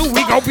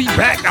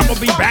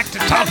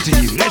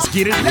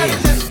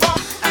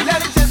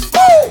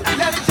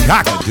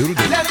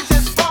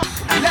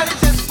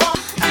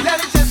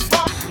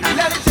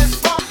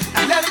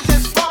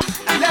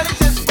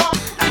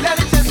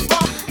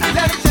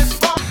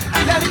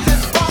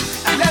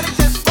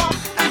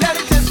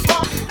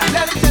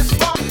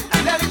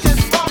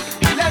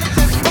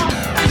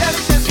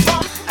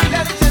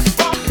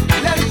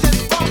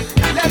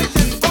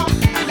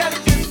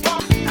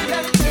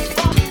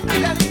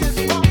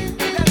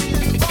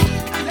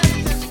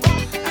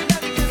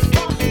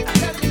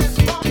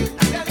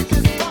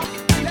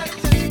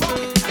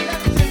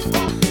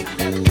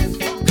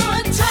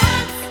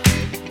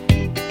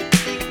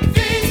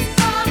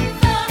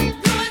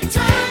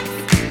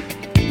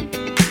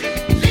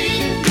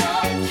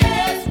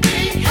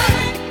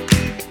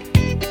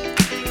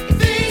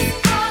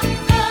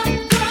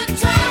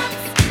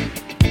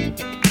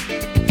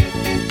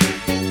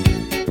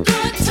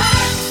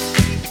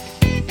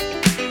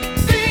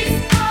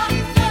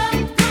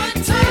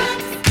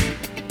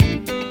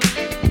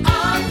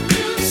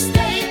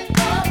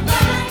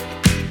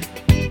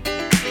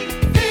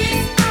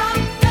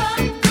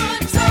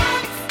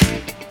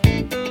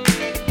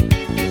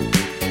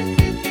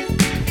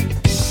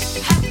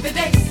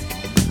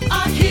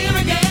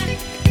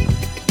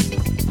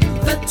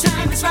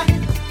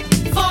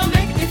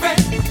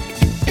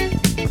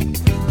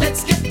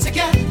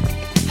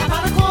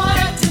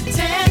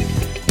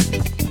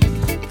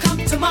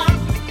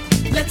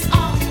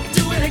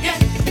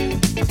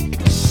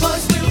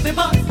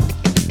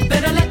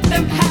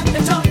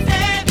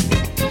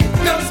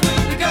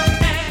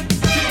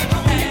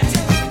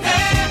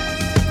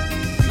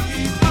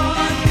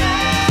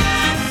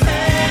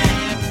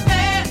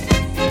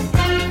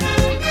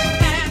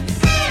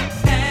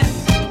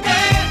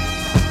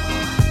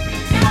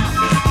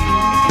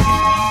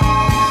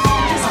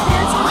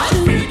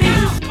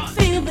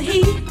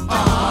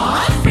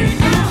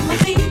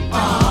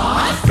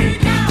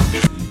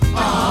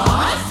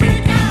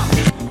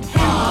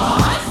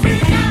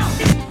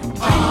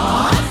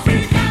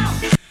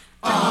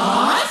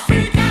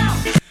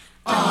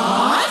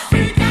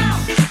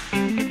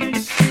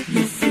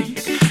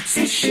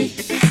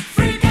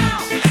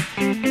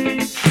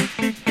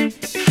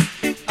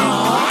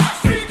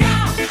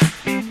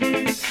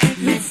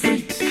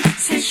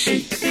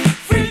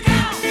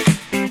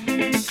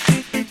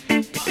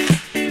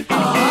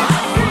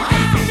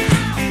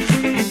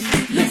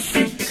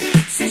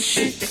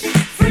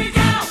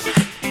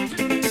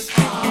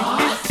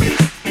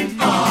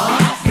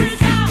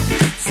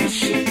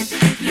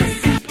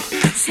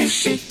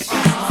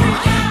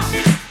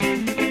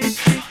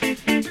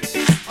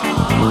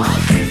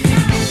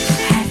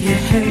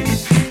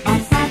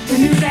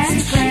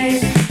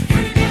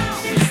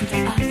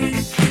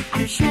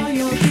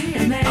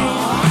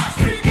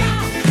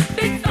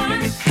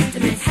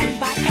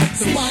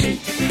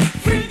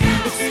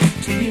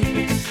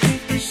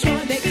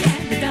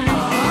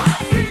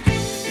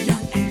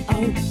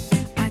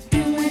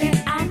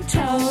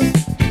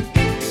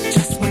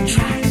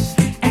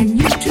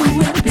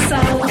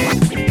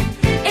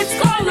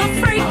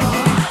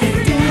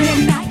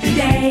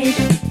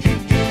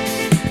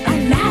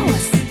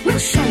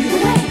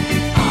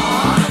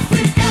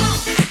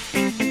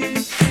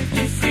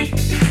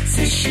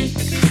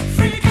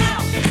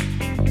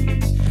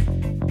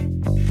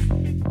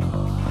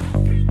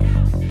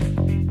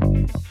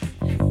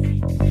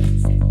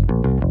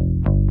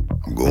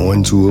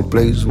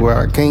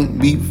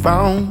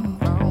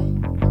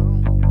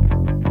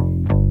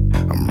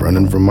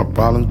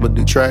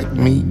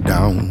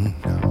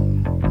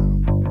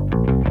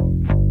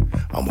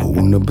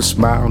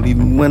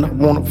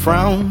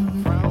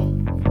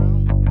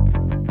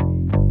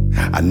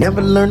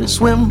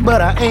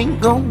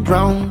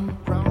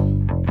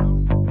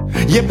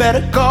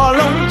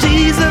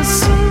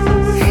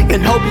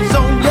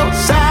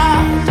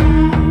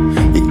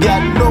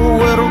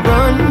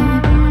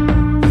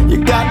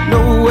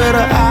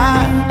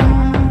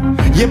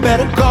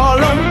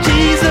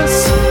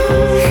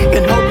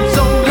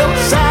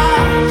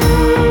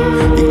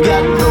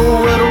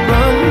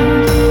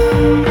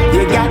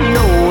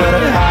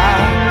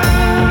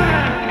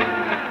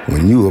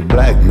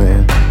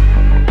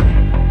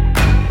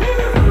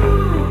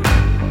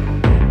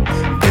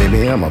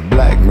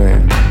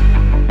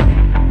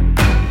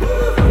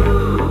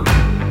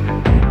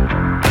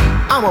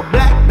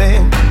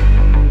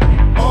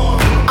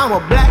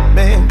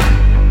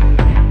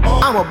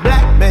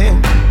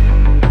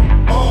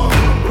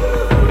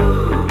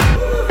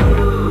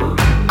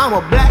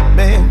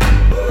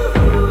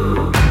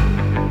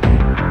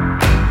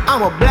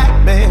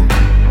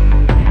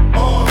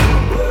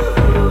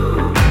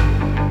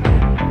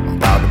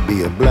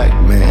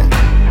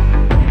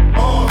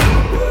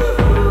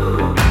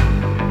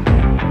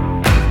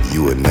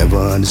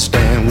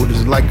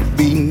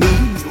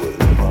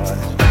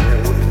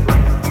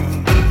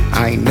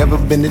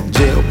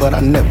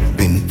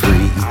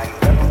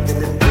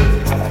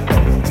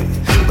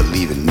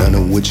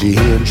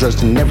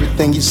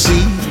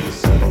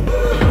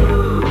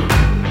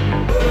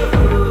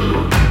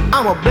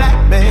 I'm a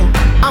black man.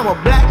 I'm a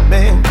black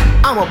man.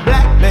 I'm a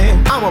black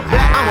man. I'm a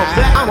black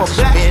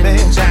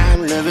man.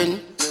 Time living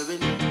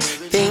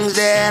things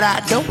that I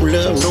don't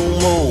love no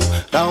more.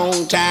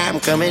 Long time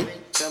coming.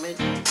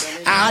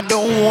 I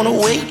don't wanna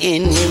wait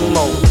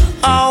anymore.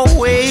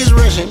 Always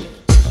rushing,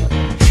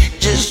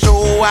 just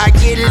so I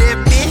get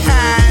left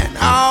behind.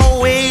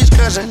 Always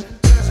cussing.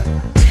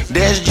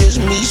 That's just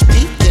me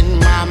speaking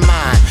my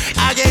mind.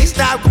 I can't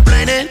stop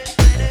complaining.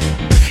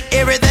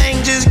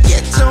 Everything just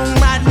gets on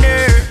my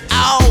nerve.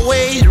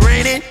 Always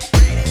raining.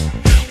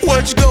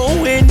 What's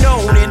going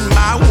on in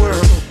my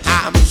world?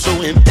 I'm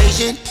so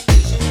impatient.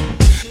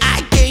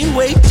 I can't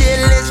wait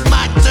till it's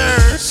my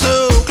turn.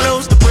 So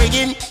close to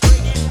breaking.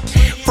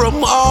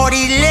 From all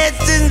these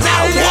lessons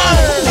I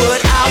want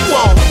what I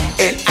want,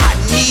 and I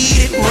need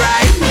it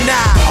right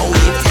now.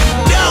 If you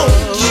don't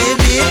give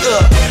it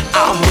up,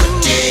 I'ma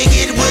take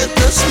it with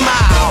a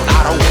smile.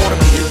 I don't wanna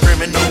be a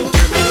criminal.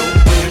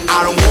 I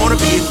don't wanna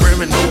be a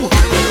criminal.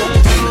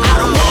 I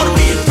don't wanna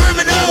be a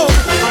criminal.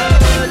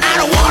 I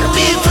don't wanna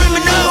be a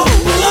criminal.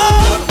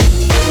 Whoa.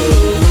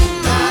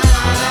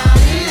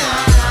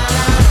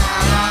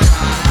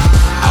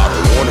 I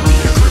don't wanna be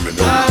a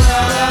criminal.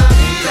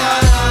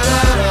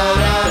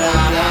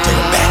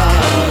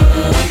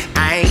 I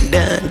ain't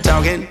done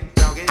talking.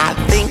 I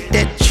think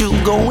that you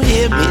gon'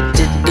 hear me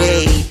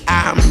today.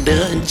 I'm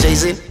done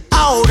chasing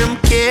all them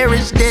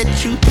carrots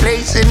that you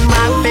place in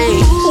my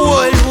face.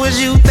 What was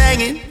you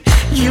thinking?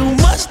 You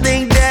must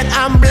think that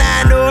I'm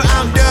blind or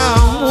I'm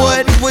dumb.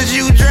 What was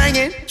you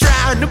drinking?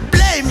 Trying to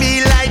play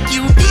me like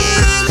you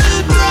did.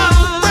 You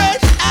drunk,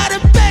 fresh out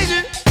of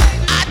patience.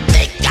 I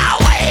think I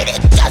waited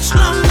just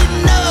long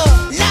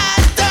enough. Now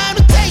it's time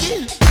to take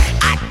it.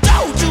 I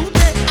told you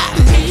that I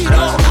need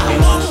all I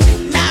want.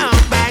 Now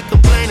I'm back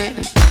complaining.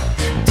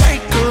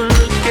 Take a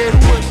look at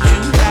what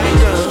you got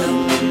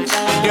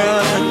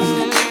done.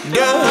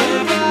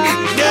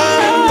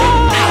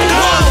 I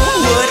want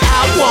what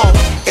I want,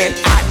 and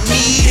I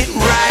need it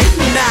right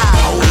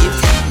now. If you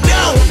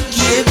don't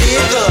give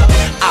it up,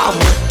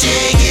 I'ma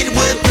take it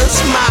with a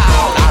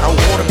smile. I don't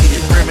wanna be a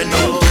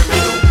criminal,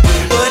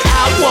 but I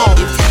want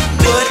it.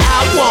 But I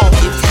want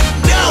it.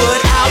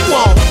 But I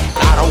want. I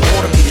don't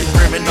wanna be a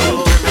criminal.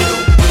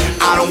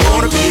 I don't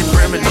wanna be a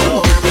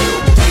criminal,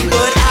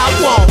 but I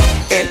want,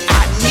 and I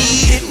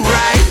need it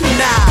right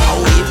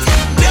now. If you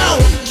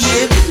don't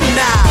give it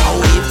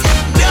now, if you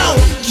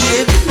don't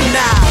give it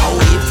now,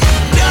 if you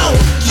don't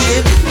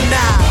give it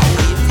now,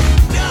 if you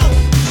don't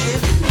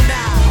give it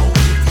now,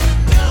 if you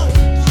don't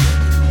give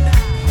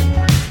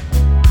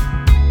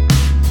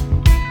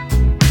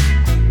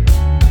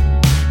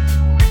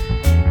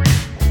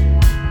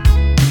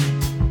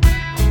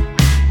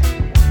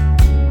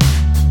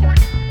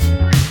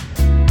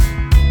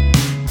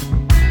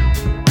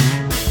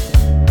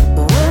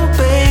Oh,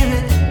 baby,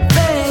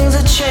 things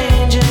are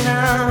changing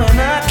now, and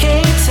I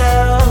can't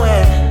tell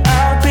where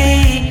I'll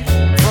be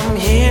from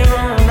here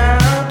on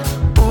out.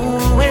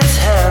 Ooh, it's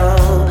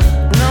hell,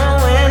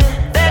 knowing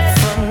that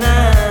for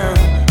now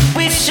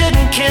we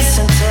shouldn't kiss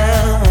and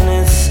tell, and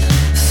it's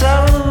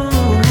so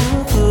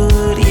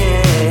good,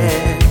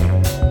 yeah.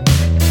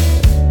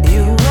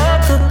 You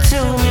walk up to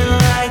me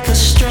like a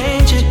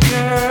stranger,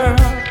 girl,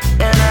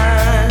 and I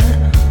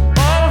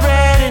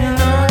already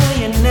know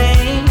your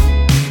name.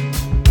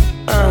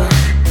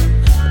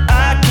 I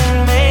can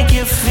make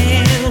you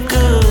feel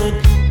good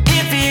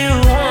if you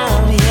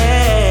want,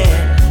 yeah.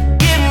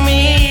 Give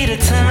me the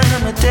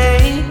time of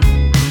day.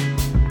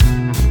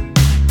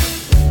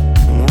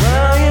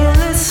 Well, you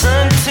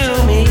listen to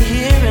me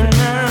here and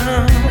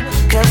now,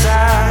 'cause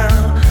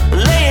I'll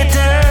lay it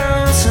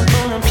down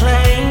simple and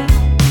plain.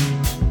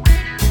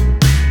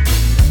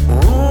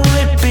 Ooh,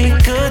 it'd be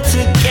good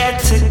to get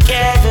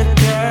together,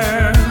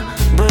 girl,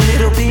 but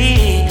it'll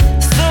be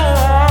so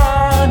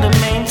hard to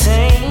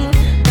maintain,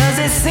 'cause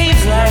it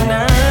seems like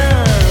now,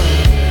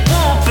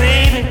 oh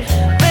baby,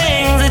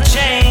 things are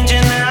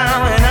changing now,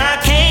 and I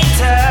can't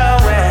tell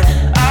where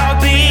I'll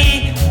be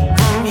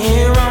from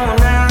here on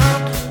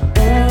out.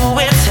 Ooh,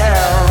 it's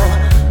hell,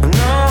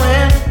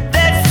 knowing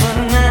that for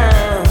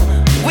now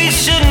we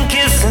shouldn't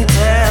kiss and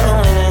tell,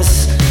 and it's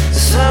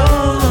so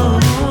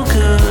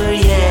good,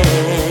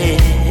 yeah,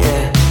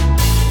 yeah.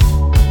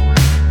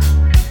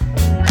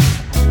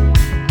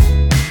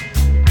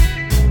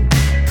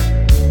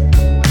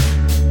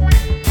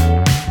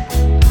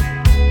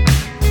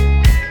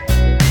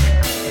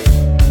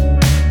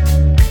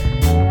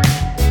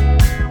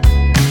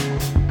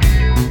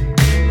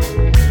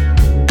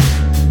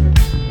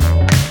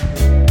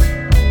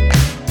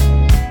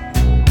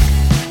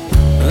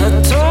 I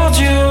told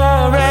you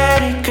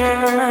already,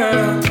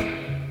 girl,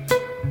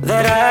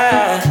 that I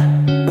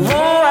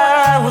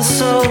was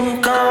so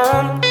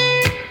gone.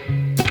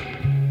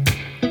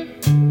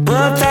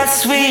 But that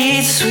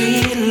sweet,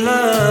 sweet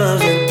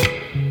loving,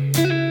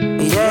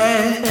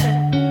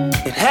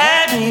 yeah, it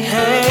had me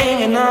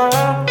hanging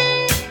on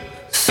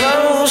so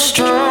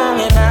strong,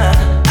 and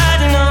I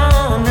know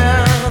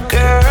now,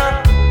 girl,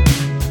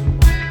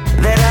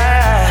 that I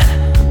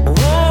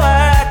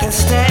can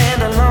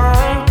stand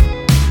alone.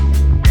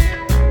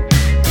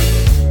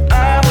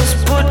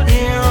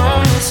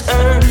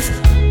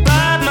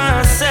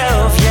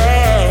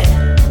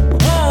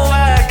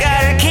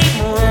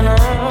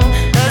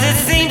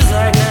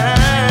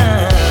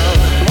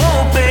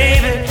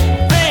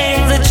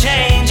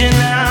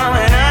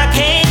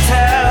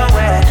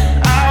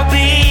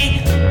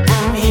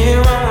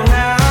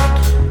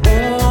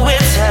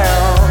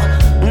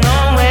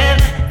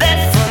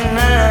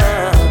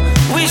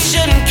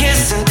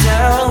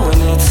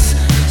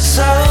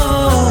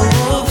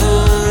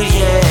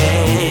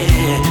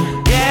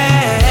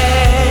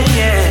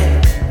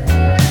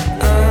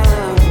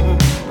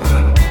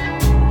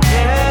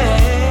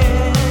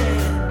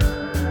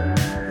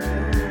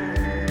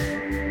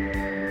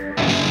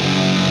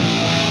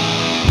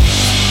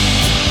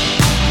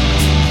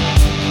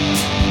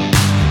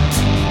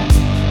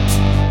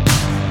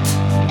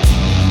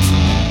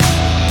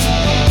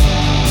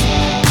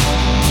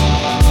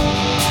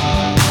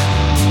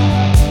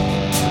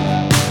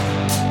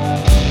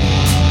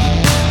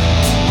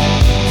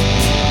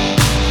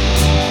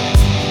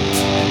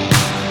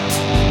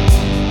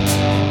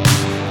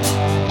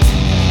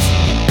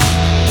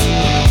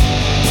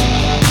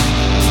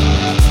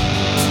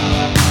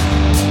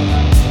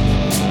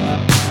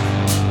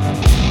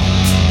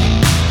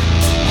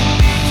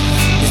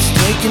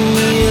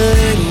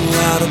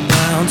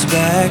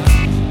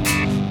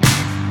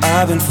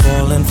 been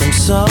falling from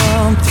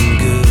something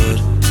good.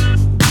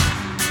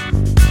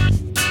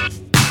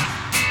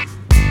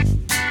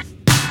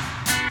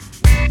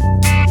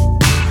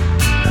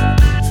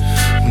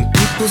 When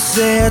people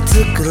say I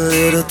took a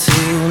little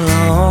too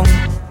long,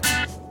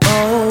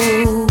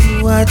 oh,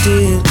 I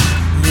did,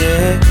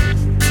 yeah.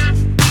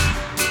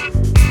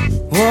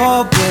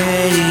 Oh,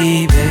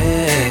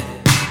 baby,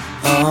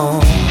 oh.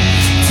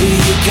 Till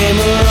you came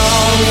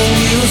along and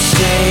you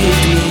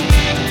saved me.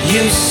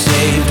 You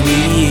saved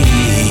me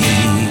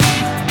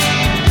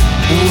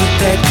with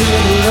that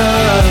good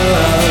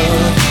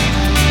love.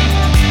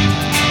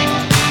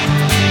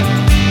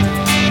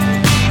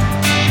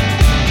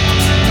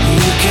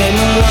 You came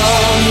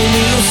along and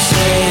you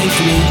saved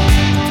me.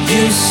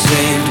 You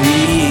saved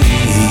me.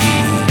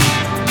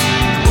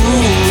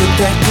 Ooh, with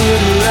that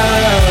good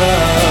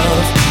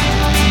love.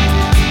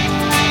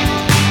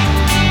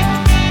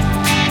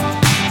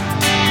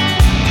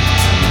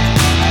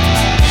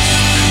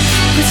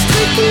 It's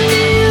taking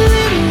me a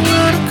little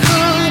while to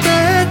call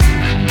back.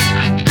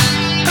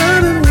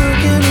 I've been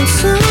working on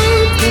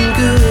something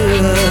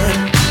good.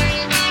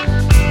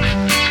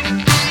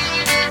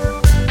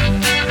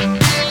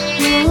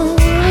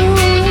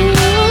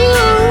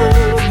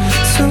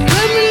 So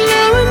every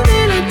now and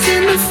then I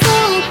tend to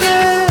fall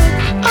back.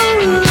 Oh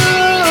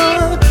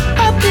Lord,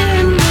 I've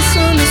been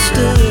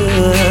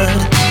misunderstood.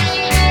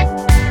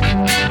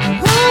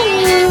 Oh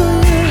yeah.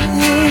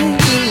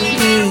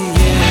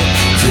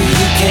 Till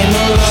you came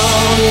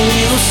along and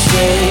you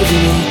saved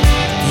me.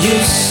 You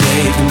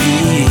saved me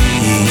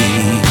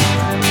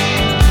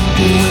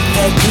with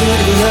that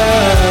good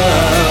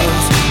love.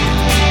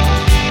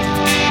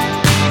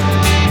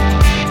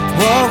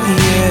 Oh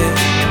yeah,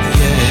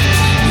 yeah.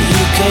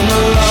 You came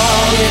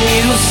along and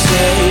you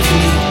saved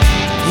me.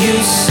 You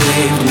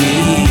saved me.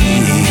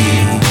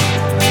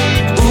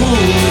 Ooh,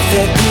 with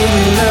that good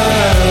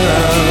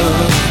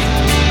love.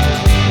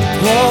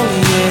 Oh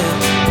yeah,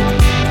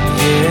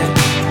 yeah.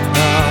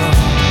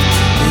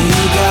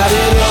 You got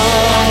it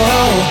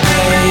all,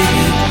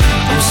 baby.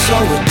 I'm so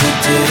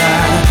addicted,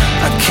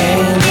 I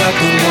can't help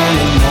but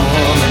wanting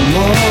more and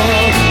more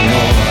and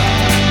more.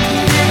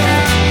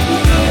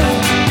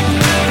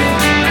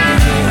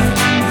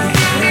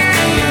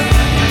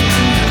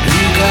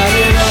 You got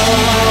it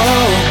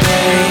all,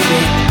 baby.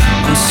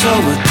 I'm so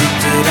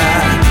addicted,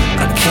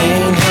 I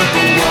can't help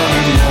but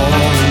wanting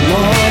more and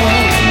more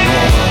and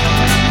more.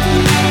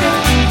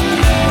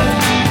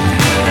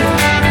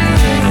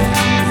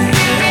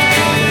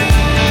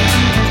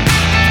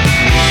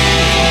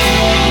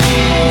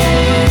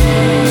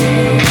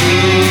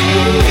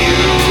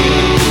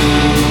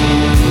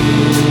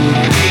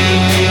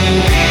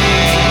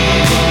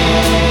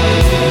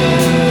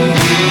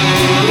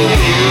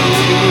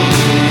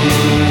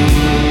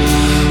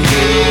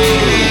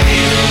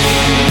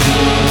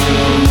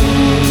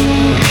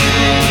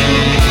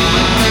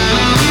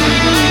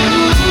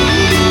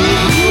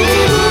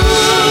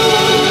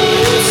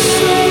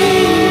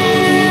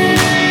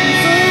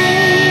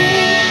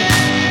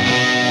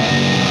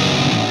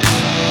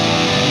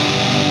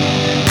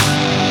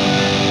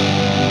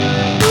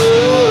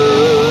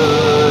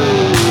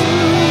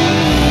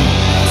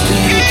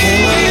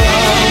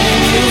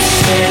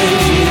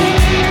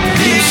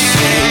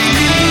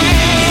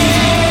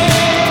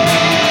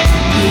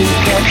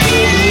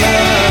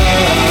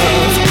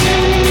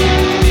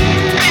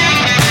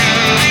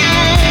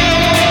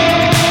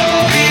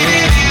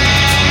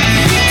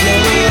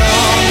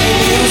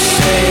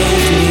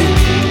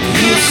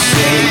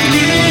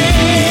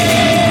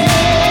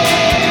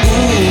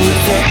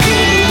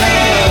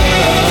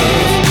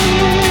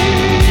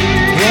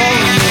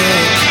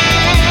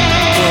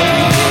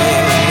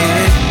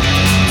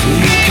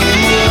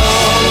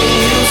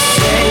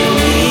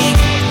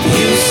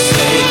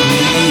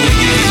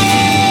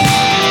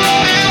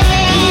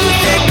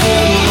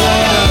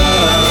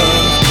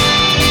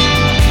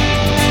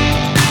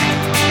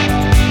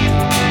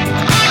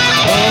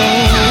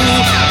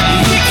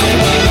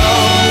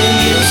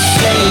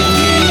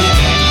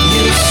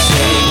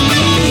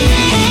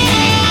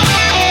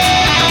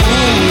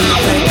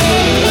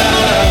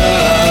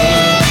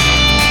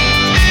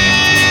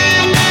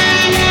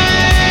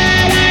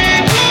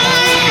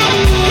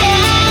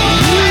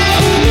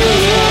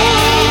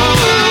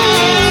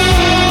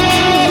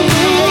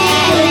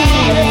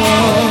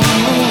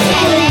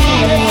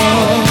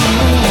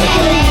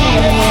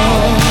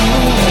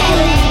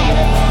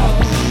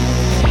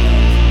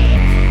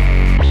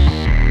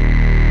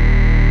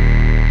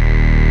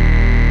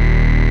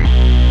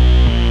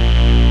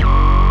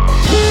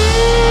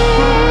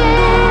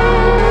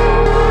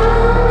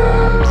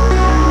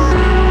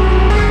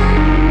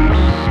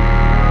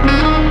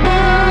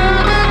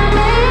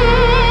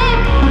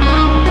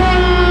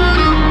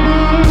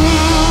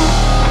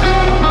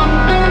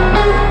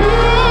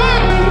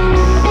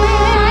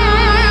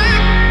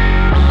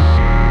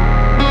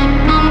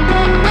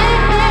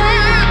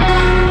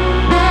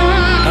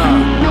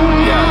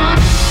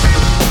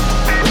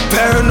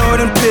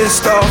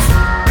 pissed off.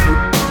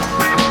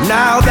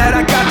 Now that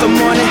I got the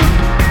money,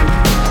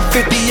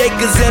 50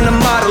 acres and a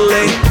Model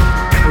A,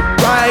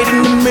 right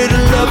in the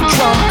middle of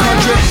Trump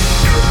country.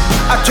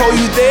 I told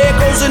you there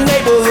goes a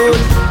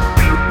neighborhood.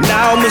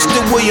 Now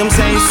Mr. Williams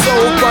ain't so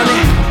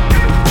funny.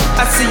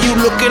 I see you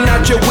looking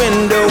out your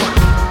window.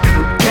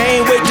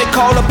 Can't wait to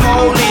call the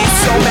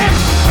police on me.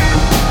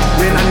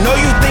 When I know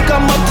you think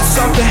I'm up to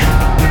something,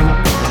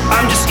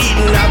 I'm just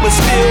eating, I was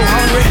still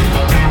hungry.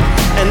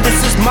 And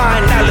this is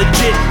mine, not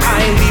legit.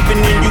 I ain't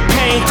leaving and you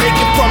can't take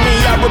it from me.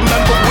 I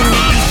remember when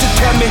you used to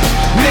tell me,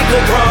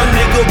 nigga run,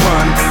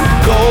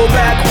 go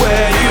back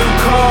where you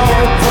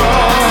come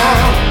from.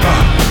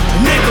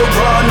 Nigga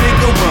run,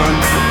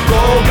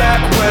 go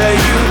back where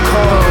you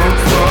come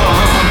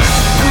from.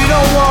 We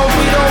don't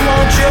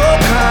want your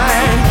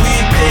kind. We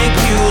think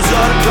you's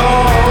a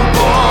dumb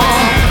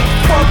bomb.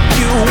 Fuck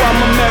you, I'm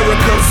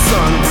America's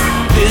son.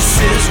 This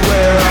is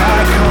where I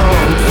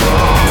come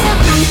from.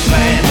 This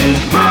land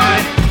is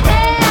mine.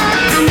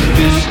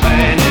 This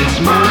land is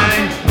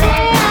mine.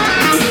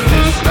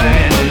 This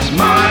land is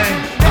mine.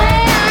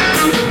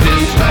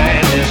 This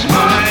land is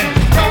mine.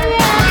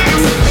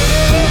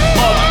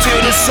 Up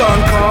till the sun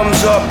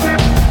comes up.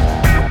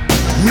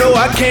 No,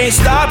 I can't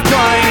stop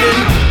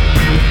grinding.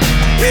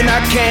 And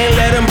I can't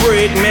let them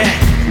break me.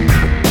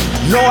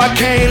 No, I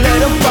can't let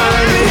them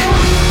find me.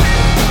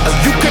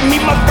 You can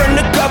meet my friend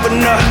the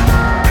governor,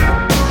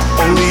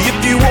 only if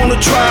you wanna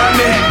try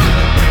me.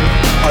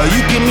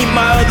 You can meet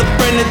my other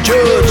friend the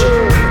judge,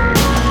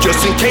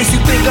 just in case you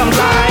think I'm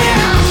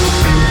lying.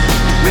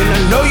 When I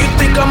know you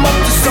think I'm up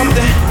to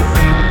something,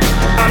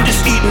 I'm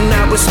just eating,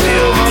 I was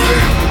still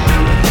hungry.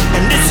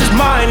 And this is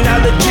mine,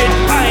 not legit.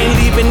 I ain't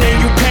leaving and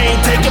you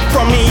can't take it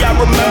from me. I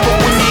remember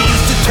when you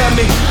used to tell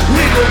me,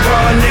 nigga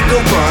run,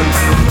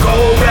 go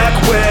back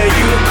where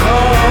you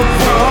come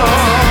from.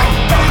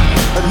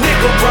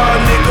 Nigga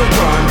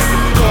run,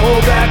 go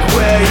back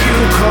where you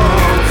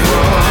come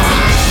from.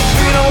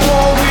 We don't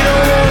want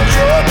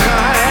your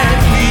kind.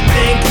 We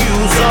think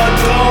you's a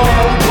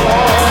dumb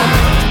bomb.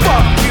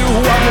 Fuck you,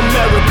 I'm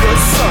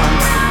America's son.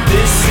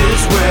 This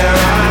is where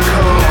I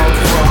come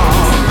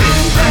from.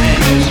 This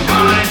land is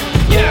mine,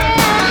 yeah.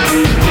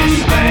 This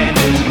land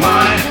is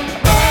mine.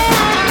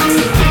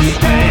 This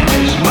land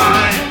is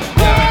mine,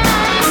 yeah.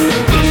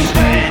 This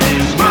land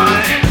is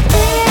mine,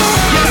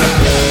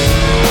 yeah.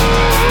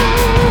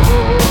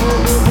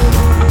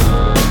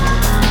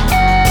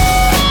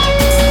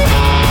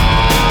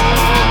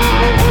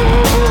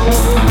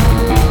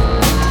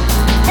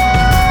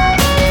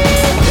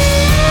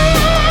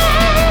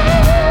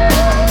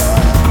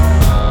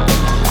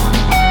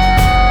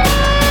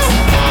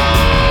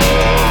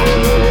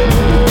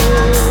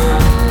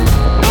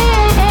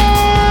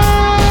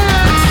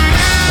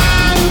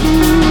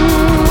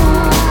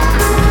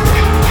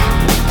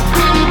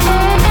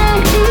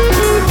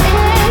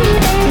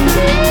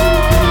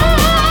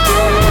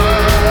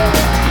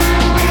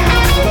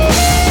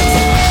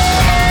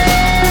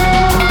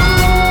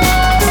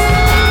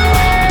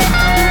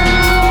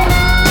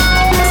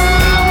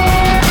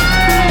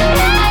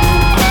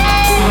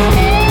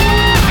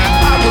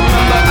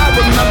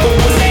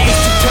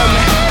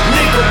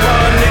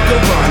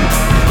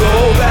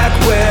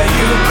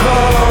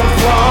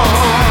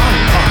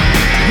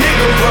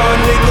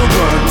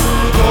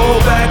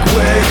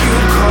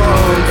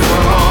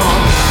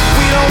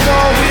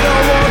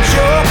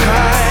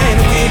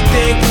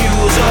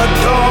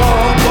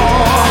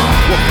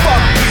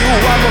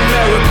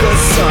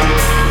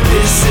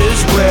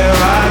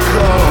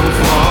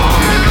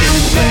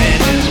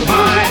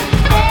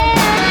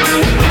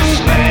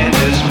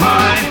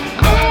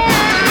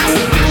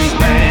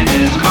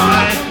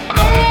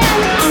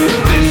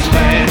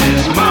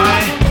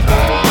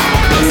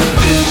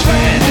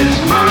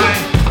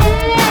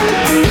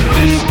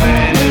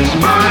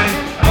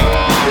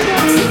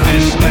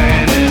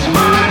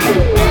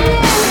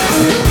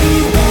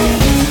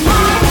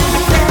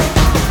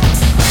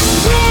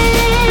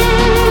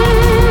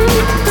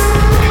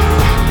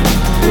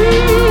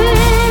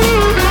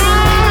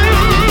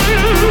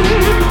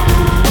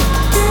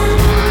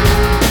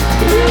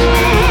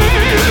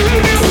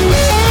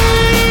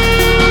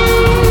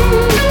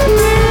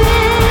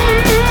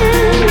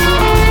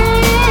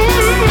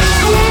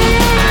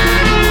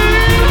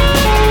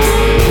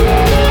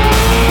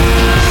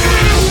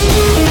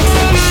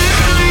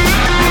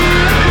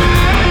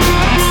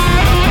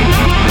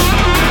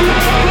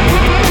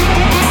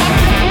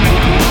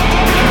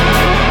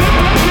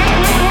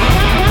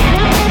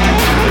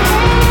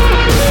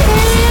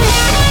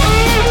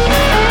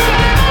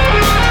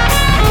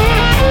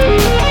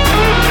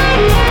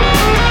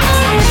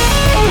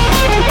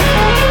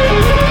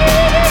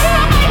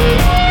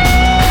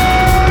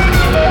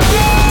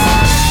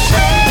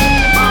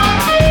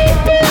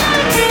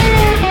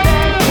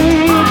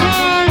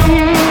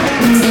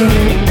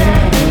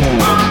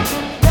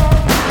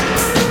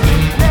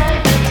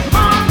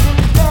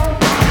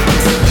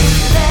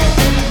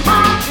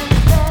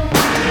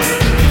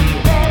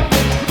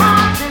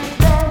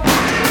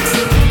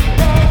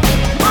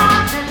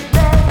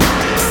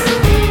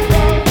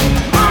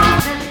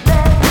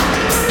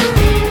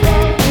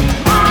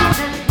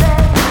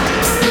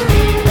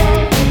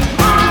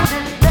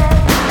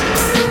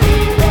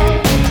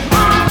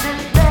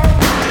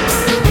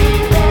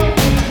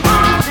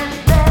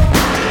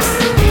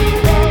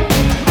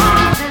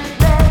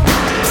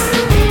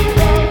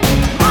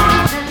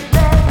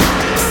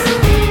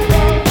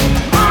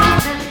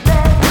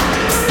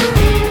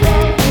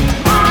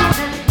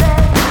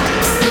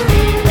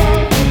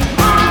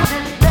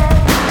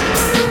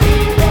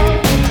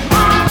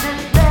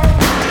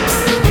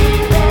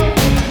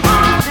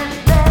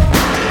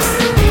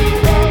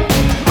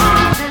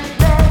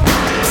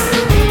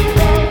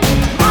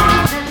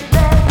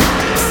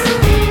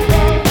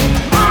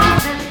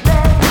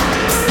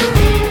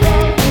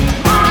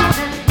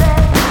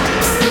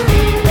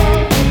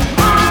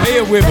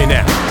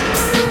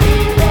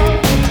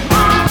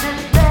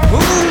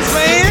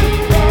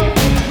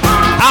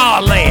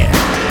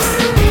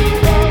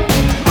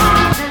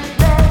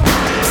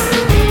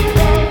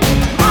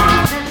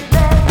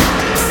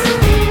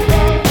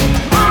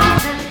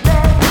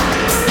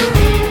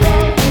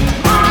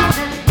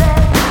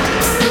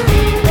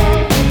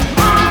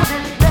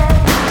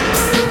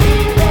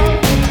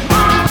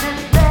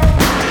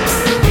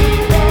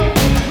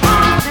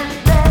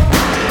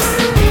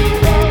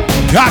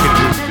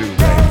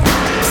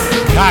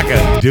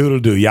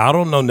 Doodle-doo. Y'all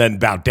don't know nothing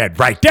about that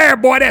right there,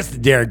 boy. That's the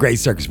Darren Gray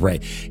Circus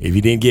Parade. If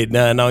you didn't get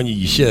none on you,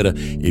 you should have.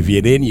 If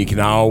you didn't, you can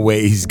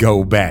always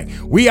go back.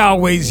 We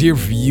always here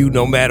for you,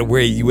 no matter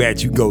where you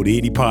at. You can go to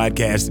any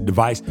podcasting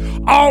device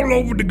all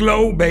over the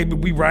globe, baby.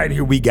 We right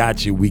here. We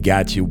got you. We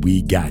got you.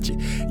 We got you.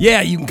 Yeah,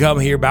 you can come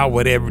here about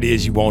whatever it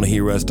is you want to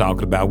hear us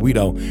talking about. We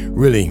don't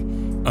really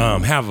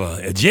have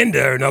an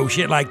agenda or no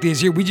shit like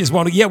this here. We just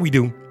want to, yeah, we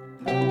do.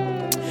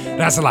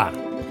 That's a lie.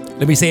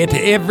 Let me say it to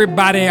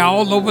everybody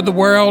all over the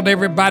world,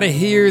 everybody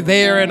here,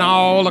 there, and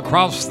all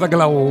across the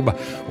globe.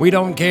 We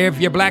don't care if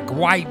you're black,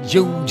 white,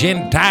 Jew,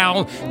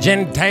 Gentile,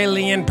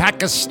 Gentilian,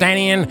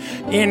 Pakistani,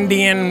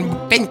 Indian,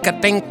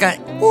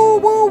 thinka, woo,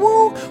 woo,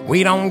 woo.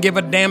 We don't give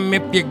a damn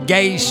if you're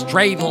gay,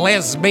 straight,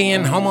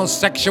 lesbian,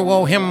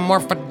 homosexual,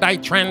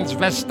 hermaphrodite,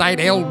 transvestite,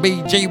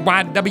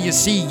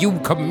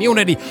 LBGYWCU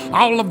community,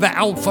 all of the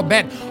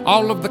alphabet,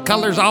 all of the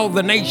colors, all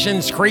the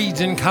nations,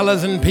 creeds, and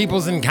colors, and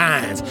peoples, and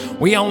kinds.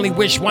 We only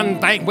wish one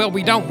thing. Well,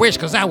 we don't wish,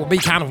 because that would be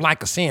kind of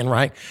like a sin,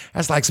 right?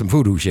 That's like some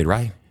voodoo shit,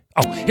 right?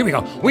 Oh, here we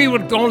go. We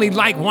would only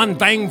like one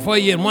thing for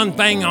you and one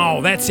thing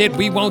all. That's it.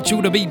 We want you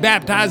to be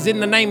baptized in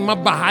the name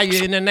of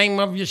Bahia, in the name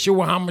of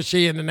Yeshua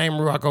HaMashiach, in the name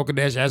of Ruach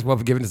HaKodesh. Ask for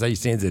forgiveness of your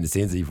sins and the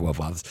sins of your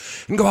forefathers.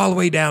 And go all the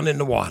way down in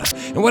the water.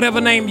 And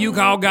whatever name you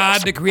call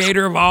God, the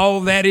creator of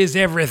all that is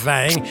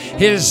everything,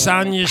 his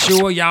son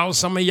Yeshua, y'all,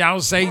 some of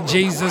y'all say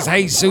Jesus,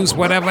 Jesus,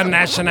 whatever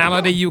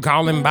nationality you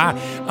call him by.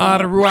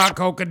 The Ruach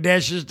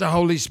HaKodesh is the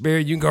Holy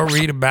Spirit. You can go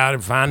read about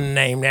it, find a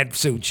name that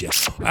suits you.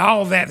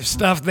 All that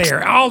stuff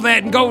there. All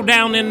that, and go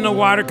down in the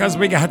water, because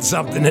we got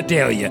something to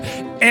tell you.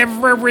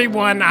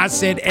 Everyone, I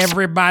said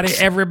everybody,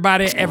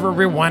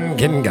 everyone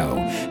can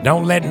go.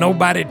 Don't let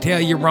nobody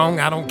tell you wrong.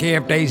 I don't care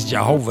if they's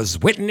Jehovah's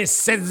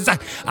Witnesses.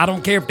 I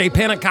don't care if they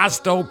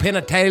Pentecostal,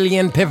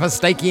 Pentatalian,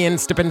 Pivastakian,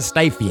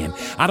 Stippenstafian.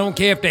 I don't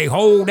care if they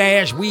whole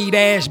dash, we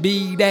dash,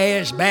 be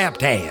dash,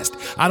 Baptist.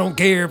 I don't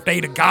care if they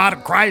the God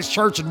of Christ,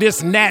 church of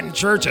this and that, and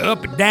church of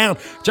up and down,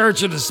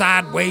 church of the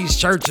sideways,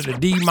 church of the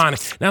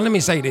demonic. Now let me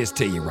say this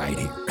to you right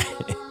here.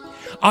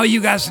 All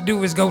you guys to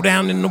do is go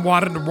down in the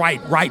water the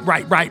right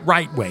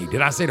way.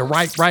 Did I say the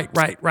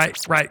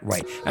right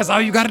way? That's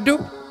all you got to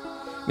do.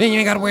 Then you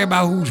ain't got to worry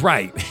about who's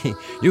right.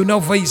 You know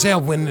for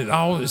yourself when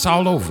it's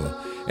all over.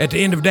 At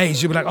the end of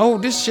days, you'll be like, oh,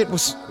 this shit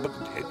was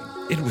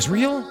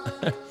real?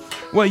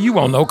 Well, you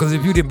won't know, because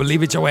if you didn't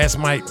believe it, your ass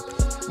might.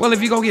 Well,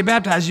 if you go get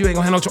baptized, you ain't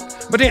going to have no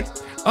choice. But then,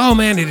 oh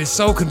man, it is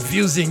so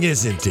confusing,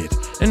 isn't it?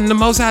 And the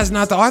Most High is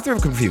not the author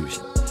of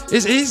confusion.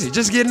 It's easy.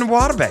 Just get in the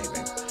water, baby.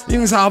 You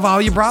can solve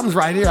all your problems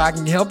right here. I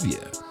can help you.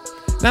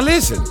 Now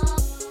listen,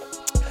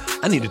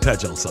 I need to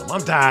touch on something.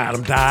 I'm tired.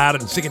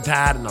 I'm sick and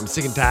tired.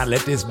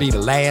 Let this be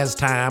the last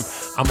time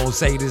I'm going to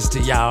say this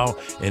to y'all.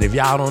 And if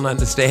y'all don't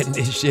understand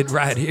this shit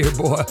right here,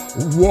 boy,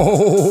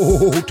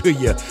 whoa to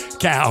you,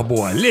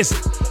 cowboy.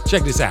 Listen,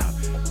 check this out.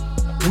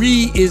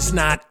 We is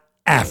not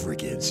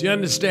Africans. You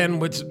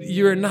understand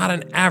you're not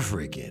an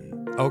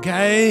African,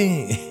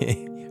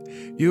 okay?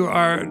 You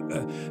are,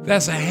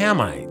 that's a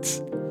Hamite.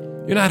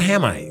 You're not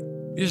Hamite.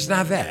 You're just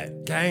not that,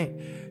 okay?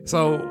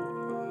 So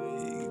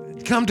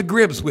come to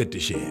grips with the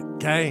shit,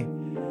 okay?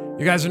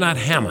 You guys are not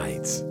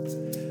Hamites.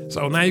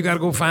 So now you got to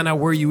go find out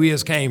where you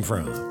came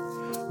from.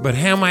 But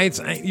Hamites,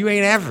 you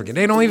ain't African.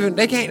 They don't even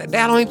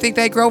think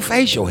they grow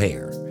facial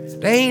hair.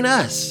 They ain't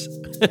us.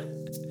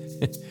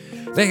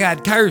 They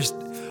got cursed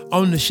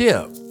on the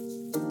ship.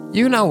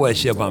 You know what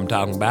ship I'm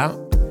talking about.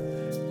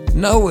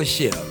 Noah's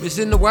ship. It's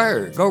in the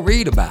Word. Go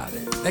read about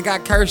it. They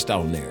got cursed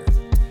on there.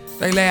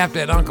 They laughed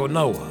at Uncle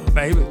Noah,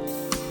 baby.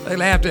 They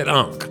laughed at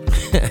Unc.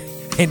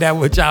 Ain't that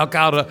what y'all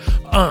call a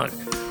Unc?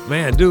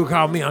 Man, dude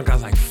called me Unc. I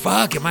was like,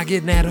 fuck, am I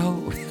getting that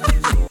old?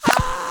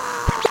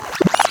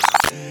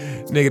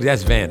 Nigga,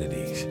 that's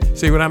vanities.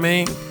 See what I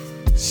mean?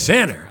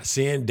 Sinner,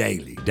 sin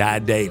daily, die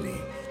daily.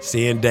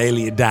 Sin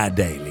daily, die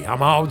daily.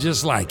 I'm all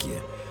just like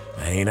you.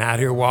 I ain't out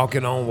here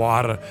walking on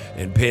water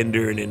and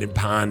pendering and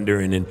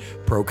pondering and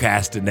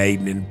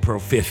procrastinating and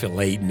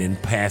profifulating and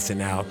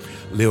passing out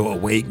little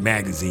awake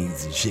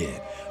magazines and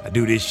shit. I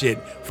do this shit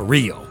for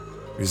real.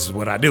 This is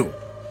what I do.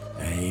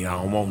 I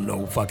don't want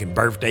no fucking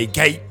birthday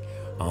cake.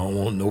 I don't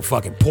want no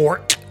fucking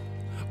pork.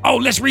 Oh,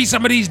 let's read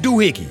some of these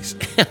doohickeys.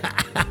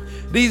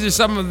 These are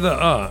some of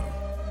the,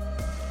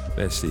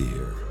 let's see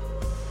here.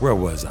 Where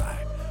was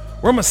I?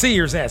 Where my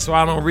seers at so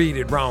I don't read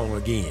it wrong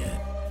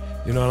again?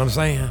 You know what I'm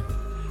saying?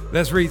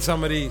 Let's read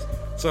some of these.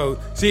 So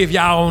see if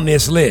y'all on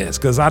this list,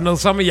 because I know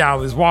some of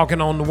y'all is walking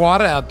on the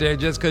water out there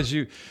just because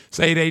you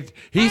say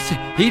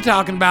he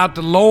talking about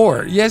the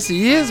Lord. Yes,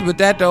 he is, but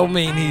that don't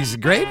mean he's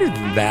greater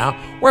than thou.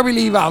 Where we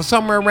leave off?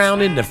 Somewhere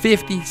around in the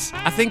 50s.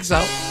 I think so.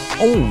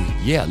 Oh,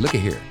 yeah, look at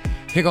here.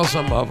 Here goes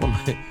some of them.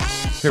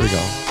 Here we go.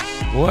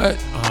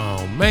 What?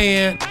 Oh,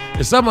 man.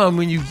 And some of them,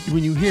 when you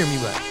hear me,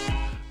 like,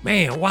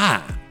 man,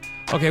 why?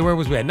 Okay, where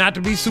was we at? Not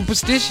to be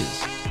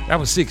superstitious. That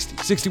was 60.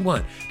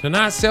 61. To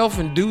not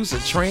self-induce a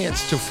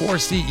trance to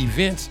foresee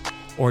events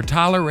or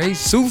tolerate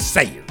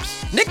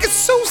soothsayers. Niggas,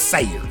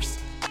 soothsayers.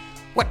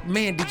 What,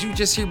 man, did you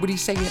just hear what he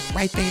said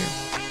right there?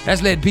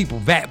 That's letting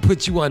people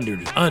put you under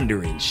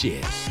and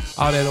shit.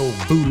 All that old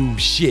voodoo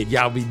shit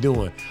y'all be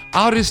doing.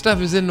 All this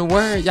stuff is in the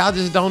word. Y'all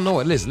just don't know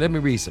it. Listen, let me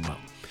read some more.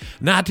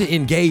 Not to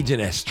engage in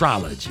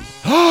astrology.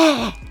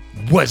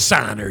 What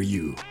sign are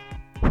you?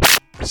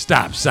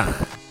 Stop sign.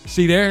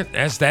 See there?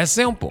 That's that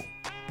simple.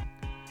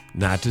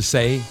 Not to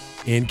say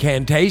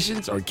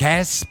incantations or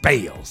cast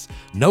spells.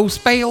 No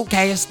spell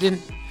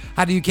casting.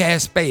 How do you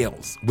cast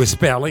spells? With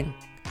spelling.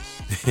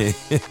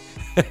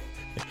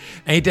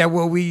 Ain't that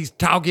what we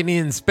talking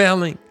in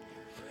spelling?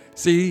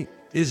 See,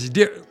 it's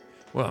different.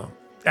 Well,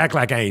 act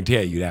like I ain't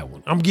tell you that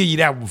one. I'm gonna give you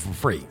that one for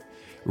free.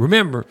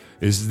 Remember,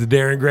 this is the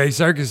Darren Gray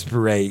Circus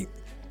Parade.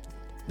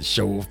 The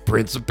show of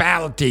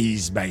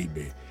principalities,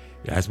 baby.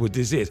 That's what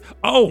this is.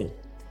 Oh,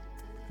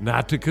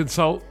 not to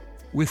consult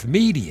with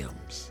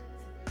mediums.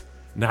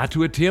 Not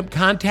to attempt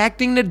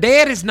contacting the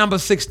dead is number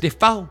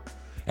 64.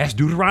 That's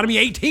Deuteronomy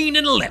 18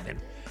 and 11.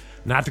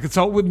 Not to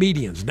consult with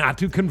mediums. Not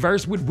to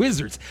converse with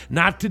wizards.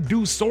 Not to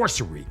do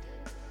sorcery.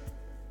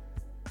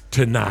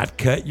 To not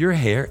cut your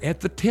hair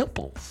at the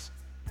temples.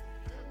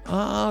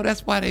 Oh,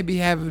 that's why they be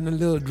having the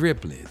little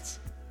driplets.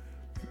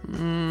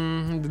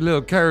 The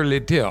little curly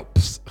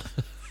tips.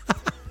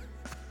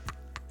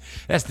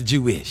 That's the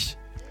Jewish.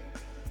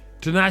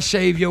 To not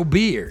shave your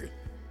beard.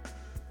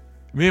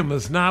 Men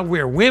must not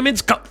wear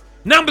women's clothes.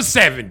 Number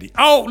 70.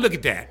 Oh, look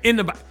at that.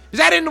 Is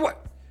that in the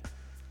what?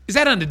 Is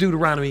that under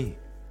Deuteronomy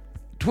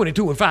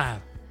 22 and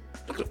 5?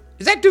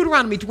 Is that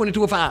Deuteronomy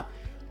 22 and 5?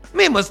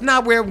 Men must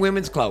not wear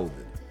women's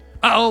clothing.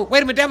 Uh-oh,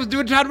 wait a minute. That was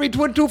Deuteronomy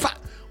 22 and 5.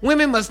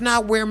 Women must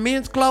not wear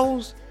men's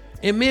clothes.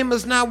 And men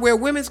must not wear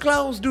women's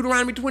clothes.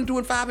 Deuteronomy 22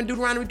 and 5 and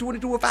Deuteronomy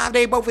 22 and 5.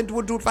 They both in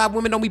 22 and 5.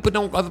 Women don't be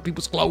putting on other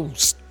people's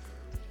clothes.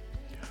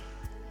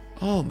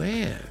 Oh,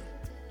 man.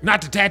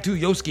 Not to tattoo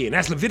your skin.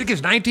 That's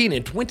Leviticus 19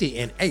 and 20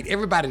 and 8.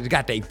 Everybody's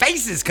got their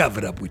faces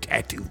covered up with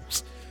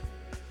tattoos.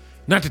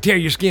 Not to tear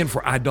your skin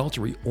for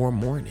adultery or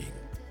mourning.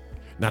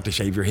 Not to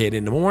shave your head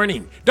in the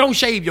morning. Don't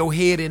shave your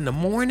head in the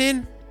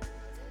morning.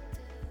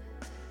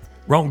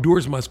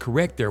 Wrongdoers must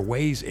correct their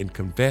ways and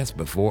confess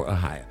before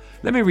Ahia.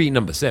 Let me read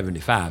number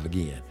 75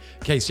 again,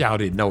 in case y'all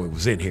didn't know it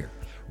was in here.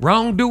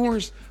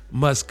 Wrongdoers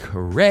must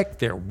correct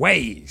their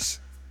ways.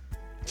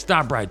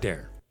 Stop right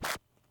there.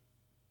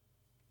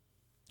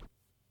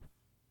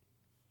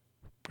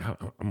 I'm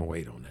going to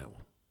wait on that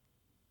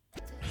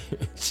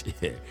one.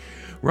 Shit.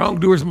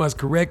 Wrongdoers must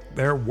correct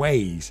their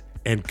ways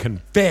and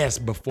confess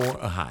before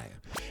Ahia.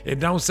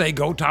 It don't say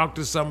go talk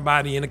to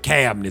somebody in a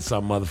cabinet,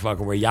 some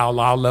motherfucker, where y'all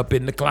all up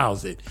in the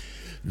closet.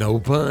 No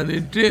pun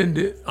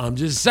intended. I'm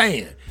just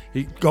saying.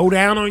 Go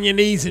down on your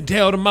knees and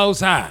tell the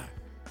Most High.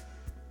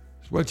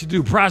 That's what you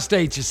do.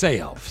 Prostrate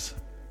yourselves.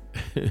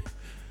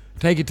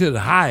 Take it to the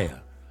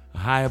higher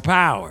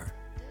power.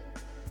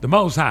 The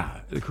Most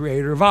High, the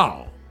creator of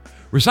all.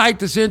 Recite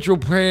the central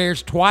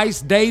prayers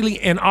twice daily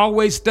and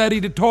always study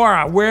the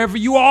Torah wherever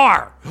you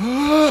are.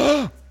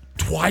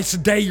 Twice a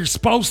day you're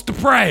supposed to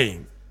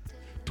pray.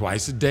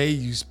 Twice a day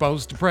you're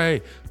supposed to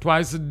pray.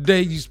 Twice a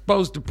day you're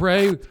supposed to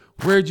pray.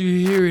 Where'd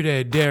you hear it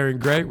at, Darren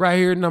Gray? Right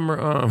here,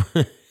 number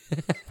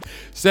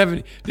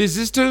 70. This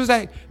is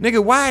Tuesday.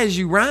 Nigga, why is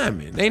you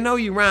rhyming? They know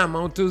you rhyme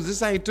on Tuesday.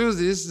 This ain't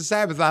Tuesday. This is the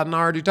Sabbath. I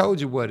already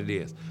told you what it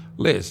is.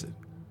 Listen.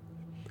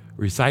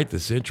 Recite the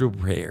central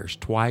prayers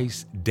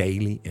twice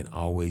daily and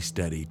always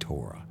study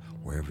Torah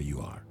wherever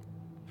you are.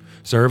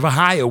 Serve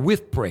Ahia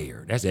with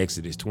prayer. That's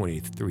Exodus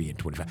 23 and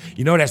 25.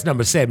 You know that's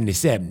number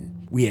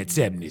 77. We had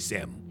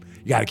 77.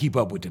 You got to keep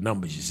up with the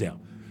numbers yourself.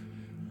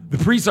 The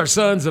priests are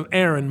sons of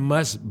Aaron,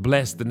 must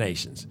bless the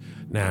nations.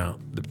 Now,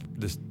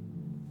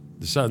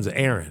 the sons of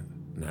Aaron.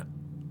 Now,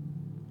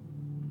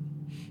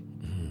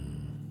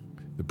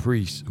 the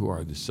priests who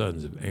are the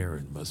sons of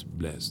Aaron must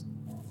bless.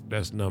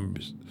 That's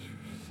Numbers.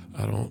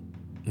 Y'all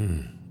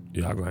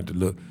gonna have to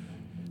look.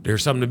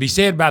 There's something to be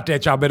said about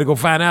that. Y'all better go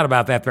find out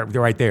about that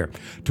right there.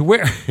 To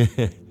where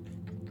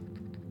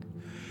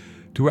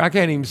I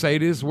can't even say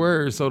this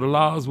word, so the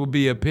laws will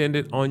be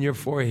appended on your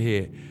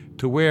forehead.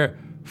 To wear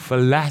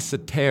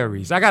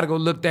phylacteries. I gotta go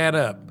look that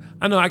up.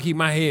 I know I keep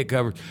my head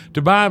covered.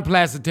 To bind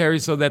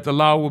phylacteries so that the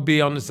law will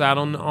be on the side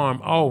on the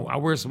arm. Oh, I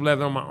wear some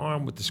leather on my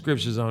arm with the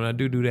scriptures on it. I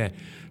do that.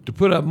 To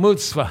put up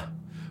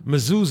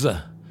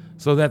mezuzah,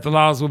 so that the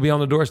laws will be on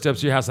the doorsteps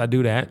of your house. I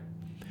do that.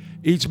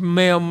 Each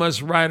male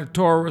must write a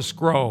Torah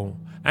scroll.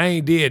 I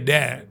ain't did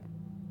that.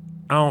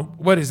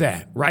 What is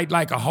that? Write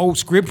like a whole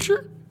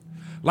scripture?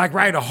 Like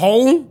write a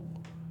whole?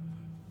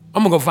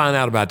 I'm going to go find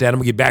out about that. I'm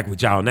going to get back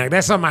with y'all now.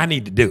 That's something I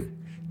need to do.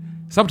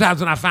 Sometimes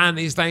when I find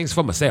these things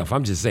for myself,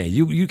 I'm just saying,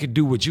 you can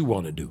do what you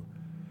want to do.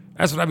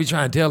 That's what I be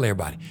trying to tell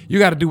everybody. You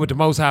got to do what the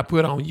Most High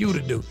put on you to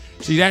do.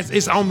 See,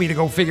 it's on me to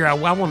go figure out,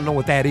 I want to know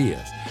what that is.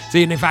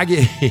 See, and if I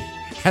get...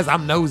 As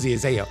I'm nosy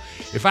as hell.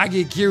 If I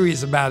get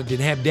curious about it,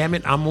 then damn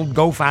it, I'm going to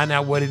go find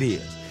out what it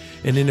is.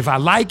 And then if I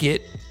like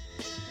it,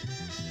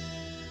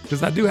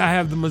 because I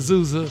have the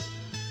mezuzah,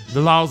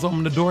 The laws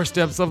on the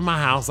doorsteps of my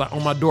house,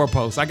 on my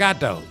doorposts. I got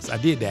those. I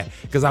did that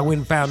because I went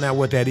and found out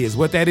what that is.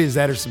 What that is,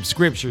 that are some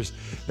scriptures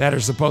that are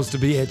supposed to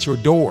be at your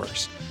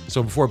doors.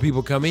 So before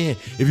people come in,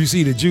 if you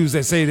see the Jews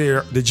that say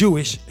they're the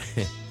Jewish,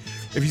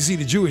 if you see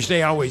the Jewish,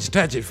 they always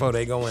touch it before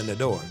they go in the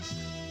door.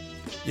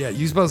 Yeah,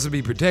 you're supposed to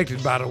be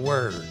protected by the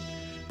word.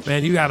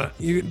 Man,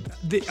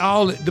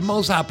 the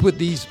Most High put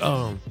these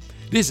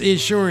this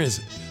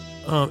insurance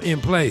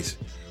in place.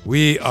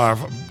 We are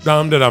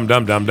dum.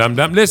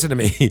 Listen to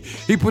me.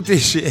 He put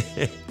this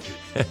shit,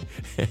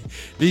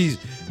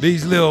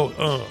 these little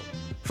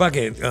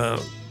fucking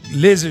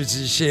lizards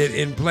and shit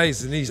in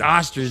place, and these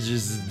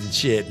ostriches and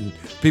shit, and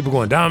people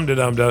going dum.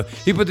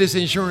 He put this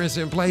insurance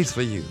in place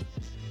for you.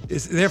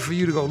 It's there for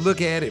you to go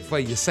look at it for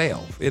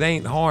yourself. It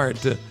ain't hard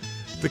to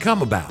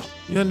come about.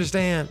 You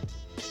understand?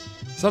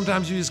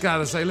 Sometimes you just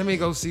gotta say, let me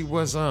go see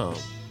what's on.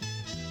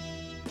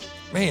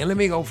 Man, let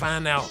me go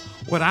find out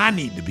what I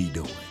need to be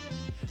doing.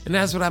 And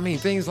that's what I mean.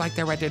 Things like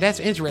that right there. That's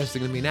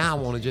interesting to me. Now I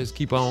want to just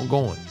keep on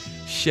going.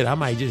 Shit, I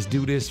might just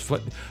do this for.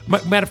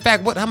 Matter of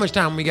fact, how much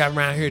time we got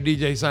around here,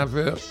 DJ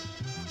Seinfeld?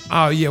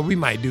 Oh yeah, we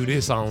might do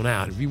this on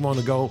out. If you want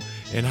to go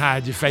and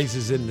hide your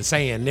faces in the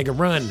sand, nigga,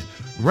 run,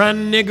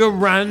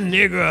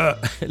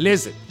 nigga.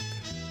 Listen.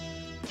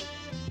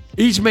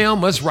 Each male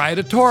must write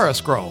a Torah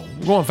scroll.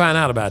 We're going to find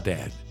out about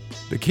that.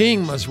 The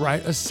king must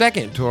write a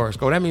second Torah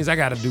scroll. That means I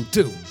got to do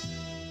 2.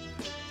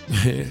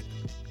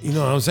 You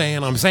know what I'm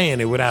saying? I'm saying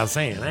it without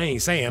saying. I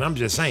ain't saying, I'm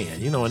just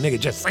saying. You know, a nigga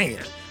just saying.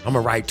 I'm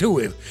going to write 2.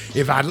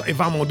 If I'm going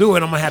to do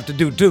it, I'm going to have to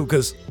do 2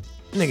 because,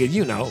 nigga,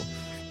 you know,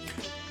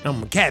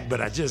 I'm a cat,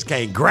 but I just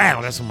can't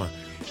growl. That's what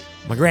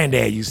my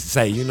granddad used to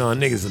say. You know, a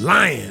nigga's a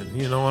lion.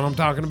 You know what I'm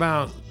talking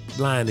about?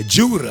 Lion the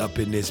Judah up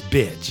in this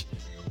bitch.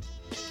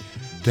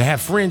 To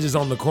have fringes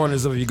on the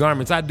corners of your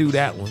garments, I do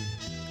that one.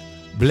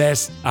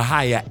 Bless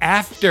Ahaya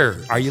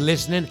after, are you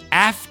listening?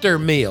 After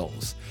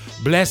meals.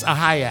 Bless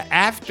Ahaya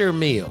after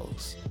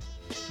meals.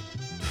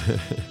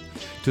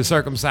 To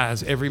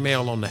circumcise every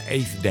male on the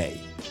 8th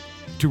day.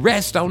 To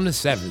rest on the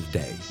 7th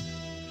day.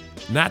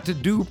 Not to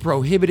do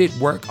prohibited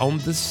work on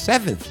the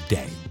 7th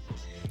day.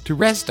 To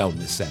rest on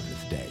the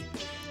 7th day.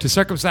 To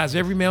circumcise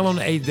every male on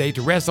the 8th day.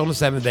 To rest on the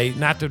 7th day.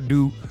 Not to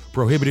do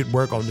prohibited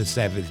work on the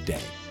 7th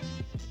day.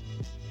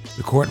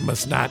 The court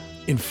must not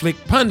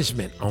inflict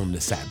punishment on the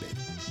Sabbath.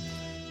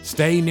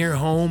 Stay near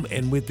home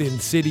and within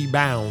city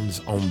bounds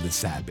on the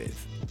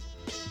Sabbath.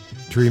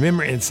 To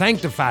remember and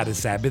sanctify the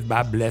Sabbath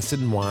by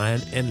blessing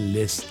wine and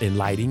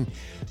lighting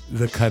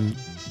the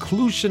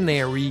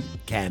conclusionary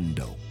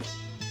candle.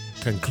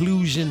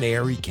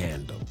 Conclusionary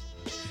candle.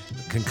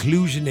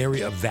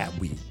 Conclusionary of that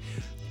week.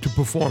 To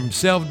perform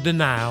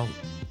self-denial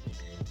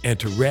and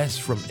to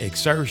rest from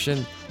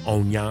exertion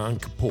on Yom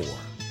Kippur.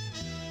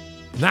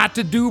 Not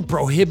to do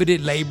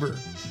prohibited labor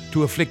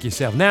to afflict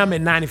yourself. Now I'm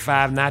at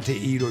 95, not to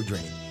eat or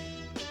drink.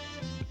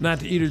 Not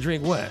to eat or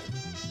drink what?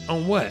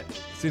 On what?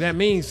 See, that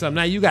means something.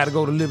 Now you got to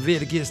go to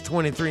Leviticus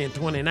 23 and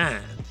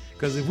 29.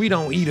 Because if we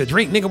don't eat or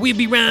drink, nigga, we'd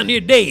be around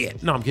here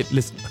dead. No, I'm kidding.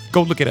 Listen,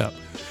 go look it up.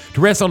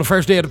 To rest on the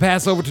first day of the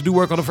Passover, to do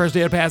work on the first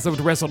day of the Passover,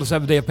 to rest on the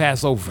 7th day of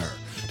Passover.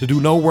 To do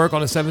no work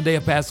on the 7th day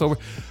of Passover.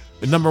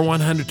 Number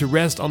 100, to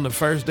rest on the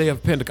first day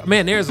of Pentecost.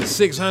 Man, there's a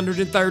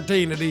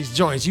 613 of these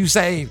joints. You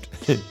saved.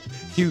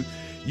 You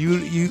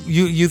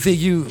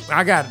think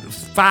I got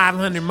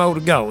 500 more to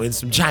go and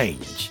some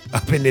change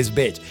up in this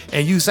bitch.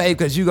 And you say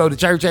because you go to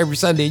church every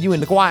Sunday and you in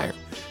the choir.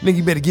 Nigga,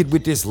 you better get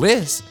with this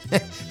list.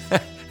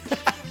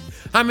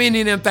 How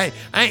many of them things,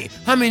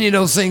 how many of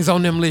those things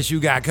on them lists you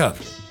got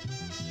covered?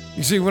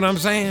 You see what I'm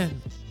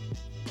saying?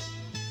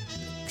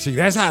 See,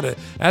 that's how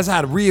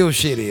the real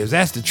shit is.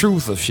 That's the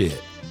truth of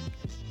shit.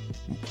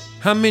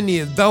 How many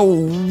of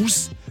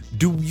those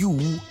do you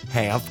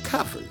have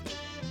covered?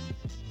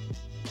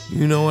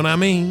 You know what I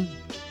mean?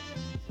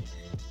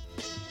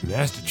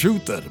 That's the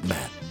truth of the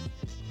matter.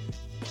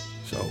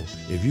 So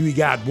if you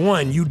got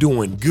one, you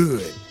doing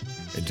good.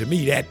 And to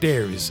me, that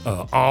there is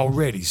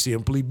already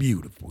simply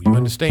beautiful. You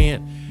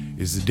understand?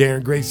 It's the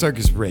Darren Great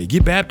Circus Parade.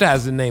 Get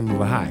baptized in the name of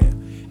Ahaya,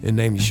 in the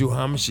name of Yeshua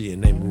HaMashiach, in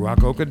the name of Ruach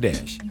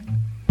HaKodesh.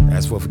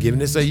 Ask for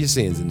forgiveness of your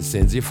sins and the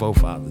sins of your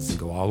forefathers and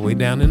go all the way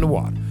down in the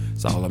water.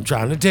 That's all I'm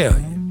trying to tell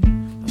you. I'm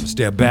going to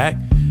step back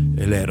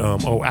and let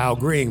old Al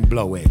Green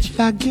blow at you.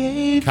 I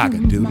gave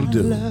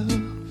Cock-a-doodle-doo.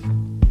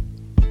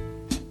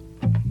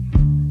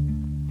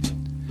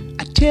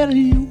 I tell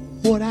you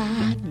what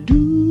I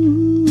do.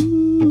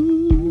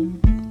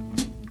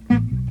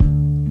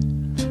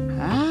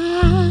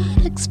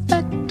 I'd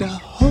expect a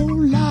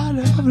whole lot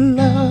of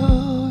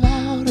love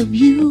out of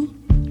you.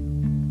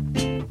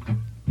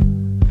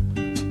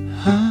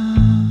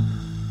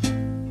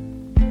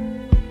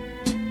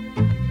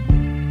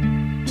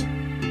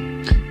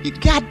 You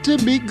got to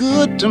be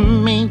good to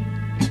me.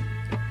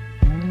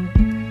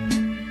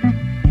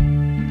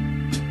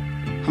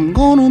 I'm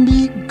gonna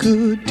be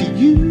good to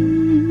you.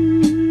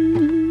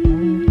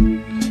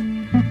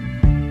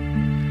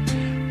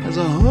 There's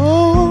a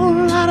whole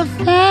lot of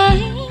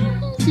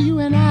things you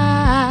and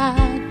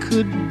I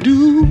could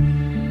do.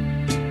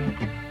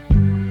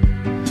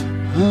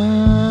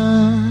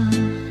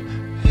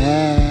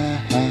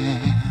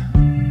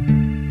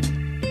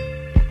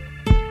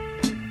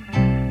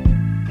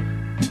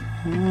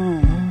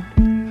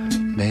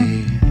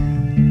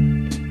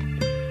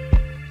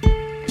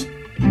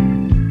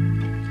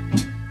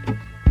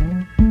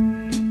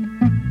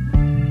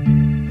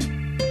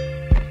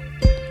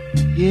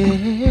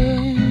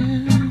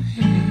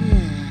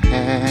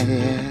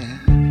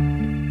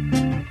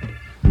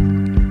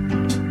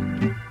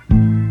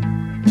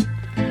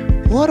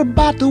 What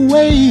about the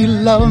way you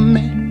love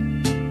me?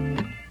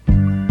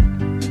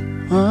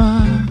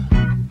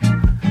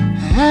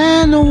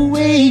 And the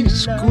way you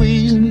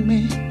squeeze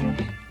me.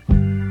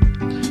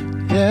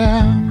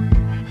 Yeah,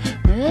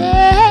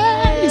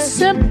 yeah, it's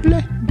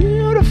simply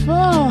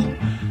beautiful.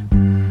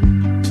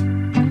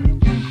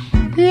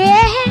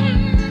 Yeah,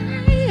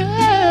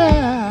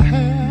 yeah,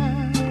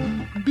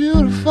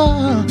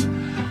 beautiful.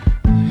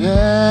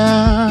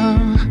 Yeah,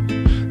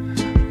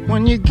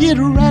 when you get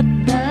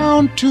right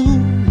down to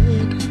it.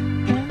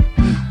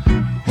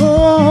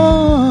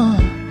 Oh,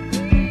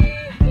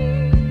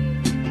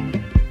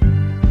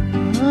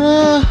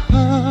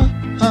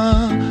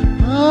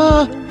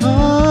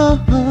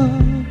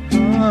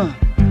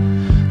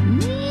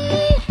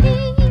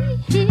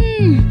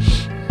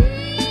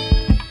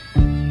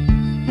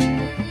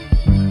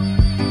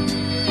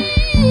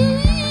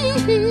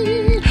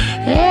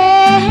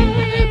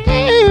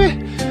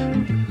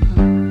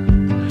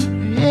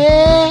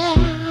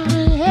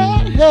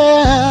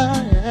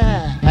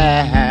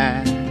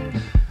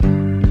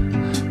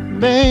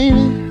 baby,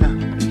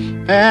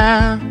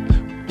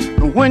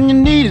 when you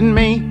needed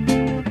me,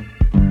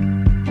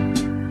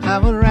 I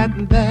was right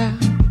there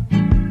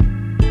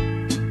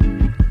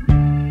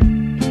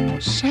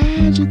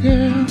beside you,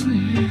 girl.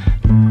 Yeah,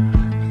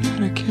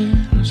 without a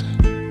care,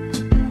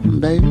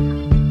 baby,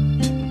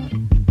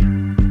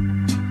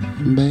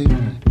 baby,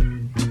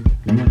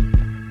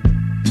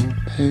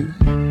 baby.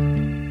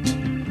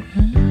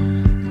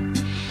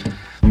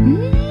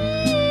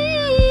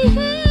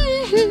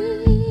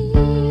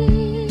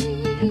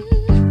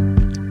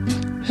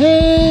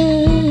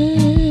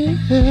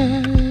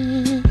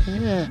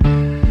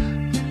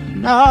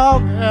 No,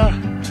 girl.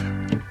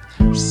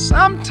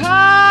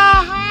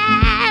 Sometimes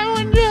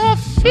when you're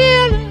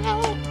feeling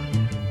low,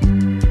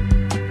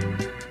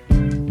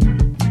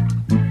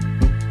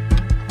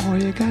 all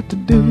you got to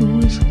do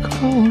is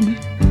call me.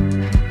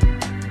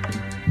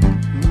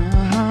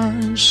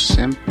 I'm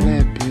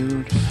simply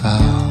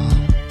beautiful.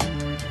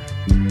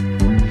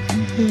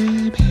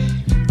 Hey, baby,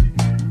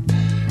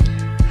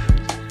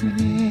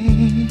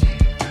 baby.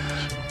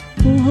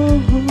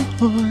 Oh,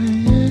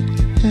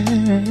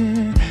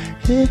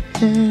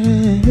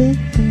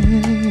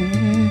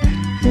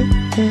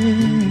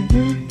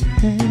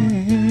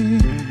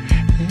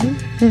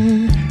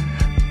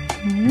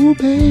 ooh,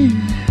 baby,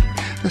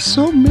 there's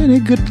so many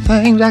good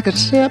things I could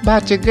say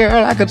about you,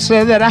 girl. I could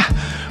say that I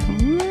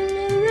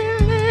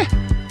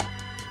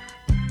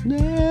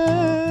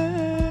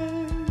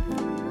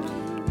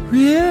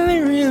really.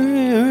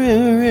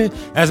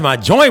 That's my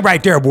joint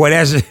right there, boy.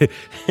 That's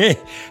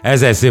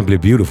that simply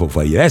beautiful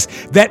for you. That's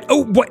that.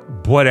 Oh,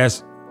 boy,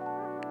 that's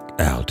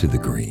out to the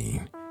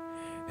green.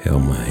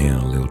 Held my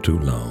hand a little too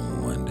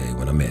long one day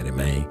when I met him,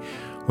 man.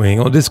 We ain't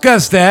gonna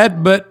discuss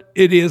that, but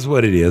it is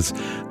what it is.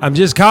 I'm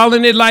just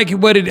calling it like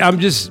what it. I'm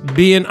just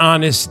being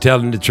honest,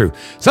 telling the truth.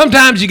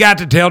 Sometimes you got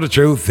to tell the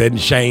truth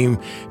and shame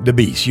the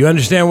beast. You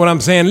understand what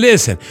I'm saying?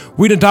 Listen,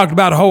 we done talked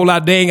about a whole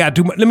lot. They ain't got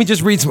too much. Let me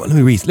just read some.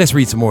 Let's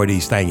read some more of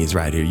these thingies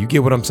right here. You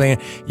get what I'm saying?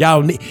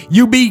 Y'all,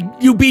 you be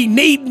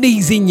needing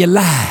these in your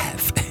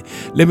life.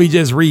 Let me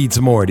just read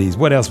some more of these.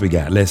 What else we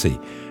got? Let's see.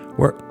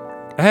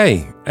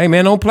 Hey,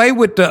 man, don't play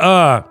with the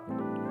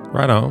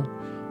right on.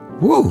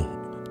 Woo.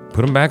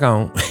 Put them back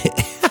on.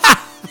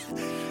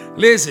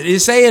 Listen,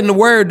 it's saying the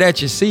word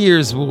that your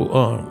seers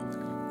will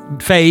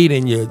fade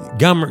and your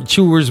gum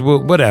chewers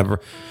will whatever.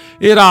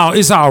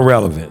 It's all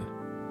relevant.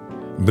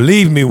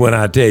 Believe me when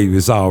I tell you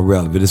it's all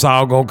relevant. It's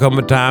all gonna come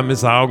a time.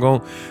 It's all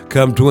gonna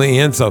come to an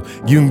end. So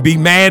you can be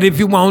mad if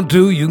you want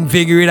to. You can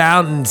figure it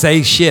out and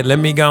say, shit, let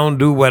me go and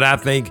do what I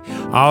think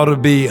ought to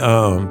be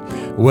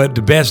what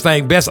the best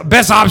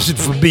option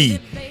for me.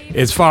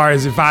 As far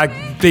as if I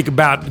think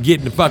about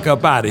getting the fuck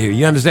up out of here.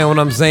 You understand what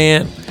I'm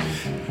saying?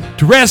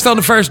 To rest on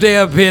the first day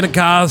of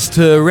Pentecost,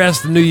 to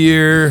rest the new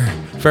year,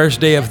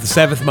 first day of the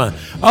 7th month.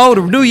 Oh,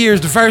 the new year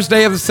is the first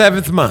day of the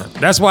 7th month.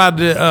 That's why,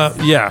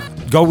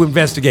 go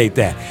investigate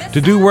that.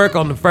 To do work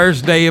on the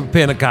first day of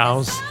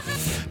Pentecost,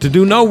 to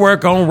do no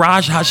work on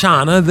Rosh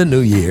Hashanah, the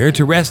new year,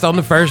 to rest on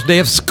the first day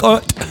of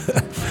Sukkot,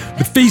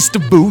 the Feast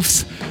of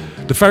Booths.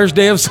 The first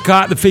day of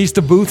Sukkot, the Feast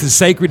of Booths, is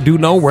sacred, do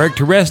no work.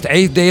 To rest,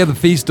 8th day of the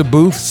Feast of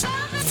Booths.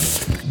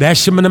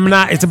 That's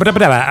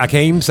I can't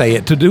even say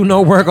it. To do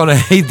no work on the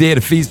 8th day of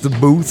the Feast of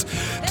Booths.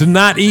 To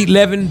not eat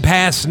leaven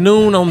past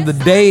noon on the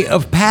day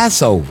of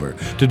Passover.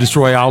 To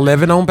destroy all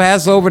leaven on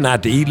Passover.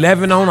 Not to eat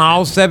leaven on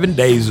all 7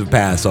 days of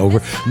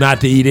Passover. Not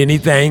to eat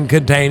anything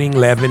containing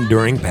leaven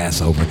during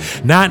Passover.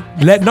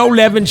 No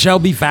leaven shall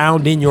be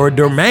found in your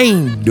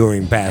domain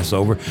during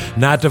Passover.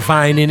 Not to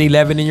find any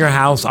leaven in your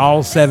house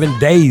all 7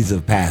 days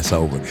of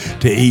Passover.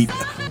 To eat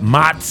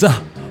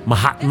matzah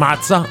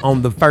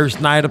on the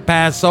first night of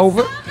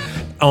Passover.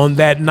 On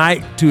that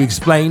night, to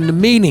explain the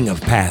meaning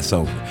of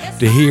Passover.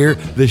 To hear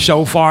the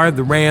shofar,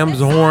 the ram's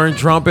horn,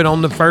 trumpet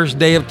on the first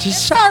day of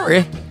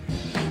Tishrei,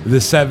 the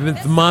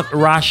 7th month,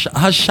 Rosh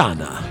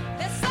Hashanah.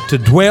 To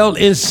dwell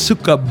in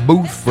Sukkah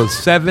booth for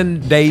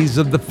 7 days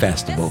of the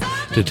festival.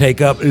 To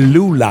take up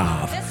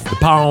lulav, the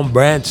palm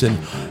branch, and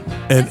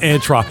and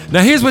intro.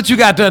 Now here's what you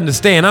got to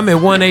understand. I'm at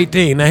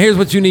 118. Now here's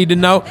what you need to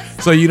know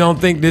so you don't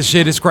think this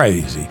shit is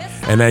crazy.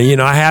 And now, you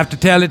know, I have to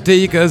tell it to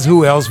you because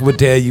who else would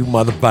tell you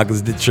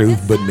motherfuckers the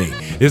truth but me?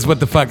 This is what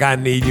the fuck I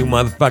need you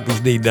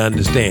motherfuckers need to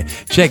understand.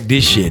 Check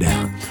this shit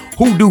out.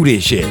 Who do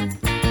this shit?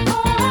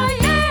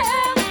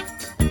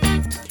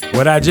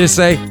 What I just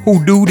say?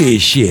 Who do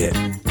this shit?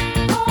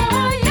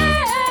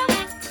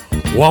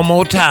 One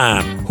more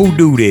time. Who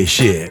do this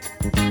shit?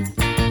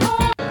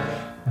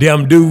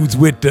 Them dudes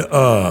with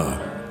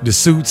the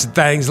suits and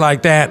things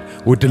like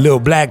that, with the little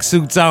black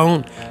suits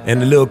on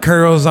and the little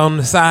curls on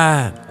the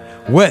side.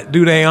 What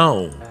do they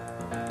own?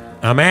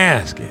 I'm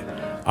asking.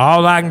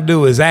 All I can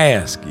do is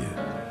ask you.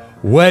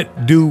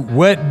 What do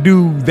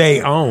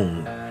they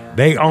own?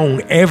 They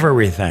own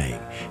everything.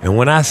 And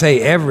when I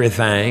say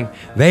everything,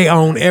 they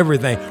own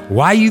everything.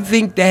 Why you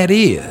think that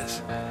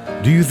is?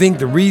 Do you think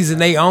the reason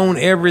they own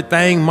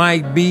everything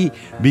might be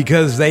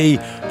because they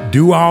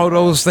do all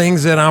those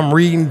things that I'm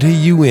reading to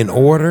you in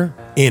order?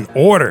 In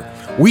order.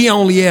 We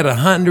only had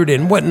 100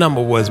 and what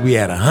number was we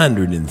at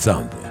 100 and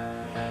something?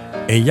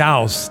 And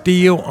y'all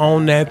still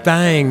on that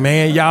thing,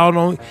 man.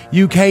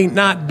 You can't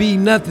not be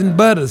nothing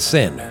but a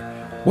sinner.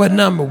 What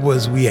number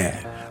was we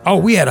at? Oh,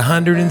 we had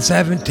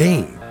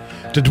 117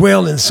 to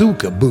dwell in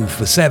Sukkah booth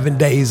for 7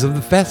 days of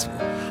the festival.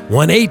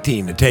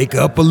 118 to take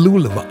up a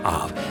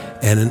lulav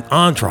and an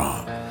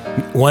entourage.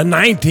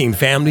 119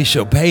 families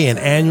shall pay an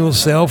annual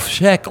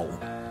self-shekel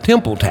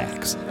temple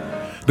tax.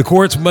 The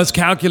courts must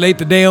calculate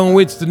the day on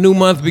which the new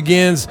month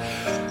begins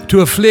to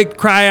afflict,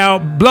 cry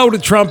out, blow the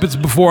trumpets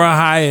before a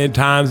high in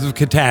times of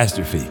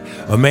catastrophe.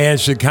 A man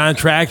should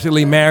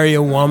contractually marry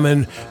a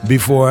woman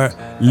before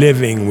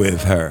living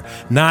with her.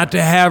 Not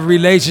to have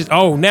relations.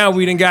 Oh, now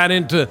we done got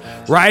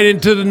right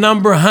into the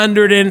number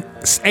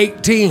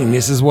 118.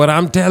 This is what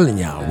I'm telling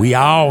y'all. We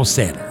all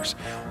sinners.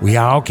 We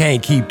all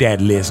can't keep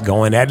that list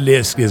going. That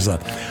list is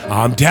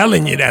I'm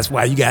telling you, that's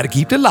why you got to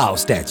keep the law,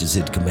 statutes,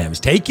 and commandments.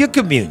 Take your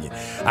communion.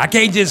 I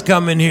can't just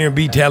come in here and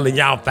be telling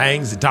y'all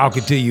things and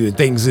talking to you and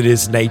things of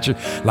this nature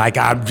like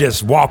I'm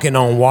just walking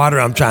on water.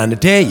 I'm trying to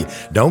tell you.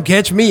 Don't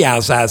catch me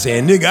outside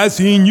saying, nigga, I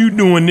seen you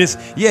doing this.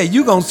 Yeah,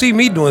 you gonna see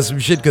me doing some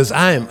shit because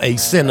I am a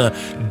sinner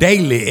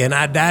daily and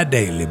I die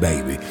daily,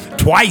 baby.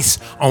 Twice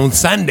on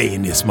Sunday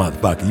in this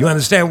motherfucker. You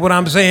understand what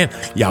I'm saying?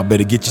 Y'all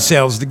better get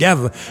yourselves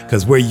together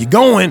because where you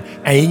going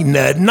ain't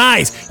nothing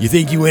nice. You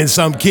think you in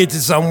some kitchen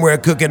somewhere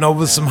cooking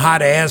over some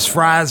hot ass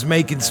fries,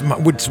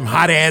 with some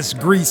hot ass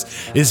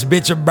grease. This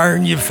bitch will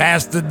burn you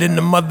faster than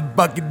the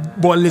motherfucking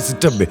boy. Listen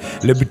to me.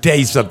 Let me tell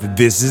you something.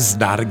 This is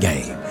not a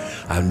game.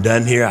 I'm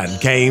done here. I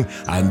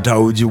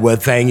told you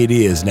what thing it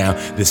is now.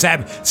 The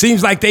Sabbath.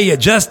 Seems like they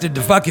adjusted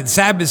the fucking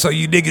Sabbath so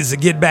you niggas to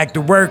get back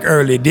to work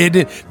early,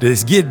 didn't it?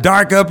 Just get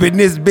dark up in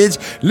this bitch.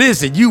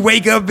 Listen, you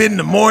wake up in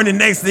the morning,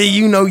 next thing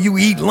you know, you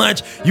eat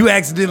lunch, you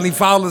accidentally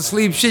fall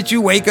asleep. Shit,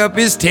 you wake up,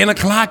 it's 10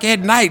 o'clock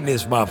at night in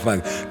this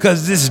motherfucker.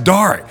 Cause it's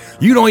dark.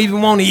 You don't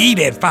even want to eat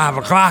at 5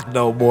 o'clock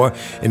no more.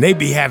 And they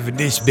be having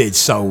this bitch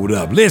sold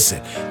up.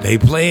 Listen, they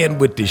playing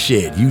with the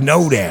shit. You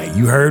know that.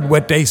 You heard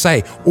what they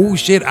say. Oh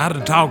shit, I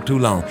done talked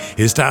too long.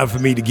 It's time for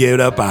me to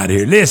get up out of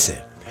here. Listen,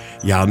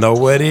 y'all know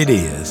what it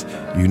is.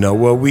 You know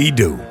what we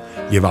do.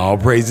 Give all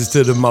praises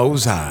to the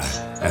Most High.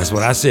 That's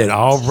what I said.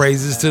 All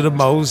praises to the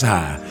Most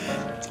High.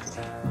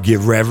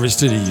 Give reverence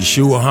to the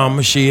Yeshua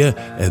HaMashiach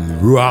and the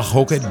Ruach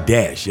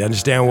HaKodesh. You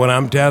understand what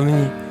I'm telling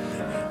you?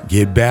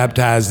 Get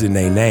baptized in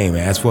their name.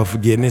 Ask for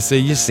forgiveness of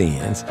your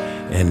sins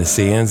and the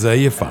sins of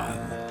your father.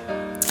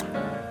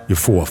 Your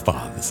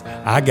forefathers.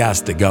 I got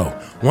to go.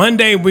 One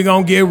day we're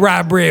going to get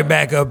rye bread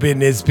back up in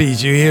this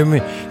piece. You hear me?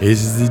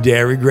 This is the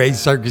Dairy Great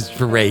Circus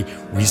Parade.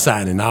 We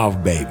signing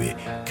off, baby.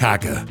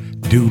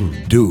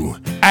 Cock-a-doodle-doo.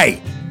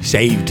 Hey,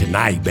 save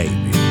tonight,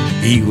 baby.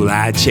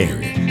 Eagle-eyed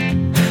cherry.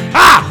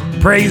 Ah!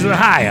 Praise the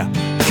higher.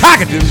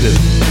 Cock-a-doodle-doo.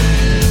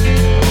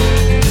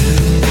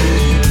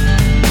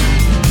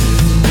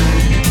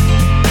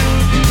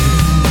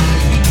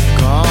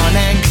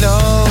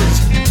 Close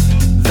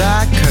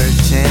the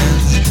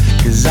curtains,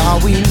 'cause all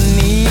we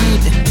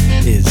need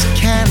is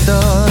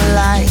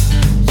candlelight.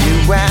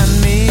 You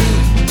and me,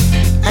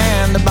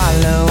 and a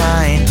bottle of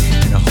wine,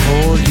 and I'll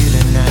hold you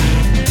tonight.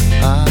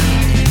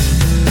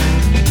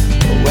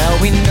 Well,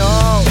 we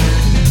know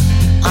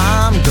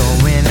I'm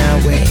going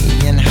away,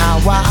 and how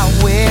I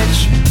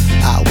wish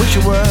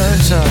it were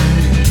so.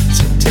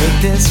 So take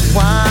this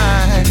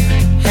wine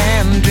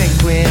and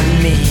drink with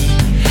me.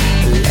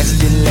 Let's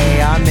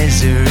delay our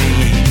misery.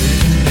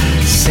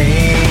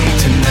 Sing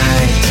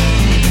tonight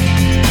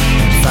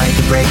and fight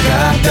the break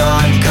of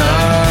dawn.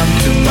 Come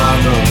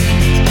tomorrow.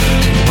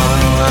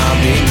 Tomorrow I'll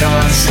be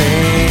gone.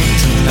 Sing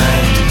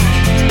tonight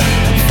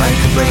and fight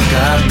the break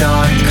of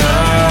dawn.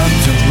 Come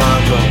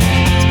tomorrow.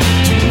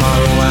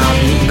 Tomorrow I'll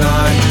be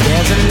gone.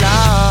 There's a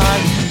log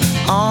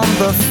on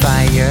the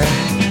fire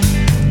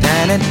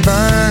and it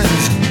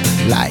burns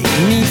like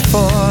me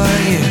for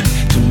you.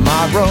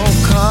 Tomorrow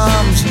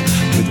comes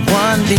with one